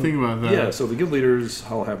didn't even think about that. Yeah, so the guild leaders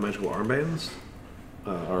all have magical armbands.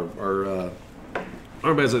 Are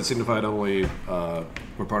armbands that signify not only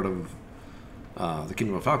we're part of the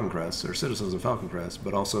Kingdom of Falcon Crest, or citizens of Falcon Crest,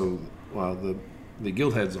 but also the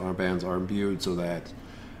guild heads' armbands are imbued so that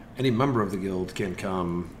any member of the guild can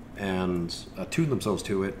come and attune themselves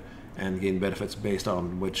to it and gain benefits based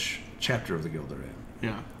on which chapter of the guild they're in.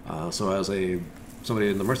 Yeah. So as somebody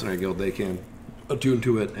in the Mercenary Guild, they can attune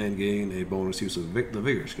to it and gain a bonus use of the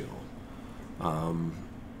Vigor skill.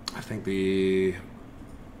 I think the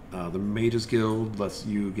Mages Guild lets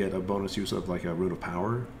you get a bonus use of like a Rune of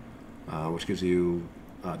Power, which gives you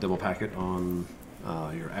a double packet on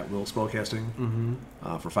your at-will spellcasting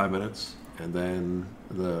for 5 minutes. And then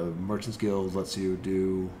the Merchants Guild lets you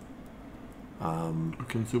do A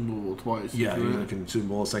consumable twice. you isn't can it?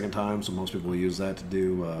 consumable a second time, so most people use that to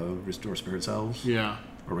do restore spirit selves Yeah.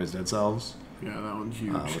 or raise dead selves, Yeah, that one's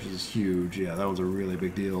huge. which is huge. Yeah, that one's a really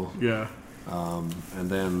big deal. Yeah. And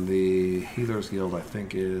then the Healers Guild, I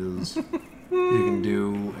think, is you can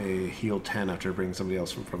do a heal 10 after bringing somebody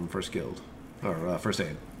else from First Guild or First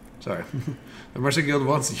Aid. Sorry, the Mercy Guild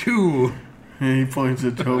wants you. He points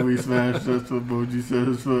at Toby Smash. That's what Boji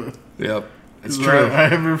says. But Yep, it's 'cause true. I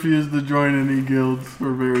have refused to join any guilds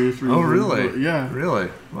for various reasons. Oh, really? But yeah. Really?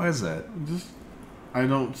 Why is that? Just I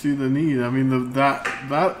don't see the need. I mean, that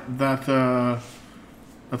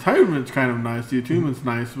attunement's kind of nice. The attunement's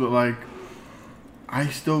nice, but like, I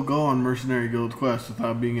still go on Mercenary Guild quests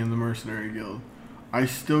without being in the Mercenary Guild. I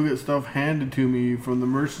still get stuff handed to me from the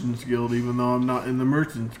Merchants Guild, even though I'm not in the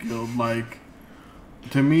Merchants Guild. Like,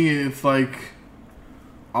 to me, it's like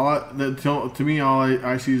all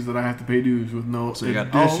I see is that I have to pay dues with no So you got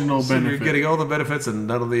additional so benefit. you're getting all the benefits and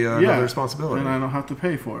none of the other responsibility. and I don't have to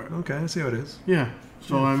pay for it. Okay, I see how it is. Yeah.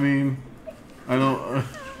 So I mean, I don't.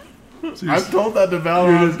 So you're I've told that to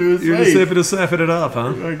Valorant to his You're face. just sapping it up,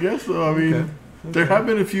 huh? I guess so. I mean, Okay. there have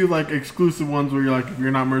been a few like exclusive ones where you're like, if you're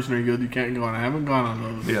not Mercenary Guild, you can't go on. I haven't gone on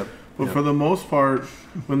those. Yep. But Yep. for the most part,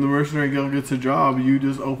 when the Mercenary Guild gets a job, you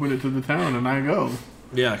just open it to the town, and I go.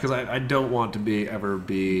 Yeah, because I don't want to ever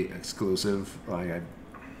be exclusive. I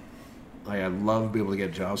love being able to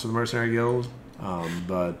get jobs from the Mercenary Guild,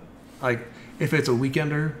 but like if it's a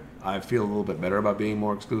weekender, I feel a little bit better about being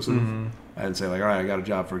more exclusive and say like, all right, I got a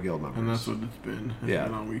job for a guild member. And that's what it's been. It's Yeah.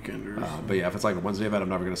 been on weekenders. But yeah, if it's like a Wednesday event, I'm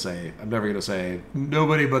never gonna say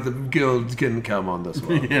nobody but the guild can come on this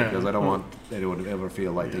one Yeah. because I don't want anyone to ever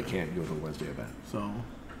feel like they can't go to a Wednesday event. So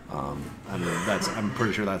I mean, I'm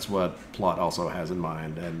pretty sure that's what Plot also has in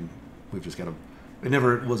mind, and we've just kind of. It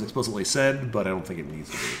never was explicitly said, but I don't think it needs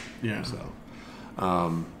to be. yeah. So,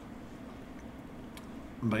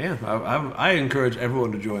 but yeah, I encourage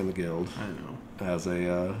everyone to join the guild I know. as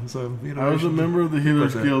a I was a member of the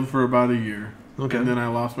Healers Okay. Guild for about a year. Okay. And then I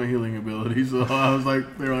lost my healing ability, so I was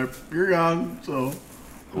like, they're like, you're gone. So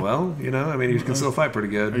Well, I mean, you can still fight pretty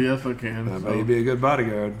good. yes, I can. I So. bet you'd be a good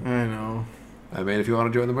bodyguard. I know. I mean, if you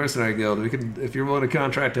want to join the Mercenary Guild, we can. If you're willing to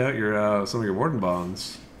contract out your some of your warden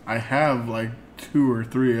bonds, I have like 2 or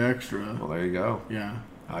 3 extra. well, there you go. Yeah.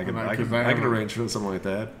 I can And I can haven't- arrange for something like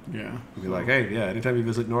that. Yeah. Be like, hey, yeah, anytime you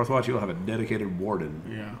visit Northwatch, you'll have a dedicated warden.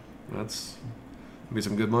 Yeah. That's be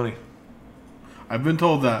some good money. I've been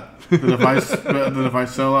told that if I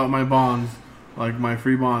sell out my bonds like my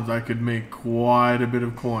free bonds, I could make quite a bit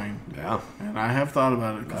of coin. Yeah. And I have thought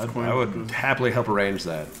about it. 'Cause I would happily help arrange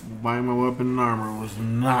that. buying my weapon and armor was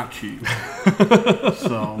not cheap.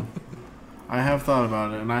 So I have thought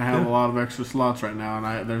about it, and I have a lot of extra slots right now,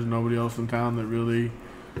 and there's nobody else in town that really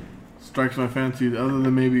strikes my fancy other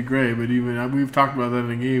than maybe Gray. But even we've talked about that in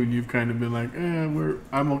the game, and you've kind of been like,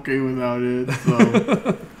 I'm okay without it.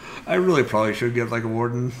 So I really probably should get like a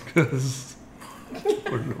warden because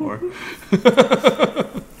warden war.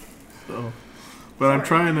 So, but I'm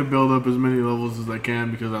trying to build up as many levels as I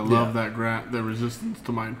can because I love that the resistance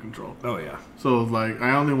to mind control. Oh yeah. So like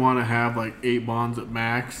I only want to have like 8 bonds at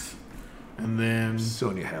max, and then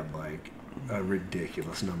Sonya had like a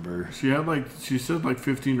ridiculous number. she said like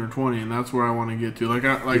 15 or 20, and that's where I want to get to.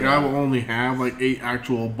 I will only have like 8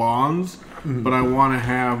 actual bonds, but I want to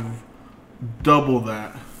have double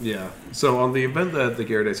that. Yeah. So on the event that the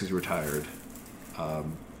Gyarados is retired,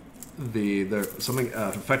 something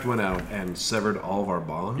effect went out and severed all of our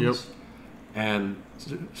bonds. Yep. And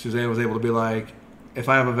Suzanne was able to be like, if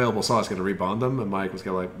I have available slots, going to rebond them. And Mike was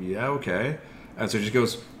kind of like, yeah, okay. And so he just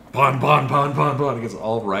goes, bond. It gets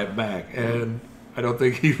all right back. And I don't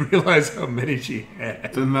think he realized how many she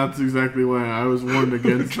had. And that's exactly why I was warned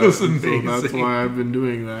against that. So that's why I've been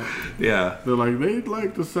doing that. Yeah. They're like, they'd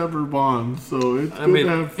like to sever bonds, so it's good to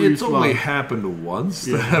have free it's slots. only happened once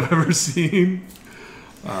that I've ever seen.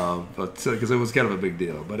 But because it was kind of a big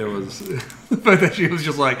deal. But it was the fact that she was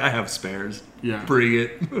just like, I have spares. Yeah. Bring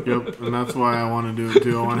it. Yep, and that's why I want to do it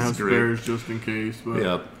too. I want to have great. spares just in case. But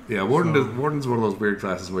Yeah. Warden's one of those weird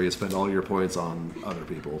classes where you spend all your points on other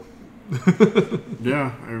people.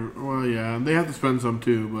 yeah, and they have to spend some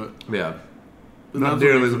too, but Yeah. And Not that's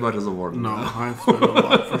nearly what as makes much as a warden. no, though. I have to spend a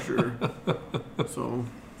lot for sure. So,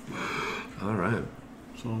 All right.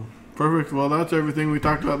 so perfect. Well, that's everything. We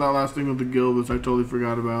talked about that last thing with the guild, which I totally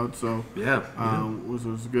forgot about. So, Yeah. was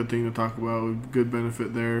a good thing to talk about. Good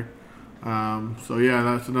benefit there. So yeah,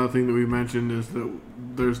 that's another thing that we mentioned is that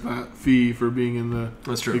there's that fee for being in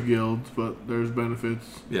That's the true. guilds, but there's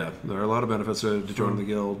benefits. Yeah, there are a lot of benefits to joining the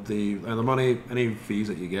guild. The money, any fees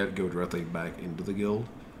that you get, go directly back into the guild,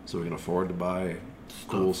 so we can afford to buy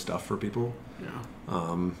cool stuff for people. Yeah.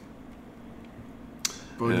 And,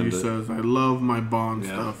 Bodhi says, I love my bond Yeah,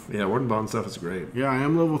 stuff. yeah, Warden Bond stuff is great. Yeah, I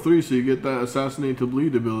am level 3, so you get that Assassinate to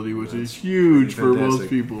Bleed ability, which That's is huge for fantastic. most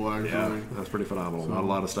people, actually. Yeah, that's pretty phenomenal. So- Not a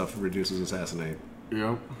lot of stuff reduces Assassinate,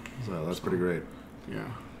 Yep. so that's pretty great. Yeah.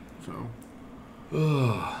 So.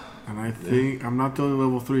 And I think I'm not doing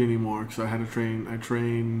level 3 anymore because I had to train. I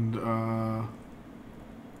trained the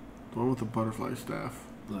one with the butterfly staff.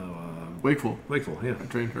 Wakeful. Wakeful, yeah. I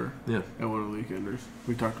trained her Yeah. at one of the weekenders.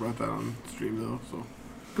 We talked about that on stream though, so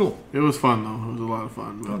Cool. it was fun though. It was a lot of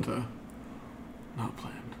fun, but not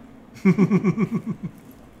planned.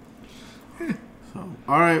 So,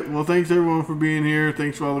 all right. Well, thanks everyone for being here.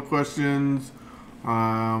 Thanks for all the questions. We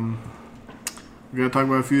got to talk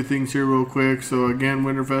about a few things here real quick. So again,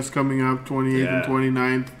 Winterfest coming up 28th and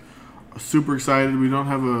 29th. Super excited. We don't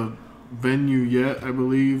have a venue yet, I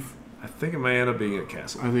believe. I think it may end up being at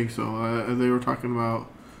Castle. I think so. They were talking about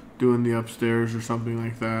doing the upstairs or something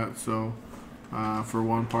like that. So for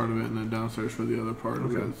one part of it, and then downstairs for the other part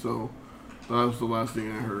of it. So that was the last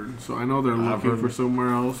thing I heard. So I know they're looking for somewhere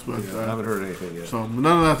else, but I haven't heard anything yet. so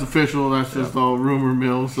none of that's official. That's just all rumor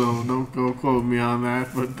mill. So don't go quote me on that.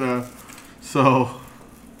 But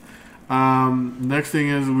next thing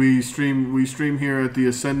is we stream here at the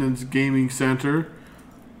Ascendance Gaming Center.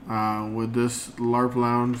 With this LARP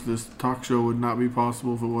Lounge, this talk show would not be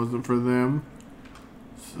possible if it wasn't for them.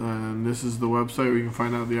 And this is the website where you can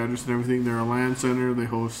find out the address and everything. They're a LAN center. They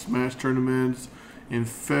host Smash tournaments. In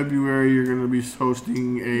February, you're going to be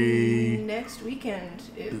hosting a next weekend.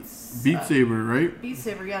 It's Beat Saber, right? Beat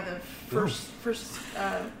Saber, yeah, the first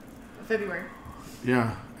February.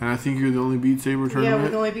 Yeah, and I think you're the only Beat Saber tournament. Yeah, we're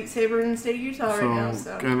the only Beat Saber in the state of Utah right now.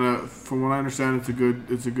 So and from what I understand, it's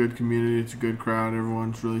a good community. It's a good crowd.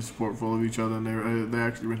 Everyone's really supportful of each other, and they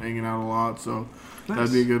actually been hanging out a lot. So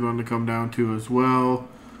that'd be a good one to come down to as well.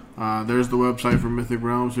 There's the website for Mythic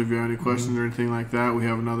Realms. If you have any questions or anything like that, we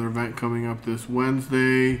have another event coming up this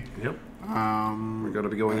Wednesday. Yep. We're going to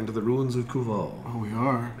be going into the ruins of Kuval. Oh, we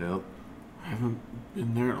are. Yep. I haven't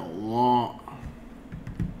been there in a long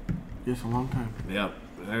time. Yep.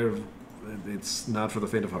 It's not for the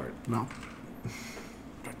faint of heart. No. In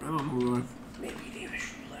fact, I don't know if Maybe you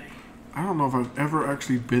should play. I don't know if I've ever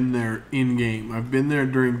actually been there in game. I've been there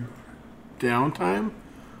during downtime.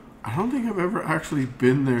 I don't think I've ever actually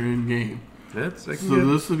been there in game.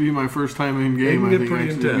 This would be my first time in game. I think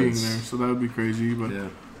actually being there, so that would be crazy. But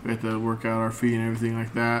we have to work out our fee and everything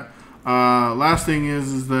like that. Last thing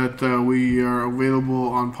is that we are available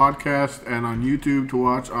on podcast and on YouTube to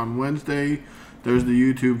watch on Wednesday. There's the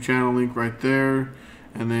YouTube channel link right there.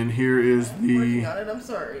 And then here is the... Working on it, I'm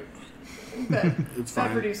sorry. Bad, It's bad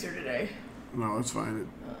fine. producer today. No, it's fine.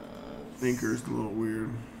 Anchor's a little weird.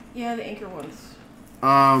 Yeah, the Anchor ones.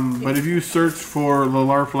 But if you search for the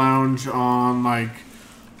LARP Lounge on like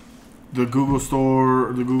the Google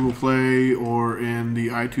Store, the Google Play, or in the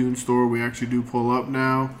iTunes Store, we actually do pull up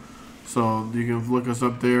now. So you can look us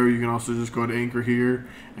up there. You can also just go to Anchor here,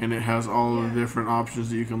 and it has all of the different options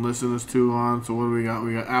that you can listen to us to on. So what do we got?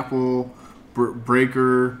 We got Apple,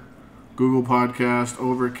 Breaker, Google Podcast,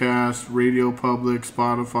 Overcast, Radio Public,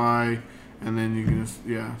 Spotify, and then you can just,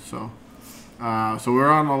 so we're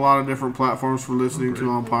on a lot of different platforms for listening to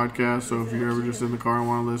on podcasts. So if you're ever just in the car and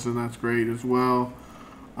want to listen, that's great as well.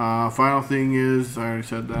 Final thing is, I already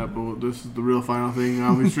said that, but this is the real final thing.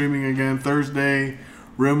 I'll be streaming again Thursday,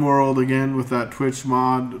 RimWorld again with that Twitch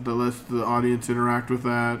mod that lets the audience interact with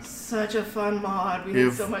that. Such a fun mod. We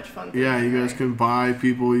had so much fun. Yeah, you guys can buy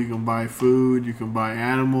people, you can buy food, you can buy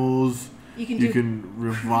animals. You can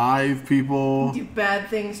revive people. Do bad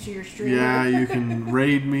things to your stream. Yeah, you can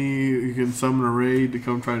raid me. You can summon a raid to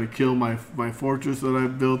come try to kill my fortress that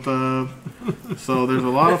I've built up. So there's a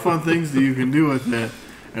lot of fun things that you can do with it.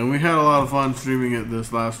 And we had a lot of fun streaming it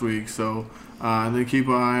this last week. So, and then keep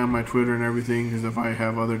an eye on my Twitter and everything, because if I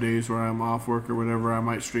have other days where I'm off work or whatever, I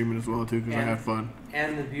might stream it as well too, because I had fun.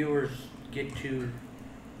 And the viewers get to...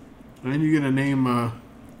 And then you get a name...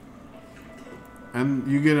 And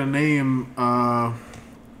you get a name,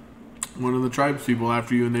 one of the tribes people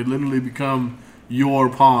after you, and they literally become your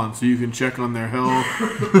pawn, so you can check on their health,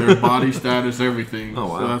 their body status, everything. Oh,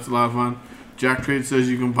 wow. So that's a lot of fun. Jack Trade says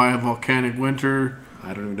you can buy a volcanic winter.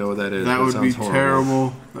 I don't even know what that is. That would be sounds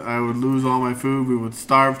terrible. I would lose all my food. We would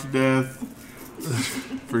starve to death.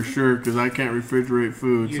 For sure, because I can't refrigerate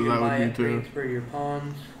food, so that would be terrible. For your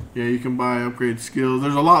pawns. Yeah, you can buy upgrade skills.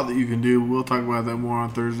 There's a lot that you can do. We'll talk about that more on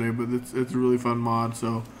Thursday, but it's a really fun mod.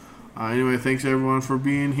 So, anyway, thanks everyone for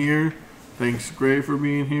being here. Thanks, Gray, for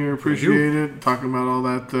being here. Appreciate it. Talking about all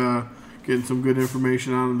that, getting some good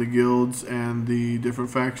information on the guilds and the different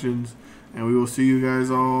factions. And we will see you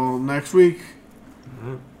guys all next week.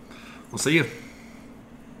 We'll see you.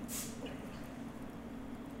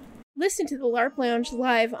 Listen to the LARP Lounge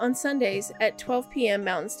live on Sundays at 12 p.m.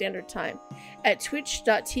 Mountain Standard Time at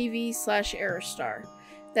twitch.tv/Aerorstar.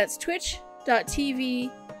 That's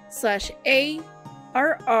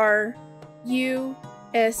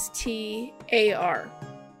twitch.tv/ARRUSTAR.